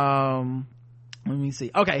 Let me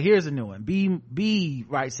see. Okay, here's a new one. B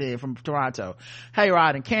writes in from Toronto. Hey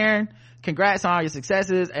Rod and Karen, congrats on all your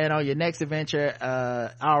successes and on your next adventure.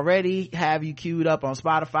 I already have you queued up on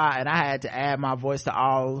Spotify, and I had to add my voice to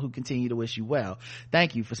all who continue to wish you well.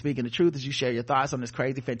 Thank you for speaking the truth as you share your thoughts on this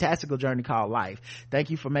crazy, fantastical journey called life. Thank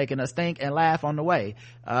you for making us think and laugh on the way.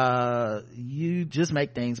 You just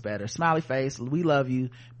make things better. Smiley face. We love you.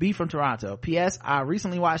 B from Toronto. P.S. I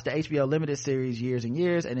recently watched the HBO Limited series Years and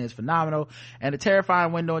Years, and it's phenomenal and a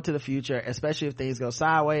terrifying window into the future, especially if things go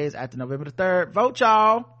sideways after November the 3rd. Vote,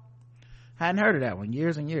 y'all. Hadn't heard of that one.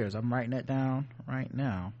 Years and Years. I'm writing that down right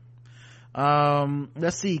now.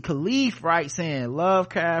 Let's see. Khalif writes in,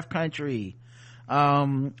 Lovecraft Country.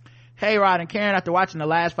 Hey Rod and Karen, after watching the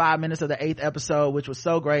last 5 minutes of the 8th episode, which was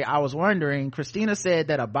so great, I was wondering, Christina said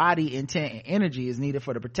that a body, intent, and energy is needed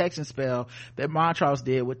for the protection spell that Montrose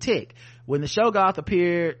did with Tick. When the Shoggoth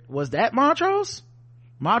appeared, was that Montrose?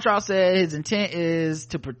 Montrose said his intent is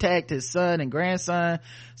to protect his son and grandson.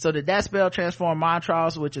 So did that spell transform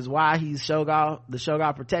Montrose, which is why he's Shoggoth, the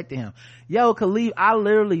Shoggoth protected him? Yo, Khalif, I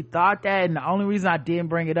literally thought that, and the only reason I didn't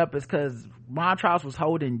bring it up is because Montrose was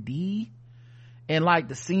holding D in like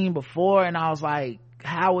the scene before, and I was like,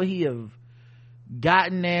 how would he have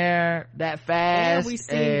gotten there that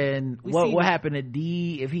fast? And what happened to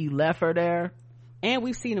D if he left her there? And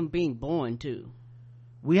we've seen him being born too.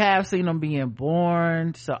 We have seen him being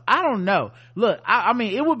born, so I don't know. Look, I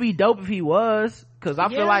mean, it would be dope if he was, because I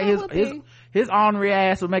feel like his ornery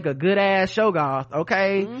ass would make a good ass Shoggoth,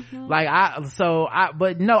 okay? Mm-hmm.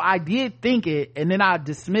 But no, I did think it, and then I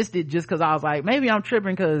dismissed it just because I was like, maybe I'm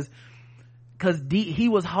tripping, because cause he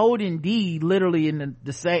was holding D literally in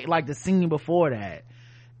the same, like the scene before that.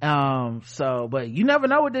 So, but you never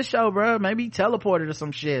know with this show, bro. Maybe he teleported or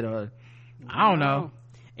some shit, or I don't know.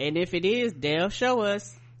 And if it is, they'll show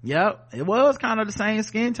us. Yep, it was kind of the same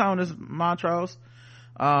skin tone as Montrose.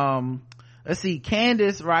 Let's see,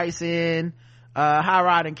 Candace writes in, hi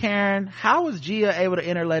Rod and Karen, how was Gia able to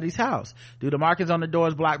enter Letty's house? Do the markings on the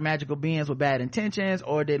doors block magical beings with bad intentions,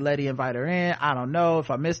 or did Letty invite her in? I don't know if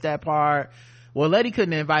I missed that part. Well, Letty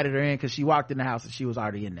couldn't have invited her in because she walked in the house and she was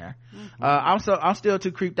already in there. I'm still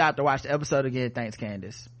too creeped out to watch the episode again. Thanks,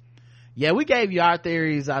 Candace. Yeah, we gave you our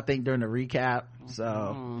theories, I think, during the recap.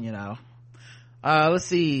 So, you know. Let's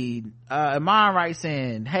see. Iman writes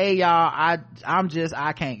in, hey y'all, I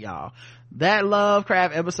can't y'all. That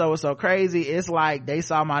Lovecraft episode was so crazy. It's like they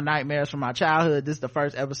saw my nightmares from my childhood. This is the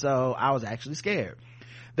first episode I was actually scared.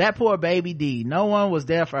 That poor baby D, no one was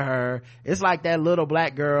there for her. It's like that little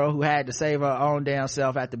black girl who had to save her own damn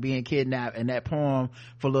self after being kidnapped, and that poem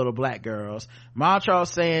for little black girls. Montrose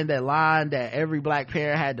saying that line that every black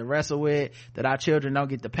parent had to wrestle with, that our children don't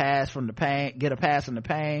get a pass from the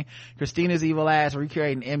pain. Christina's evil ass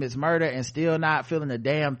recreating Emmett's murder and still not feeling a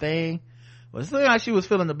damn thing. Well, it seemed like she was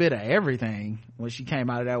feeling a bit of everything when she came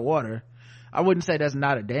out of that water. I wouldn't say that's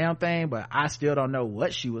not a damn thing, but I still don't know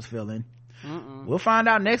what she was feeling. We'll find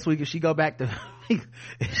out next week if she go back to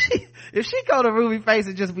if she go to Ruby Face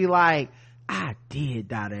and just be like, I did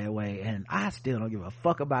die that way and I still don't give a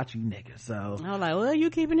fuck about you niggas. So I was like, well, you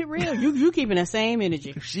keeping it real. You keeping the same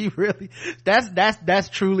energy. She really, that's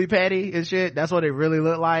truly petty and shit. That's what it really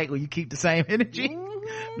looked like when you keep the same energy.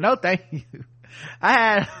 No thank you.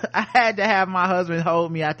 I had to have my husband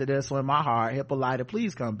hold me after this one. My heart, Hippolyta,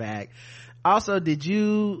 please come back. Also, did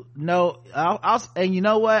you know, and you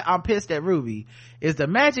know what, I'm pissed at Ruby. Is the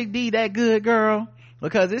Magic D that good, girl?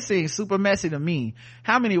 Because it seems super messy to me.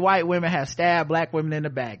 How many white women have stabbed black women in the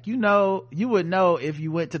back? You know, you would know if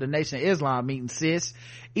you went to the Nation of Islam meeting, sis.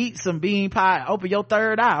 Eat some bean pie, open your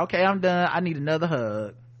third eye. Okay, I'm done. I need another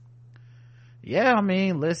hug. Yeah, I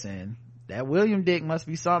mean, listen, that William dick must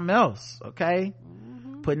be something else, okay?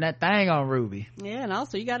 Putting that thing on Ruby. Yeah, and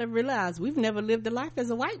also you got to realize we've never lived a life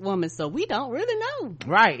as a white woman, so we don't really know.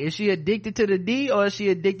 Right. Is she addicted to the D, or is she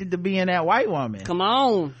addicted to being that white woman? Come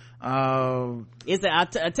on. It's I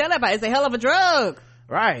tell everybody, it's a hell of a drug.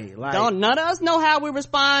 Right. Like, none of us know how we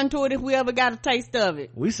respond to it if we ever got a taste of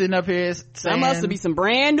it. We sitting up here saying, there must be some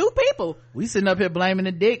brand new people. We sitting up here blaming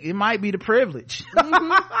the dick. It might be the privilege.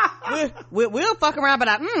 We'll fuck around, but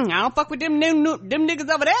I don't fuck with them niggas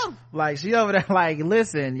over there. Like, she over there like,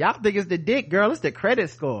 listen, y'all think it's the dick, girl. It's the credit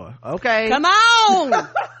score. Okay. Come on.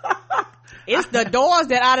 It's the doors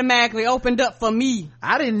that automatically opened up for me.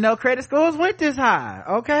 I didn't know credit scores went this high.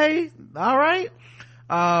 Okay. All right.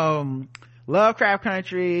 Lovecraft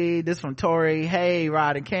Country, this from Tori. Hey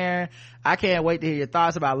Rod and Karen, I can't wait to hear your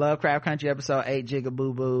thoughts about Lovecraft Country episode 8,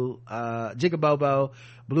 Jigabobo.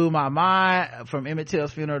 Blew my mind, from Emmett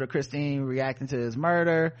Till's funeral to Christine reacting to his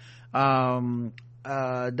murder. Don't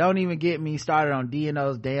even get me started on D and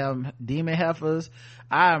those damn demon heifers.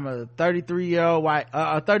 I am a 33-year-old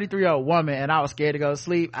woman, and I was scared to go to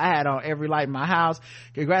sleep. I had on every light in my house.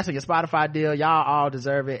 Congrats on your Spotify deal. Y'all all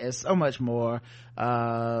deserve it, and so much more.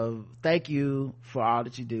 Thank you for all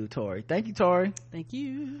that you do, Tori. Thank you, Tori. Thank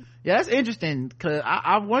you. Yeah, that's interesting, because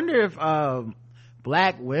I wonder if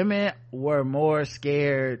black women were more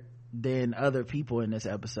scared than other people in this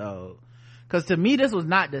episode. Because to me, this was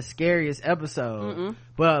not the scariest episode,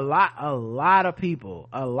 but a lot of people,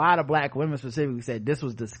 a lot of black women specifically said this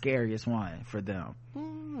was the scariest one for them.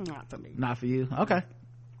 Not for me. Not for you? Okay.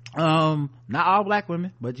 Not all black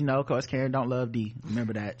women, but you know, of course, Karen don't love D.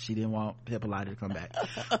 Remember that. She didn't want Hippolyta to come back.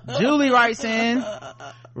 Julie writes in,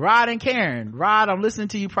 Rod and Karen. Rod, I'm listening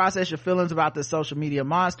to you process your feelings about this social media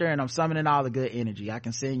monster, and I'm summoning all the good energy I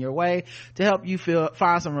can send your way to help you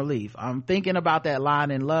find some relief. I'm thinking about that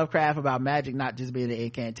line in Lovecraft about magic not just being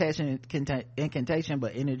an incantation,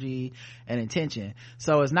 but energy and intention.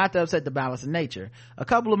 So it's not to upset the balance of nature. A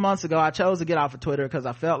couple of months ago, I chose to get off of Twitter because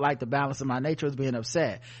I felt like the balance of my nature was being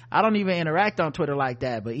upset. I don't even interact on Twitter like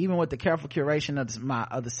that, but even with the careful curation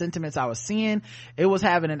of the sentiments I was seeing, it was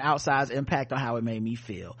having an outsized impact on how it made me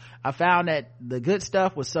feel. I found that the good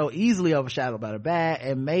stuff was so easily overshadowed by the bad,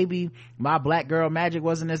 and maybe my black girl magic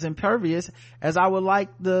wasn't as impervious as I would like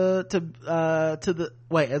to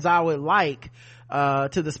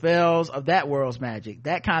the spells of that world's magic.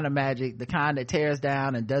 That kind of magic, the kind that tears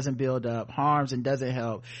down and doesn't build up, harms and doesn't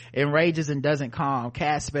help, enrages and doesn't calm,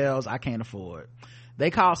 cast spells I can't afford. They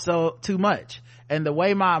cost too much. And the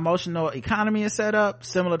way my emotional economy is set up,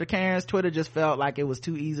 similar to Karen's, Twitter just felt like it was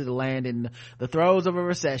too easy to land in the throes of a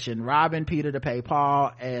recession, robbing Peter to pay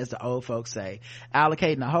Paul, as the old folks say,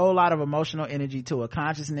 allocating a whole lot of emotional energy to a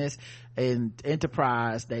consciousness and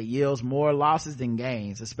enterprise that yields more losses than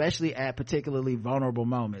gains, especially at particularly vulnerable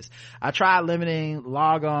moments. I tried limiting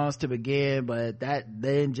logons to begin, but that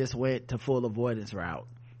then just went to full avoidance route.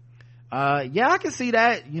 Yeah, I can see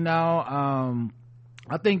that,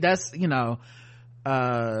 I think that's,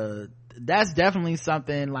 that's definitely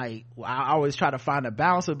something like I always try to find a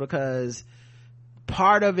balance with, because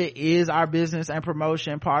part of it is our business and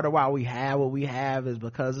promotion. Part of why we have what we have is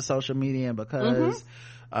because of social media and because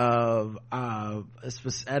of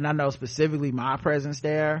and I know specifically my presence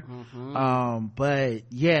there. But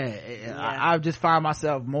I just find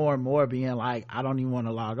myself more and more being like, I don't even want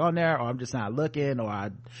to log on there, or I'm just not looking, or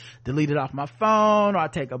I delete it off my phone, or I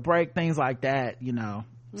take a break, things like that,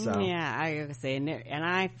 So yeah, I say, and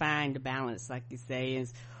I find the balance, like you say,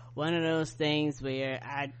 is one of those things where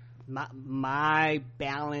my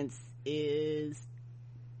balance is,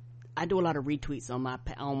 I do a lot of retweets on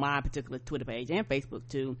my particular Twitter page and Facebook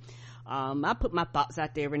too. I put my thoughts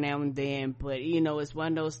out there every now and then, but it's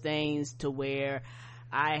one of those things to where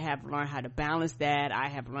I have learned how to balance that. I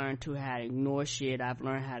have learned how to ignore shit. I've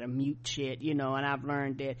learned how to mute shit, and I've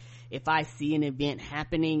learned that if I see an event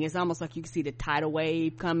happening, it's almost like you can see the tidal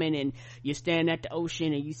wave coming and you're standing at the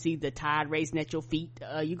ocean and you see the tide racing at your feet.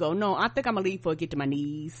 You go, no, I think I'm gonna leave before I get to my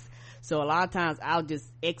knees. So a lot of times I'll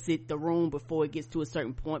just exit the room before it gets to a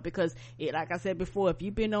certain point, because like I said before, if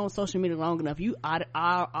you've been on social media long enough, you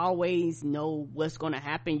always know what's going to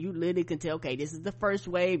happen. You literally can tell, okay, this is the first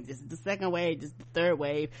wave, this is the second wave, this is the third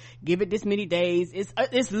wave. Give it this many days.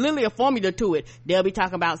 It's literally a formula to it. They'll be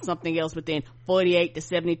talking about something else within 48 to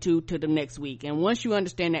 72 to the next week. And once you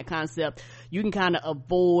understand that concept, you can kind of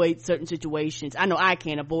avoid certain situations. I know I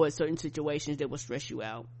can avoid certain situations that will stress you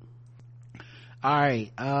out. All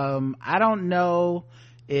right. I don't know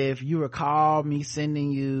if you recall me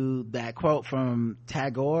sending you that quote from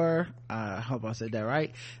Tagore. I hope I said that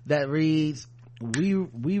right. That reads,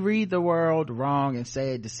 we read the world wrong and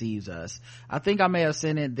say it deceives us. I think I may have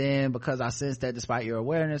sent it then because I sensed that despite your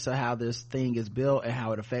awareness of how this thing is built and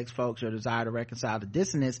how it affects folks, your desire to reconcile the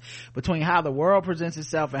dissonance between how the world presents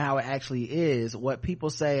itself and how it actually is, what people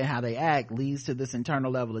say and how they act, leads to this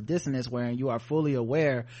internal level of dissonance wherein you are fully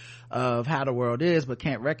aware of how the world is but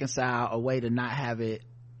can't reconcile a way to not have it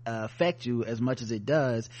affect you as much as it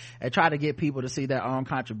does, and try to get people to see their own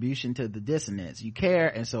contribution to the dissonance. You care,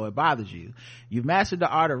 and so it bothers you. You've mastered the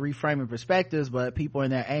art of reframing perspectives, but people in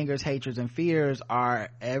their angers, hatreds, and fears are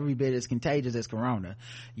every bit as contagious as corona.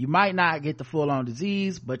 You might not get the full-on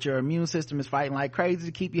disease, but your immune system is fighting like crazy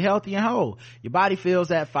to keep you healthy and whole. Your body feels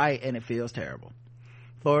that fight, and it feels terrible.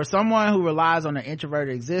 For someone who relies on an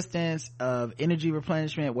introverted existence of energy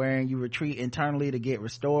replenishment wherein you retreat internally to get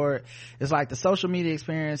restored, it's like the social media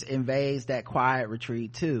experience invades that quiet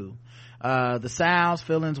retreat too. The sounds,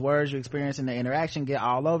 feelings, words you experience in the interaction get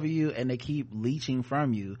all over you, and they keep leaching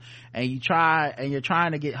from you, and you're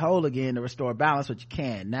trying to get whole again to restore balance, but you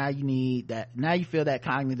can't. Now you feel that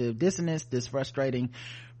cognitive dissonance, this frustrating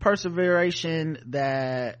perseveration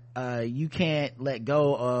that you can't let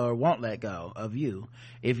go or won't let go of you.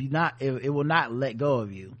 It will not let go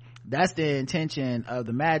of you. That's the intention of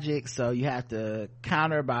the magic, so you have to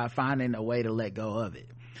counter by finding a way to let go of it.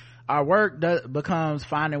 Our work becomes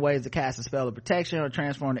finding ways to cast a spell of protection or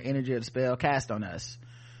transform the energy of the spell cast on us.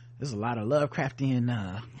 There's a lot of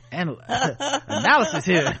Lovecraftian analysis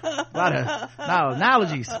here, a lot of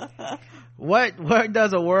analogies. What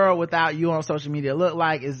does a world without you on social media look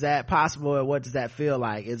like? Is that possible, and what does that feel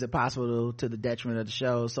like? Is it possible to the detriment of the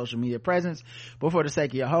show's social media presence, but for the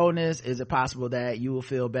sake of your wholeness? Is it possible that you will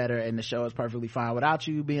feel better and the show is perfectly fine without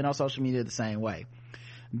you being on social media the same way?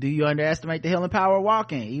 Do you underestimate the healing power of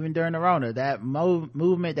walking? Even during the Rona, that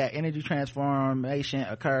movement, that energy transformation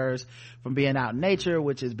occurs from being out in nature,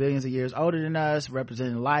 which is billions of years older than us,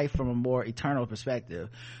 representing life from a more eternal perspective.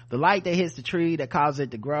 The light that hits the tree, that causes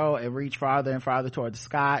it to grow and reach farther and farther toward the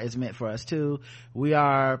sky, is meant for us too. We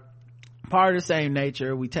are part of the same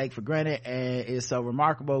nature we take for granted, and it's so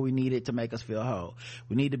remarkable we need it to make us feel whole.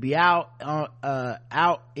 We need to be out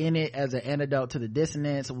in it as an antidote to the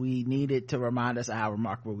dissonance. We need it to remind us of how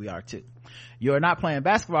remarkable we are too. You're not playing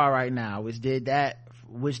basketball right now, which did that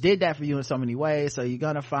for you in so many ways, so you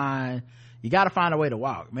gotta find a way to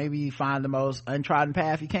walk. Maybe you find the most untrodden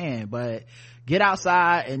path you can, but get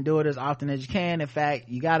outside and do it as often as you can. In fact,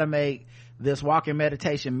 you gotta make this walking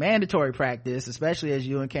meditation mandatory practice, especially as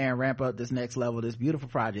you and Karen ramp up this next level, this beautiful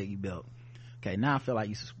project you built. Okay, now I feel like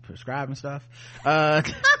you prescribing stuff.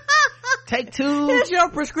 Take 2. Here's your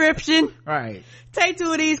prescription. Right. Take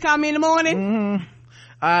 2 of these, call me in the morning. Mm-hmm.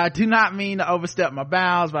 I do not mean to overstep my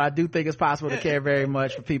bounds, but I do think it's possible to care very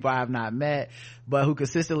much for people I have not met, but who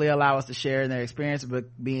consistently allow us to share in their experience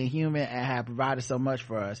of being human and have provided so much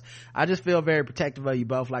for us. I just feel very protective of you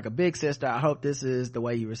both, like a big sister. I hope this is the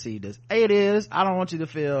way you receive this. It is. I don't want you to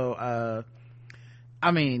feel,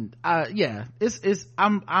 yeah,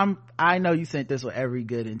 I know you sent this with every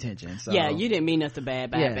good intention. So yeah, you didn't mean nothing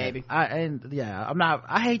bad, baby.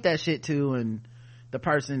 I hate that shit too, and the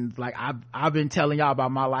person, like, I've been telling y'all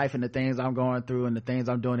about my life and the things I'm going through and the things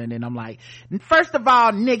I'm doing, and then I'm like, first of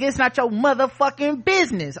all, nigga, it's not your motherfucking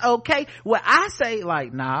business, okay? Well, I say,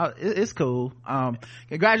 like, nah, it's cool.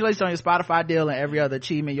 Congratulations on your Spotify deal and every other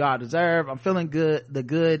achievement y'all deserve. I'm feeling good. The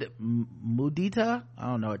good mudita, I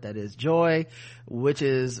don't know what that is, joy, which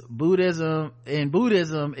is Buddhism. In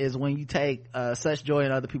Buddhism is when you take such joy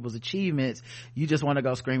in other people's achievements, you just want to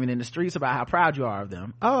go screaming in the streets about how proud you are of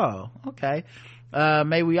them. Oh, okay.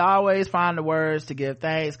 May we always find the words to give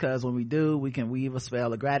thanks, because when we do, we can weave a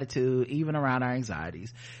spell of gratitude even around our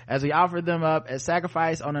anxieties, as we offer them up as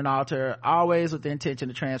sacrifice on an altar, always with the intention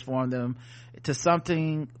to transform them to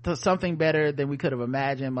something better than we could have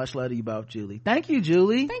imagined. Much love to you both, Julie. Thank you,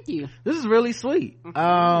 Julie. Thank you. This is really sweet.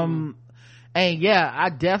 And yeah, I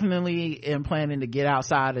definitely am planning to get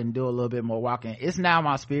outside and do a little bit more walking. It's now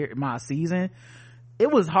my season.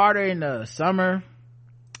 It was harder in the summer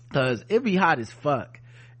because it be hot as fuck,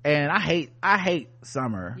 and I hate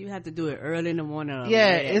summer. You have to do it early in the morning.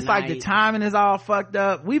 Yeah, it's like the timing is all fucked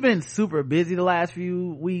up. We've been super busy the last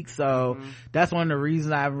few weeks, so that's one of the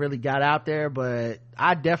reasons I haven't really got out there, but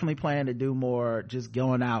I definitely plan to do more just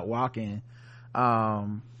going out walking. I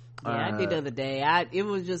did the other day.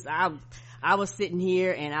 I was sitting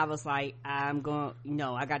here and I was like, I got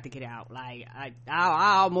to get out. Like,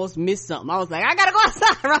 I almost missed something. I was like, I gotta go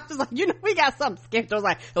outside. I was like, we got something scheduled. I was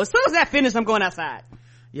like, as soon as that finishes, I'm going outside.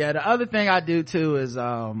 Yeah, the other thing I do too is, we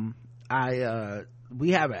have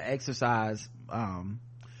an exercise,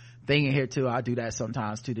 thing in here too. I do that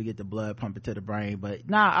sometimes too to get the blood pumping to the brain. But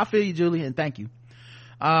nah, I feel you, Julie, and thank you.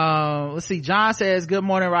 Let's see. John says, good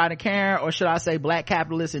morning, Rod and Karen, or should I say black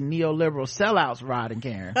capitalists and neoliberal sellouts, Rod and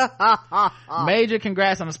Karen. Major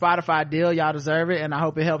congrats on the Spotify deal. Y'all deserve it, and I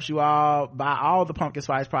hope it helps you all buy all the pumpkin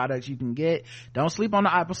spice products you can get. Don't sleep on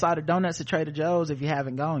the apple cider donuts at Trader Joe's if you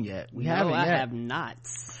haven't gone yet. I have not.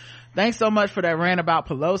 Thanks so much for that rant about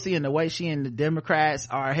Pelosi and the way she and the Democrats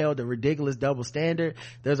are held to ridiculous double standard.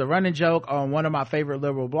 There's a running joke on one of my favorite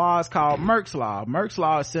liberal blogs called Merck's Law. Merck's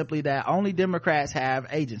Law is simply that only Democrats have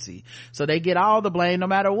agency, so they get all the blame no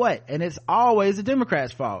matter what, and it's always the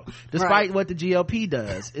Democrats' fault, despite what the GOP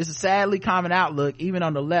does. It's a sadly common outlook even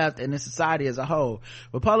on the left and in society as a whole.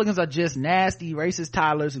 Republicans are just nasty, racist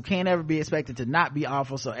toddlers who can't ever be expected to not be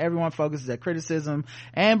awful, so everyone focuses their criticism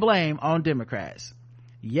and blame on Democrats.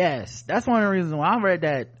 Yes, that's one of the reasons why I read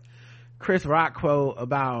that Chris Rock quote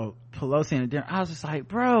about Pelosi and the I was just like,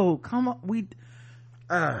 bro, come on.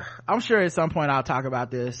 I'm sure at some point I'll talk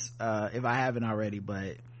about this if I haven't already,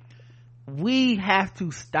 but we have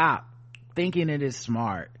to stop thinking it is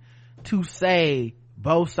smart to say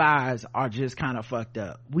both sides are just kind of fucked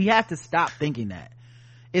up. We have to stop thinking that.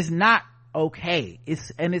 It's not okay.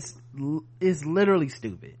 It's literally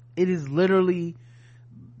stupid. It is literally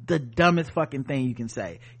the dumbest fucking thing you can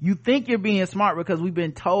say. You think you're being smart because we've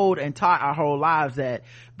been told and taught our whole lives that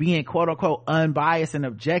being quote unquote unbiased and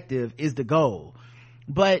objective is the goal,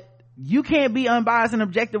 but you can't be unbiased and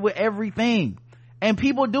objective with everything, and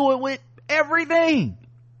people do it with everything.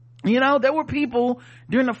 There were people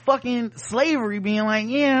during the fucking slavery being like,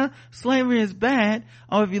 yeah, slavery is bad,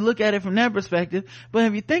 or if you look at it from that perspective, but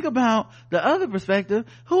if you think about the other perspective,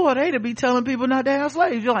 who are they to be telling people not to have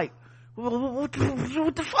slaves? You're like, what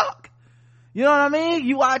the fuck? You know what I mean?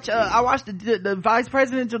 You watch, I watched the vice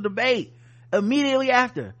presidential debate immediately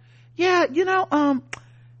after. Yeah,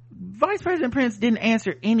 Vice President Pence didn't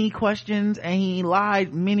answer any questions, and he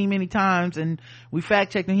lied many, many times, and we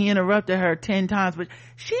fact checked, and he interrupted her 10 times, but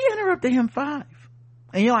she interrupted him 5.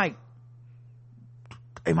 And you're like,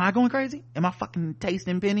 am I going crazy? Am I fucking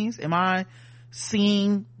tasting pennies? Am I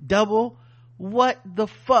seeing double? What the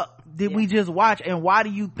fuck did we just watch? And why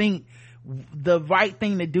do you think the right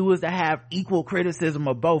thing to do is to have equal criticism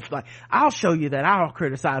of both? Like, I'll show you that I'll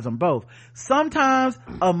criticize them both. Sometimes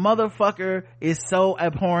a motherfucker is so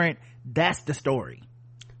abhorrent, that's the story,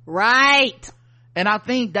 right? And I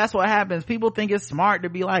think that's what happens. People think it's smart to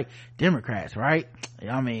be like, Democrats, right?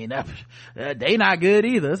 I mean, they not good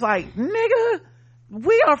either. It's like, nigga,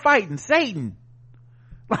 we are fighting Satan.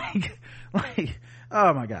 Like,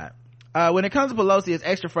 oh my god. When it comes to Pelosi, it's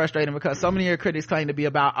extra frustrating because so many of your critics claim to be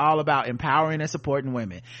all about empowering and supporting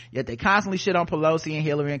women. Yet they constantly shit on Pelosi and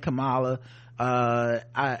Hillary and Kamala,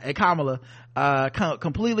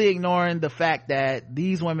 completely ignoring the fact that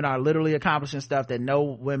these women are literally accomplishing stuff that no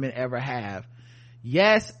women ever have.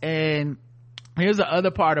 Yes, and here's the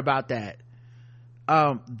other part about that.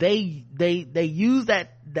 They use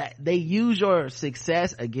they use your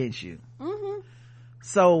success against you.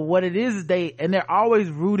 So what it is they're always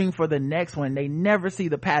rooting for the next one. They never see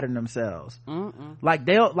the pattern themselves.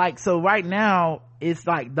 So right now it's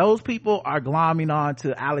like those people are glomming on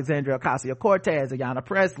to Alexandria Ocasio-Cortez, Ayanna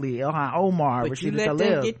Pressley, Ilhan Omar, but Rashida you let Tlaib.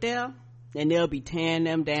 them get there and they'll be tearing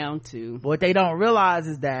them down too. What they don't realize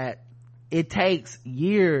is that it takes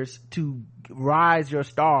years to rise your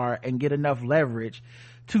star and get enough leverage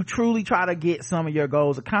to truly try to get some of your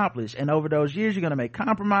goals accomplished. And over those years, you're going to make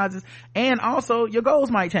compromises, and also your goals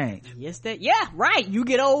might change. Yes, right. You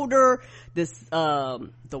get older, the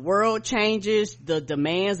world changes, the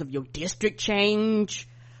demands of your district change,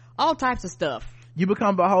 all types of stuff. You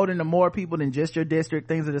become beholden to more people than just your district,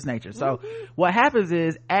 things of this nature. So what happens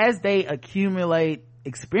is, as they accumulate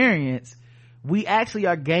experience, we actually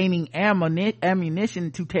are gaining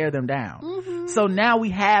ammunition to tear them down. So now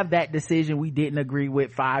we have that decision we didn't agree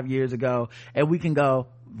with 5 years ago, and we can go,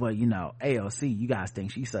 well, AOC, you guys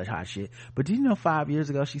think she's such hot shit, but did you know 5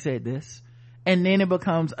 years ago she said this? And then it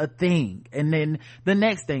becomes a thing, and then the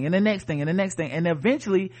next thing, and the next thing, and the next thing, and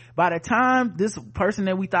eventually, by the time this person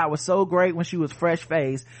that we thought was so great when she was fresh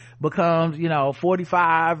faced becomes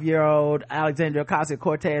 45-year-old Alexandria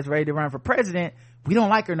Ocasio-Cortez ready to run for president, we don't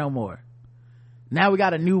like her no more. Now we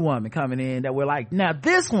got a new woman coming in that we're like, now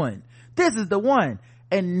this is the one.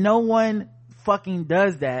 And no one fucking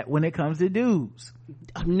does that when it comes to dudes.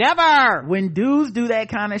 Never. When dudes do that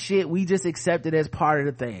kind of shit, we just accept it as part of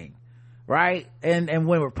the thing, right? And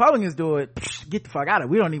when Republicans do it, get the fuck out of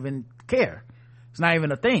it. We don't even care. It's not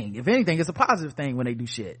even a thing. If anything, it's a positive thing when they do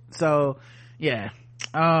shit. So yeah.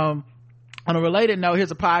 On a related note, here's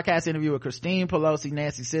a podcast interview with Christine Pelosi,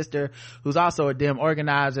 Nancy's sister, who's also a Dem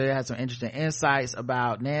organizer. It has some interesting insights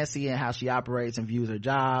about Nancy and how she operates and views her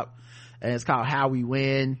job. And it's called How We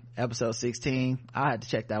Win, episode 16. I had to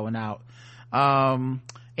check that one out.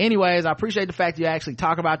 Anyways, I appreciate the fact you actually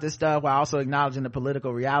talk about this stuff while also acknowledging the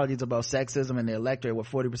political realities of both sexism and the electorate, where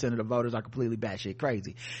 40% of the voters are completely batshit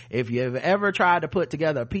crazy. If you've ever tried to put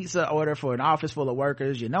together a pizza order for an office full of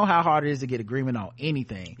workers, you know how hard it is to get agreement on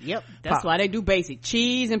anything. Yep, that's why they do basic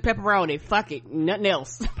cheese and pepperoni. Fuck it, nothing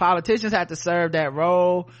else. Politicians have to serve that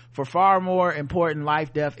role for far more important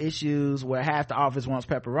life-death issues, where half the office wants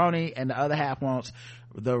pepperoni and the other half wants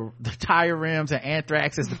the tire rims and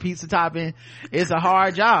anthrax as the pizza topping. It's a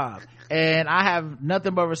hard job, and I have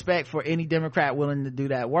nothing but respect for any Democrat willing to do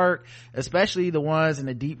that work, especially the ones in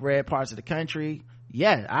the deep red parts of the country.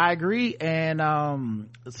 Yeah, I agree. And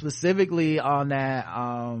specifically on that,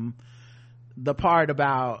 the part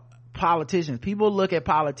about politicians, people look at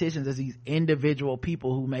politicians as these individual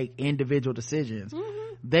people who make individual decisions.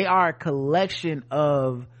 They are a collection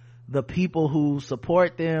of the people who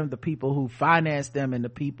support them, the people who finance them, and the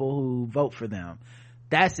people who vote for them.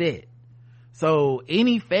 That's it. So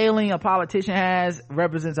any failing a politician has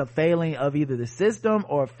represents a failing of either the system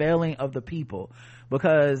or a failing of the people,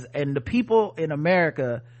 and the people in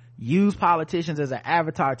America use politicians as an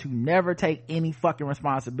avatar to never take any fucking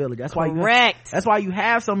responsibility. That's why that's why you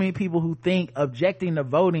have so many people who think objecting to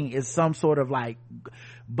voting is some sort of like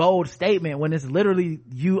bold statement, when it's literally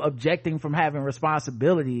you objecting from having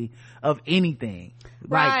responsibility of anything.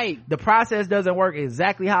 Right. Like, the process doesn't work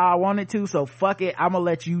exactly how I want it to, so fuck it, I'm gonna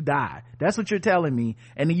let you die. That's what you're telling me,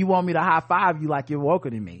 and then you want me to high five you like you're woker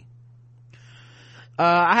than me.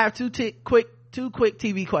 I have two quick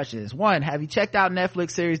TV questions. One, have you checked out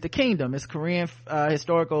Netflix series The Kingdom? It's a Korean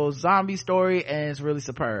historical zombie story, and it's really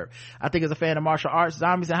superb. I think as a fan of martial arts,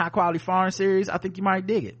 zombies, and high quality foreign series, I think you might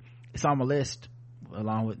dig it. It's on my list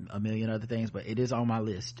along with a million other things, but it is on my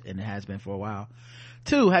list, and it has been for a while.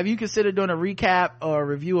 Two, have you considered doing a recap or a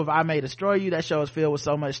review of I May Destroy You? That show is filled with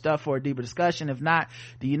so much stuff for a deeper discussion. If not,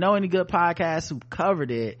 do you know any good podcasts who covered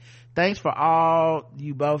it? Thanks for all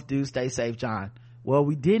you both do. Stay safe, John. Well,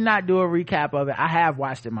 we did not do a recap of it. I have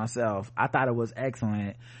watched it myself. I thought it was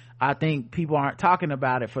excellent. I think people aren't talking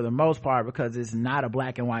about it for the most part because it's not a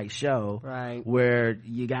black and white show, right, where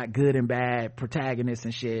you got good and bad protagonists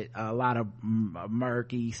and shit. A lot of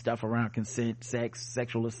murky stuff around consent, sex,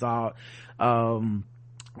 sexual assault.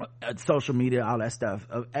 social media, all that stuff.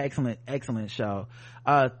 Excellent show.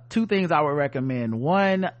 Two things I would recommend.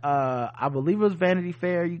 One, I believe it was Vanity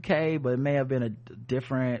Fair UK, but it may have been a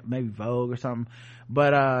different, maybe Vogue or something.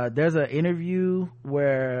 But there's an interview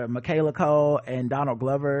where Michaela Cole and Donald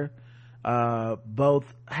Glover both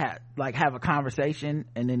have a conversation,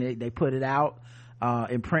 and then they put it out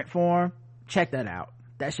in print form. Check that out.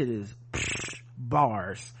 That shit is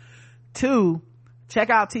bars. Two, check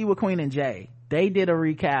out Tea with Queen and Jay. They did a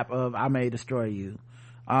recap of I May Destroy You,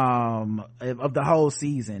 of the whole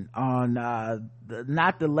season on,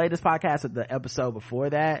 not the latest podcast, but the episode before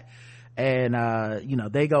that. And,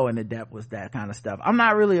 they go into depth with that kind of stuff. I'm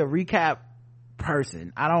not really a recap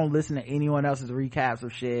person. I don't listen to anyone else's recaps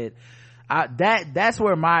of shit. That's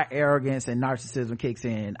where my arrogance and narcissism kicks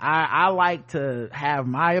in. I like to have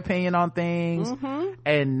my opinion on things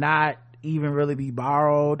and not even really be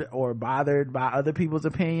borrowed or bothered by other people's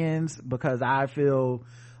opinions, because I feel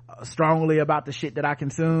strongly about the shit that I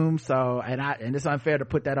consume. So, and it's unfair to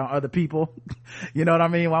put that on other people. You know what I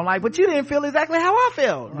mean? Well, I'm like, but you didn't feel exactly how I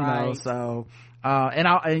felt, right. You know? So,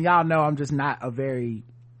 and y'all know I'm just not a very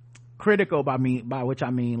critical, by which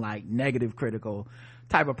I mean like negative critical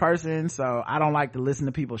type of person. So I don't like to listen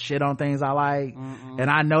to people shit on things I like.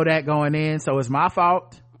 And I know that going in, so it's my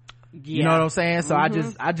fault. You know what I'm saying? So I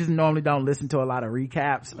just normally don't listen to a lot of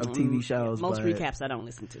recaps of TV shows. Most recaps I don't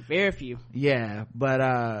listen to. Very few. Yeah, but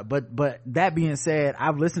that being said,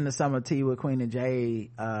 I've listened to some of Tea with Queen and Jay,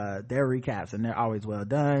 their recaps, and they're always well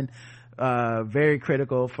done. Very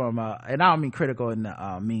critical from and I don't mean critical in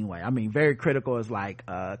the mean way. I mean very critical is like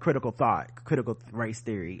critical thought, critical race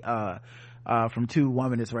theory, from two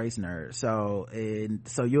womanist race nerds.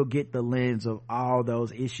 So you'll get the lens of all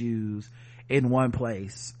those issues in one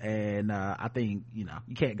place, and I think you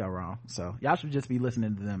can't go wrong. So y'all should just be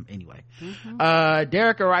listening to them anyway.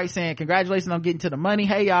 Derica Wright saying congratulations on getting to the money.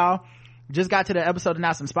 Hey y'all, just got to the episode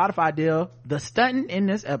announcing Spotify deal. The stunting in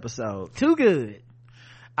this episode, too good.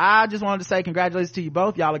 I just wanted to say congratulations to you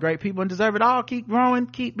both. Y'all are great people and deserve it all. Keep growing,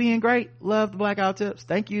 keep being great. Love the Blackout Tips.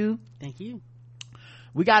 Thank you.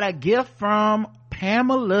 We got a gift from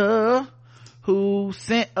Pamela, who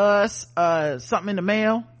sent us something in the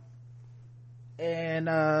mail, and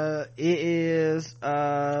it is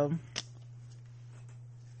right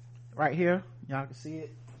here. Y'all can see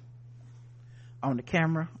it on the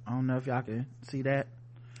camera. I don't know if y'all can see that.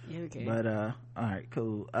 Yeah, okay. But all right,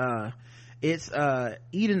 cool. It's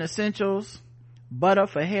Eden Essentials butter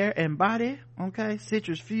for hair and body. Okay,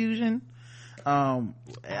 citrus fusion. I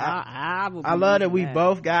love that we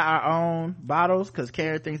both got our own bottles, because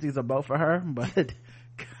Karen thinks these are both for her, but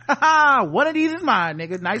one of these is mine,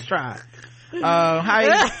 nigga. Nice try.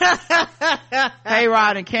 Hey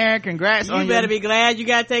Rod and Karen, congrats on you better be glad you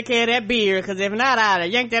gotta take care of that beard, because if not, I'd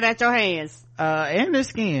have yanked that at your hands. And the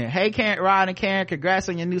skin. Hey Karen, Rod and Karen, congrats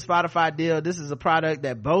on your new Spotify deal. This is a product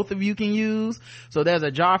that both of you can use, so there's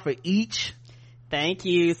a jar for each. Thank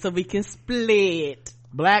you, so we can split.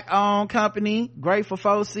 Black owned company, great for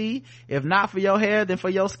 4C. If not for your hair, then for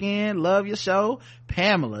your skin. Love your show,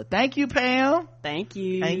 Pamela. Thank you, Pam. Thank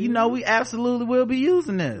you. And we absolutely will be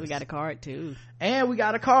using this. We got a card too.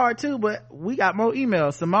 But we got more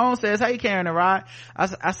emails. Simone says, hey Karen and Rod,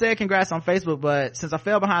 I said congrats on Facebook, but since I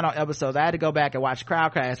fell behind on episodes, I had to go back and watch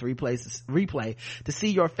Crowdcast replay to see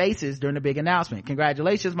your faces during the big announcement.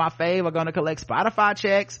 Congratulations, my fave are gonna collect Spotify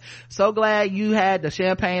checks. So glad you had the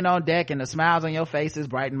champagne on deck and the smiles on your faces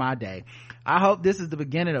brighten my day. I hope this is the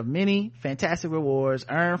beginning of many fantastic rewards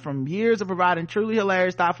earned from years of providing truly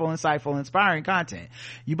hilarious, thoughtful, insightful, inspiring content.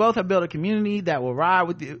 You both have built a community that will ride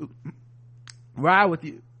with you. You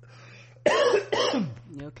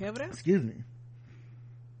okay with that? Excuse me.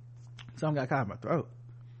 Something got caught in my throat.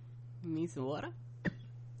 You need some water?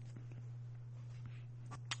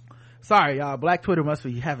 Sorry, y'all. Black Twitter must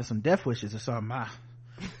be having some death wishes or something.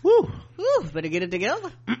 Woo. Better get it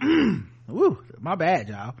together. Woo. My bad,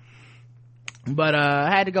 y'all. But I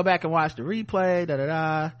had to go back and watch the replay.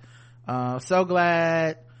 So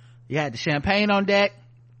glad you had the champagne on deck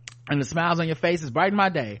and the smiles on your faces brighten my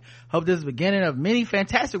day. Hope this is the beginning of many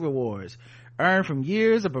fantastic rewards earned from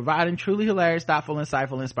years of providing truly hilarious, thoughtful,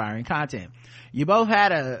 insightful, inspiring content. You both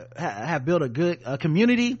have built a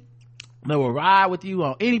community that will ride with you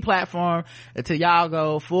on any platform until y'all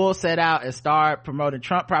go full set out and start promoting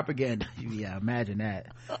Trump propaganda. Yeah, imagine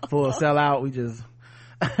that. Full sell out. We just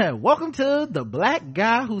welcome to the black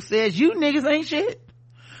guy who says you niggas ain't shit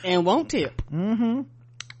and won't tip.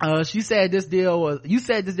 She said this deal was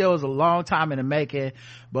a long time in the making,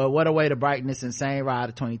 but what a way to brighten this insane ride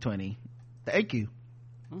of 2020. Thank you.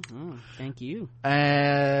 Thank you.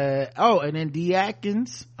 And then D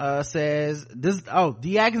Atkins says this.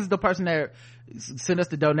 D Atkins is the person that sent us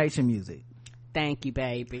the donation music. Thank you,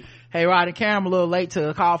 baby. Hey, Rod and Karen, I'm a little late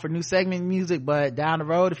to call for new segment music, but down the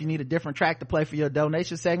road, if you need a different track to play for your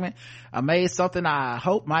donation segment, I made something I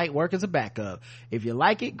hope might work as a backup. If you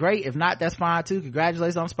like it, great. If not, that's fine too.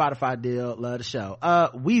 Congratulations on Spotify deal. Love the show.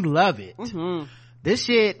 We love it. This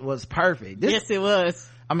shit was perfect. Yes, it was.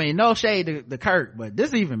 I mean, no shade to Kirk, but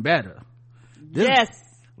this is even better. Yes.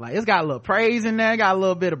 Like, it's got a little praise in there, got a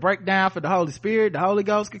little bit of breakdown for the Holy Spirit. The Holy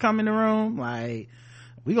Ghost could come in the room. Like,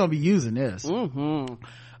 we're gonna be using this. Like,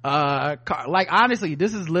 honestly,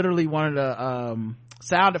 this is literally one of the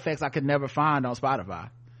sound effects I could never find on Spotify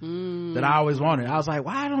that I always wanted. I was like,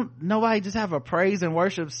 why don't nobody just have a praise and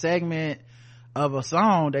worship segment of a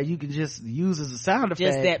song that you can just use as a sound effect?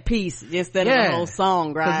 Just that piece, instead of the whole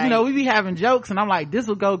song, right? Because, we be having jokes and I'm like, this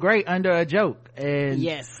will go great under a joke. And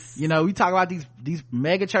yes, we talk about these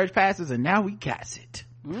mega church pastors, and now we got it.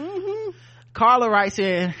 Carla writes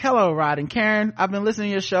in, hello, Rod and Karen. I've been listening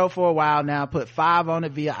to your show for a while now, put 5 on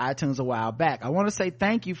it via iTunes a while back. I want to say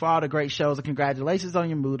thank you for all the great shows and congratulations on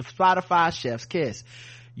your move to Spotify, Chef's Kiss.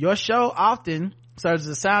 Your show often serves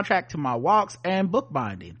as a soundtrack to my walks and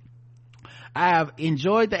bookbinding. I have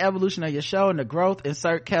enjoyed the evolution of your show and the growth.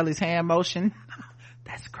 Insert Kelly's hand motion.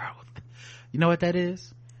 That's growth. You know what that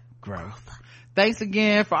is? Growth. Thanks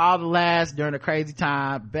again for all the laughs during a crazy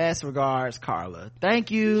time. Best regards, Carla. Thank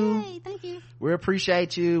you. Yay, thank you. We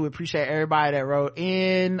appreciate you. We appreciate everybody that wrote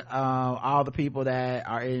in, all the people that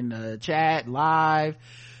are in the chat live.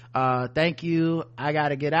 Thank you. I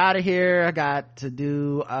gotta get out of here. I got to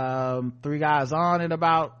do 3 Guys On in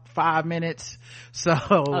about 5 minutes. So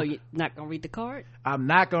you're not gonna read the card? I'm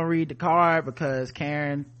not gonna read the card because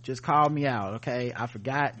Karen just called me out. Okay, I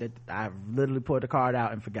forgot that I literally pulled the card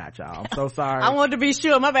out and forgot, y'all. I'm so sorry. I wanted to be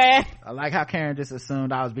sure. My bad. I like how Karen just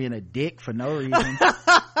assumed I was being a dick for no reason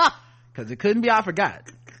because it couldn't be I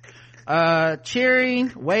forgot.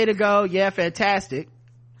 Cheering, way to go, yeah, fantastic.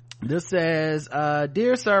 This says,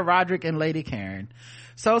 dear Sir Roderick and Lady Karen,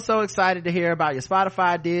 so excited to hear about your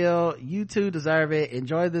Spotify deal. You two deserve it.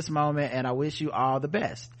 Enjoy this moment and I wish you all the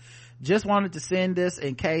best. Just wanted to send this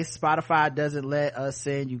in case Spotify doesn't let us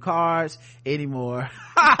send you cards anymore.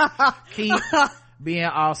 Keep being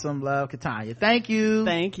awesome. Love, Katanya. Thank you.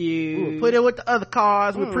 We'll put it with the other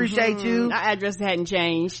cards. We appreciate you. Our address hadn't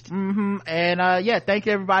changed. And thank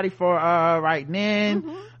you everybody for writing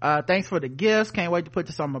in. Thanks for the gifts. Can't wait to put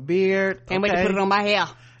this on my beard. Can't wait to put it on my hair.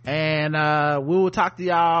 And we will talk to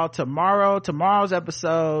y'all tomorrow. Tomorrow's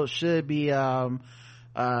episode should be at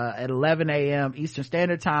 11 a.m. Eastern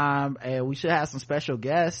Standard Time, and we should have some special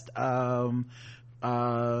guests. And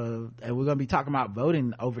we're gonna be talking about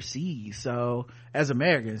voting overseas, so as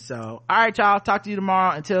Americans. So all right, y'all, talk to you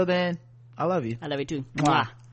tomorrow. Until then, I love you. I love you too. Mwah.